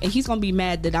boyfriend, and he's gonna be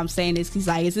mad that I'm saying this. He's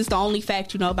like, "Is this the only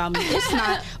fact you know about me?" It's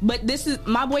not. But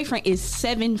my boyfriend is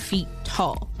 7 feet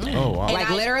tall. Oh wow! Like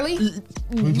literally?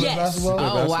 Yes.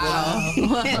 Oh wow!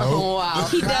 Wow!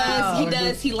 He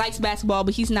does. He likes basketball,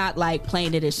 but he's not like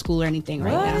playing it at school or anything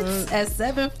right now. At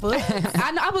 7 foot,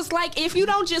 I was like, if you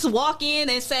don't just walk in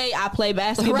and say I play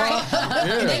basketball,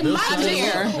 they might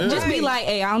just be like,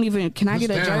 "Hey, I don't even. Can I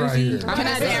get a jersey? Can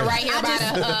I stand right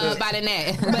here by the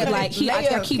net?" But like,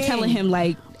 I keep telling him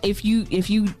like, if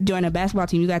you join a basketball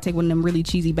team, you gotta take one of them really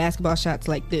cheesy basketball shots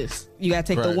like this. You gotta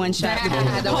take the one shot,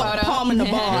 palm in the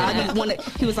ball. I didn't want to.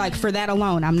 He was like, for that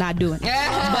alone, I'm not doing it.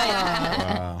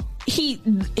 But he's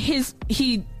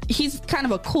kind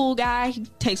of a cool guy. He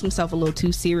takes himself a little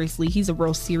too seriously. He's a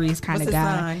real serious kind of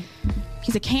guy.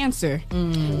 He's a Cancer,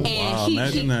 and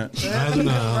imagine that.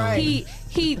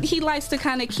 He likes to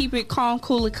kind of keep it calm,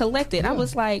 cool, and collected. I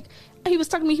was like. He was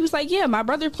talking to me. He was like, "Yeah, my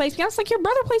brother plays piano." I was like, "Your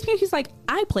brother plays piano?" He's like,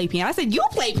 "I play piano." I said, "You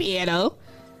play piano?"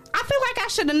 I feel like I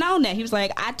should have known that. He was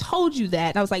like, "I told you that."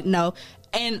 And I was like, "No."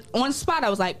 And on the spot,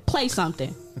 I was like, "Play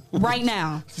something right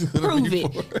now, prove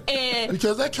it." And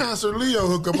because that Cancer Leo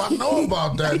hookup, I know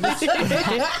about that.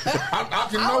 I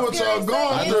can know what y'all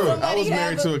going through. I was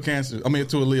married to a Cancer. I mean,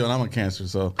 to a Leo, and I'm a Cancer.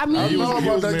 So I mean, he was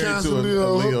married Cancer to a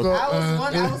Leo.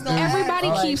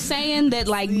 Everybody keeps saying that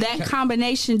like that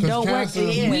combination don't work.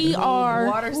 We are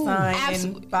water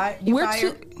sign. We're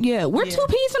two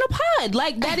peas in a pod.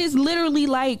 Like that is literally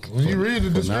like when you read the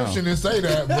description and say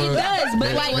that. But it does,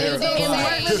 but like it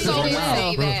works so well.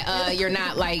 Say that you're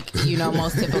not like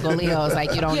most typical Leos.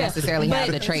 Like you don't necessarily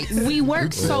have the traits. We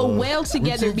work so well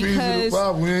together because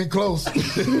we ain't close.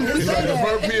 He's like the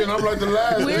first pea and I'm like the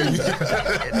last pea.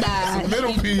 Some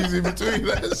middle peas in between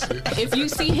that shit. If you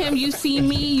see him, you see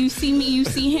me. You see me, you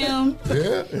see him.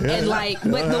 Yeah. And like,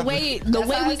 but the way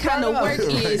we kind of work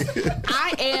is,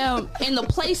 I am in the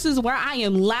places where I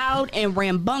am loud and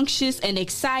rambunctious and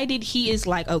excited. He is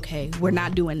like, okay, we're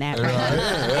not doing that right now.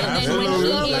 And then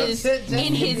when he is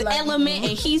in his element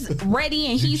and he's ready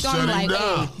and he's on like,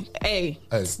 hey,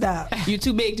 stop. You're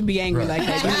too big to be angry like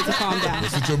that. You need to calm down.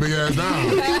 Sit your big ass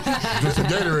down. Just a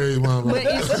Gatorade, mama. But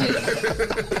it's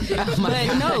just,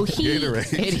 but no,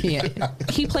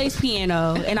 he plays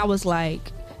piano, and I was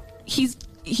like, he's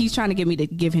trying to get me to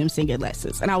give him singing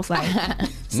lessons, and I was like,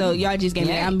 so y'all just gave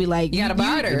me. I'm be like, you got to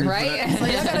barter, right? So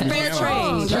y'all got to fair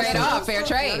trade, fair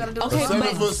trade. Okay,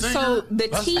 but so the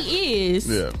T is,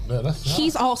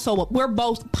 he's also we're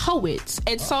both poets,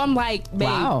 and so I'm like,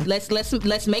 babe,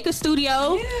 let's make a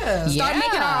studio, start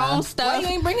making our own stuff. Why you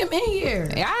ain't bring him in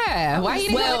here? Yeah, why you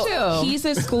didn't go too? He's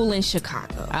at school in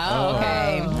Chicago. Oh,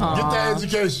 okay. Get that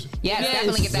education. Yes,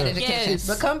 definitely get that education.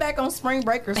 But come back on spring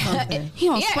break or something. He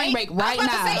on spring break right now.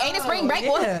 Ain't it spring break?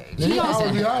 He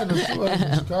always behind us too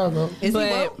in Chicago.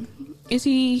 Is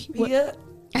he? I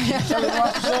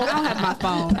don't have my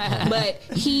phone, but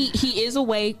he is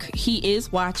awake. He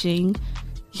is watching.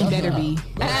 He better be.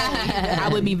 I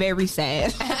would be very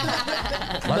sad.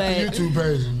 Like the YouTube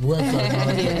page and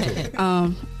website.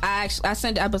 I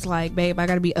sent. I was like, babe, I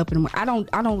gotta be up in the morning.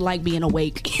 I don't like being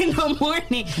awake in the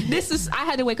morning. I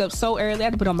had to wake up so early. I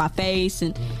had to put on my face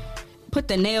and put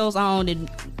the nails on and.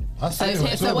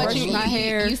 So what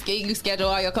you schedule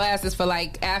all your classes for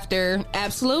like after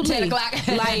absolutely 10 o'clock?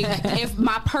 Like if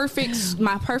my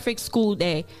perfect school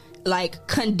day, like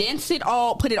condense it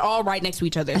all, put it all right next to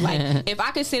each other. Like if I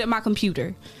could sit at my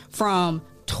computer from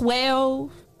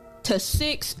 12 to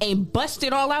 6 and bust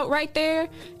it all out right there,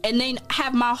 and then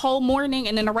have my whole morning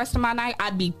and then the rest of my night,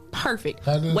 I'd be perfect.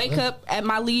 Wake up at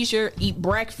my leisure, eat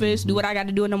breakfast, do what I got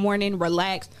to do in the morning,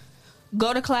 relax,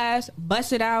 go to class,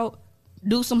 bust it out,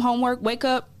 do some homework, wake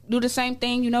up, do the same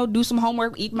thing, do some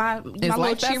homework, eat my little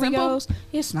Cheerios.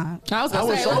 It's not. I was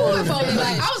gonna say,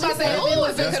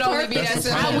 if it could only be that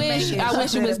simple. I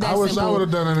wish it was that I wish simple. I would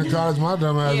have done it in college. My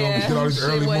dumb ass gonna get all these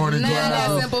early morning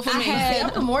classes. Simple for me. I'm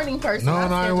a morning person. No,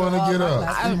 I ain't want to get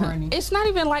up. It's not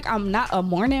even like I'm not a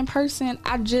morning person.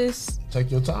 I just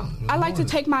take your time. I like to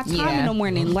take my time in the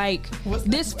morning. Like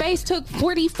this face took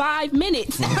 45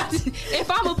 minutes.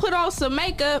 If I'm gonna put on some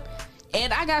makeup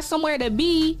and I got somewhere to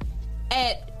be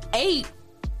at 8,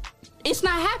 it's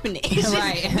not happening. It's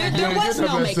Right. Just, there was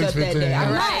no makeup that day.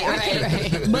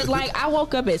 Right. But like I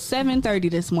woke up at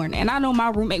 7:30 this morning, and I know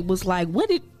my roommate was like,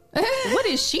 "What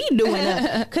is she doing?"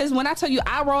 Because when I tell you,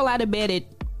 I roll out of bed at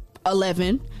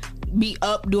 11, be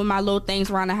up doing my little things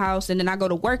around the house, and then I go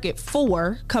to work at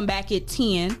 4, come back at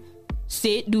 10.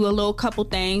 Sit, do a little couple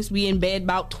things, be in bed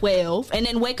about 12, and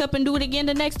then wake up and do it again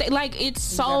the next day. Like it's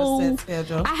so.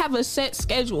 I have a set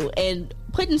schedule, and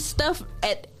putting stuff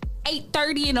at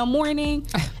 8:30 in the morning,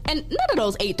 and none of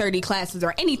those 8:30 classes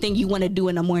are anything you want to do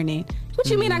in the morning. What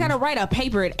you mean I gotta write a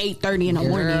paper at 8:30 in the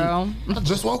morning? I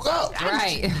just woke up.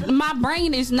 Right. My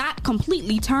brain is not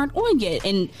completely turned on yet,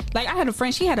 and like I had a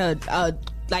friend, she had a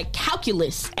like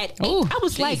calculus at 8. I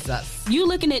was like, you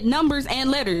looking at numbers and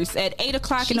letters at 8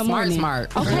 o'clock in the morning.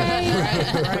 Smart. Okay.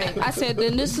 Right. I said,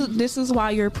 then this is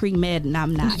why you're pre-med and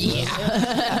I'm not.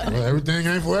 Yeah. Well, everything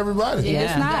ain't for everybody. Yeah.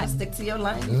 It's not. You gotta stick to your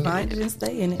lane. Find it and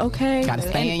stay in it. Okay. Gotta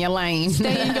stay in your lane.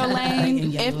 Stay in your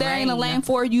lane. If there ain't a lane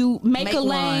for you, make a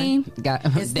lane.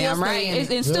 Damn right.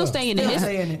 And still stay in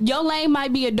it. Your lane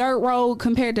might be a dirt road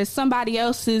compared to somebody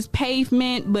else's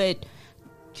pavement, but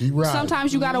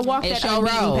sometimes you gotta walk that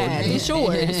unbeaten path. It's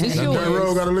yours. It's yours. That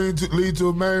road gotta lead to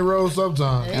a main road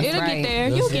sometimes. It'll get there.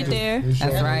 You'll get there.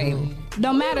 That's right.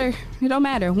 Don't matter. It don't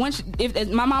matter. Once, if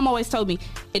my mom always told me,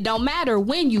 it don't matter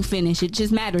when you finish. It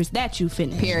just matters that you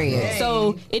finish. Period.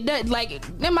 So it does. Like,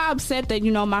 am I upset that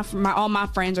all my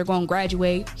friends are going to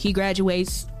graduate? He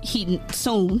graduates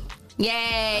soon.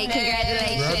 Yay!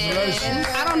 Congratulations.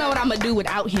 I don't know what I'm gonna do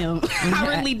without him. I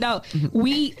really don't.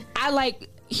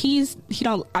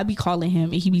 I be calling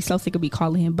him, and he be so sick of me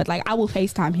calling him. But like, I will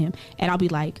FaceTime him, and I'll be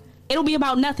like, it'll be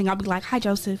about nothing. I'll be like, "Hi,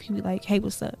 Joseph." He'll be like, "Hey,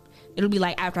 what's up?" It'll be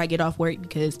like after I get off work,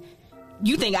 because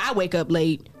you think I wake up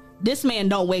late. This man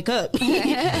don't wake up.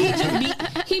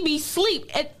 he be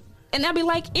sleep. And I'll be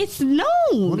like, it's noon.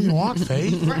 What do you want,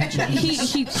 Faith?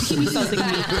 he be so sick of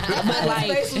me. But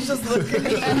like,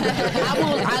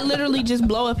 I literally just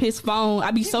blow up his phone.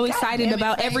 I be so excited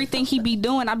about everything he be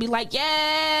doing. I be like,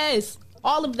 yes,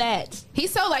 all of that.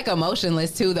 He's so like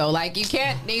emotionless too, though. Like you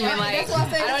can't even I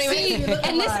don't even.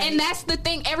 And that's the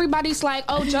thing. Everybody's like,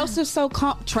 oh, Joseph's so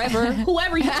calm. Trevor,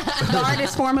 whoever the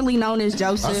artist formerly known as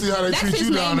Joseph. I see how they treat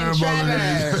you down there,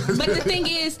 Trevor. But the thing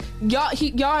is, y'all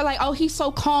are like, oh, he's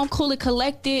so calm, cool, and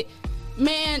collected.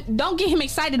 Man, don't get him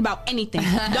excited about anything.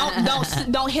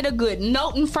 Don't hit a good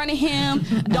note in front of him.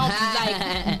 Don't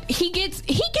he gets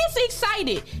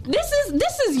excited.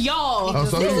 This is y'all. Oh,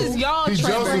 so this is y'all. He's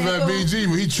Trevor. Joseph at BG,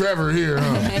 but he Trevor here,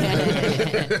 huh?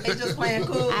 They just playing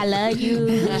cool. I love you.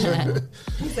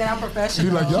 He said I'm professional.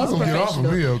 He like, y'all gonna get off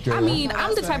of me, okay? I mean,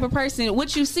 I'm the type of person,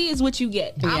 what you see is what you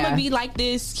get. Yeah. I'm gonna be like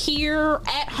this here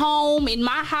at home, in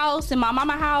my house, in my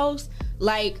mama house.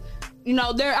 Like, you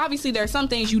know, there are some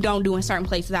things you don't do in certain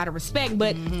places out of respect,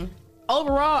 but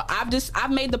overall,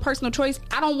 I've made the personal choice.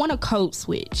 I don't want to code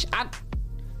switch.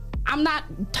 I'm not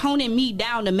toning me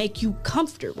down to make you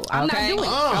comfortable. I'm not doing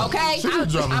it. Okay.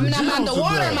 I'm not about to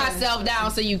water myself down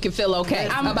so you can feel okay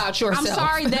about yourself. I'm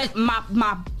sorry that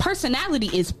my personality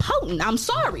is potent. I'm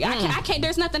sorry. I can't.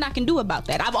 There's nothing I can do about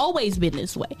that. I've always been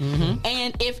this way.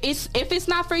 And if it's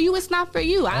not for you, it's not for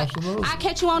you. I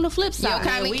catch you on the flip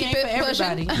side. We keep it for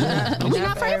everybody. We're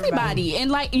not for everybody.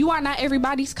 And like, you are not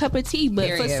everybody's cup of tea,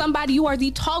 but for somebody, you are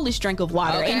the tallest drink of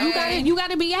water. Okay. And you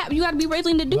gotta be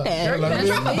willing to do that.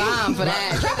 Drop a bomb for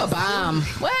that. Drop a bomb.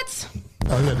 What?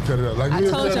 Oh, you had to cut it up. Like I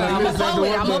told you, I'm a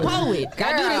poet. I'm a poet.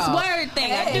 I do this Girl. word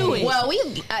thing. I do it. Well,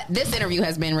 this interview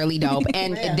has been really dope,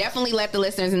 and definitely let the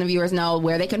listeners and the viewers know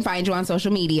where they can find you on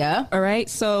social media. All right.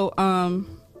 So,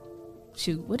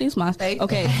 shoot, what is my Faith?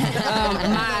 Okay,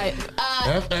 my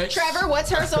Trevor,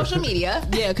 what's her social media?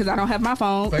 Yeah, because I don't have my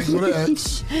phone. Faith with an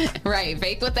X. Right,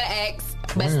 Faith with the X.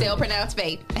 But still pronounced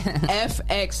Faith.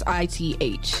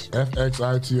 FXITH.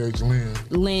 FXITH Lynn.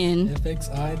 Lynn.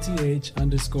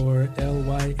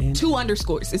 FXITH_LYN. 2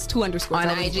 underscores. It's 2 underscores. On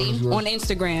IG? On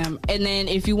Instagram. And then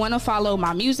if you want to follow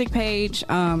my music page,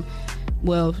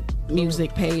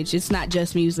 music page. It's not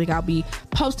just music. I'll be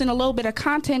posting a little bit of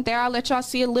content there. I'll let y'all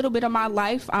see a little bit of my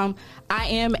life. I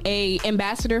am a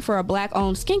ambassador for a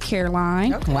black-owned skincare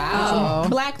line. Okay. Wow.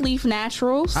 Black Leaf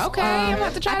Naturals. Okay, I'm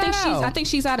about to try that out. I think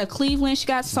she's out of Cleveland. She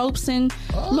got soaps and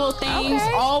little things,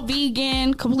 all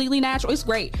vegan, completely natural. It's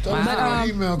great. But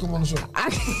email, come on the show.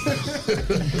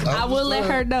 I will let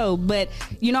her know, but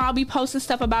I'll be posting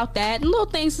stuff about that and little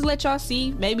things to let y'all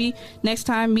see. Maybe next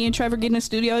time me and Trevor get in the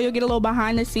studio, you'll get a little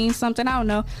behind the scenes something. I don't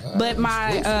know, but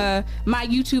my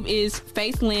YouTube is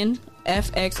Faith Lynn,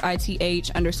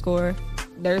 FXITH_.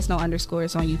 There's no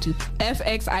underscores on YouTube.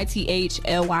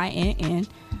 FXITHLYNN.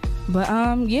 But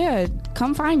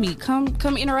come find me. Come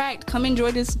interact. Come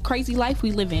enjoy this crazy life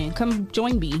we live in. Come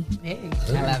join me.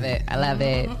 I love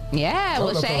it. Yeah.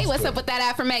 Well, Shay, what's up with that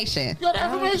affirmation? You got an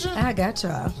affirmation? I got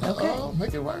y'all. Okay.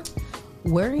 Make it work.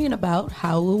 Worrying about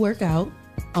how it will work out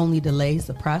only delays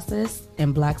the process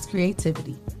and blocks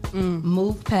creativity.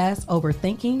 Move past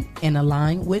overthinking and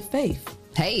align with faith.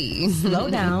 Hey. Slow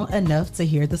down enough to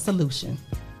hear the solution.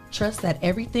 Trust that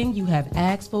everything you have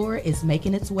asked for is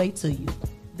making its way to you.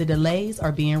 The delays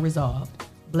are being resolved.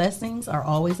 Blessings are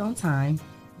always on time.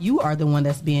 You are the one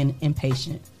that's being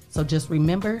impatient. So just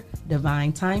remember,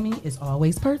 divine timing is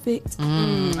always perfect.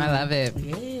 I love it.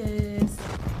 Yes.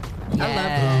 I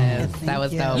love it. That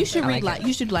was dope. You should read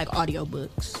you should like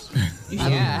audiobooks.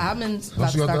 I'm in.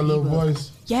 Don't you got that little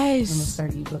voice? Yes. I'm gonna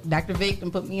start ebook. Dr. Vic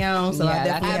can put me on, so Yeah, I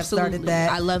definitely have started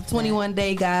that. I love 21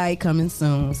 Day Guide coming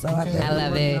soon, so I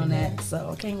love it. on that.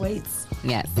 So I can't wait.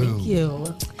 Yes. Thank you.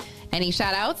 Any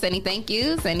shout outs? Any thank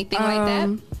yous? Anything like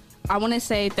that? I want to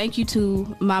say thank you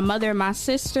to my mother and my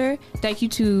sister. Thank you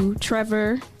to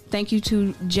Trevor. Thank you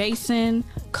to Jason,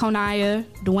 Konaya,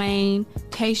 Dwayne,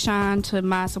 Kayshawn, to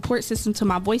my support system, to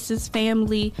my Voices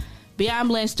family, Beyond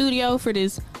Blend Studio for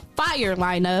this fire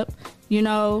lineup.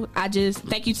 I just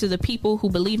thank you to the people who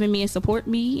believe in me and support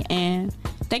me, and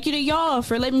thank you to y'all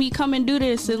for letting me come and do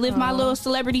this and live my little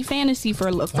celebrity fantasy for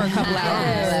a couple hours.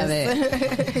 I love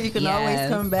it. You can always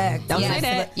come back. Don't say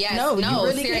that. Yes. No, you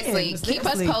really seriously. can. Keep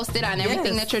us posted on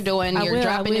everything that you're doing. I You're will,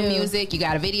 dropping I new will. music. You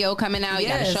got a video coming out. You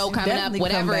got a Yes, show you coming up. definitely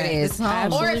Whatever come it back. is. It's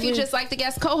home. Or if you just like to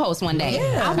guest co-host one day.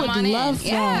 Yeah. come I would on love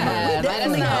in. that. Yeah, We let us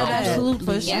definitely know. have that. Absolute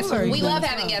for Yes, sure. we love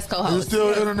having guest Is it co-hosts.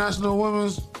 still International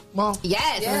Women's Month?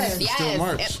 Yes. Still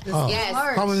March.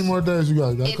 Yes. How many more days you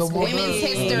got? Got a It's couple more Women's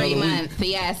days? History Month.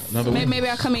 Yes. Maybe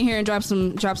I'll come in here and drop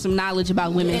some knowledge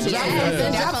about women. Yes,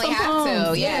 definitely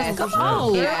have to. Yes. Come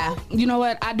on. Yeah. You know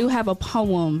what? I do have a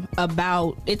poem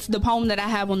about. It's the poem that I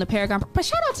have on the Paragon. But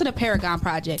shout out to the Paragon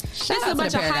Project. This is out a to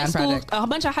bunch the of high Paragon school, Project. a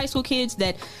bunch of high school kids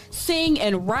that sing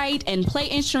and write and play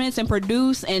instruments and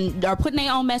produce and are putting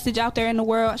their own message out there in the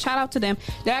world. Shout out to them.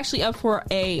 They're actually up for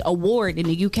a award in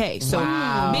the UK. So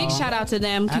big shout out to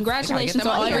them. Congratulations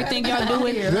on everything y'all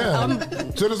doing. Yeah.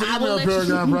 Send us an email,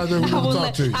 Paragon Project. We want to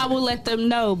talk to you. I will let them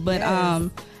know, but I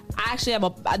actually have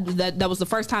that was the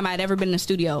first time I'd ever been in a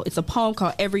studio. It's a poem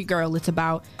called Every Girl. It's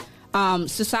about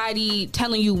society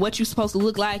telling you what you're supposed to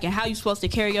look like and how you're supposed to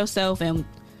carry yourself and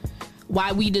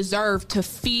why we deserve to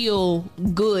feel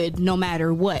good no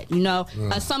matter what.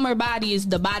 A summer body is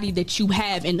the body that you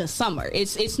have in the summer.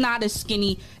 It's not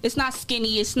skinny,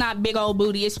 it's not big old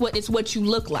booty. It's what you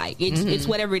look like. It's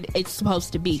whatever it's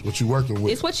supposed to be. What you working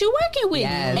with? It's what you're working with.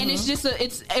 Yes. And it's just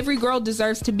it's every girl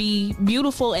deserves to be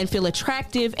beautiful and feel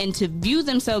attractive and to view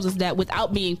themselves as that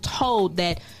without being told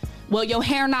that, well, your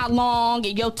hair not long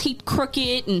and your teeth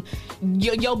crooked and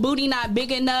your booty not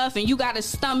big enough and you got a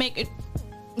stomach.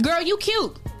 Girl, you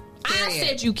cute. I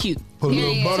said you cute. Put a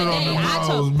little butter on them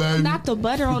rolls, baby. Not the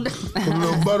butter on the... Put a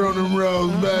little butter on them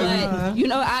rolls, baby.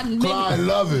 But, I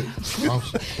love it.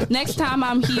 next time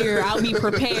I'm here, I'll be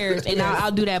prepared and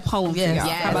I'll do that poem for y'all. Yes,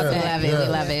 How about that? We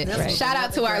love it. Right. Shout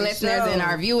out to our listeners and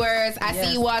our viewers. I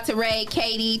see you, Walter Ray,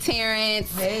 Katie,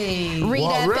 Terrence, Rita.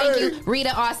 Walt Thank Ray. you.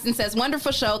 Rita Austin says,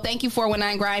 wonderful show. Thank you,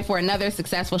 419 Grind, for another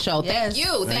successful show. Thank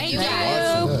you. Thank you guys.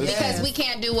 Yes. Because we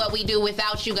can't do what we do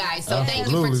without you guys. So thank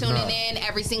you for Absolutely tuning not. in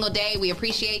every single day. We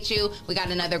appreciate you. We got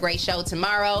another great show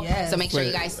tomorrow. So make sure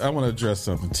you guys... I want to address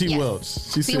something. T. Yes. Welch.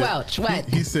 She T. said, Welch, what?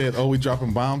 He said, "Oh, we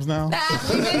dropping bombs now."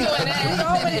 We've been doing that.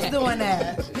 Always doing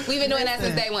that. We've been doing that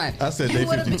since day one. I said day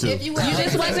 52. You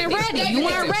just wasn't ready. You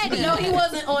weren't ready. No, he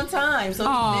wasn't on time, so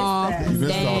you missed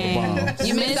that. You missed all the bombs.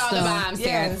 You missed all the bombs, Yes.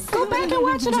 Terrence. Go back and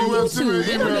watch it on YouTube.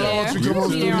 Email, I want you to come on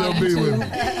Studio B with me.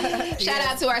 Shout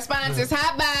out to our sponsors,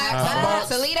 Hotbox,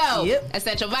 Toledo,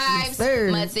 Essential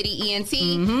Vibes, Mud City ENT,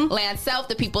 Land Self,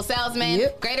 The People Salesman,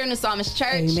 Greater New Psalmist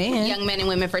Church, Young Men and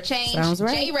Women for Change,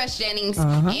 J. Rush Jennings,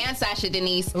 and Sasha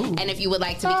Denise. And if you would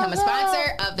like to become a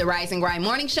sponsor of the Rise and Grind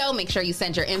Morning Show, make sure you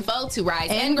send your info to Rise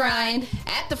and Grind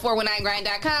at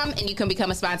the419grind.com, and you can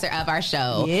become a sponsor of our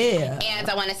show. And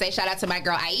I want to say shout out to my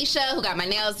girl Aisha, who got my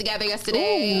nails together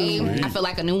yesterday. I feel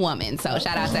like a new woman, so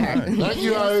shout out to her. Thank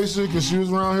you, Aisha, because she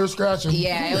was around here scratching.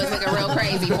 Yeah, it was looking real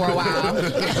crazy for a while.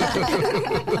 It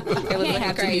was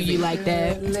looking crazy like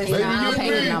that. Listen, I don't pay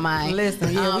them no mind.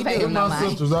 Listen, I don't pay them no my mind.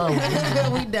 sisters,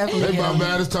 we definitely they about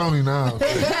mad as Tony now.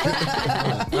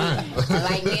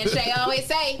 Like me and Shay always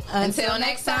say, until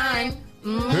next time.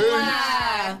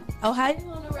 Ohio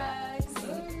on the ride.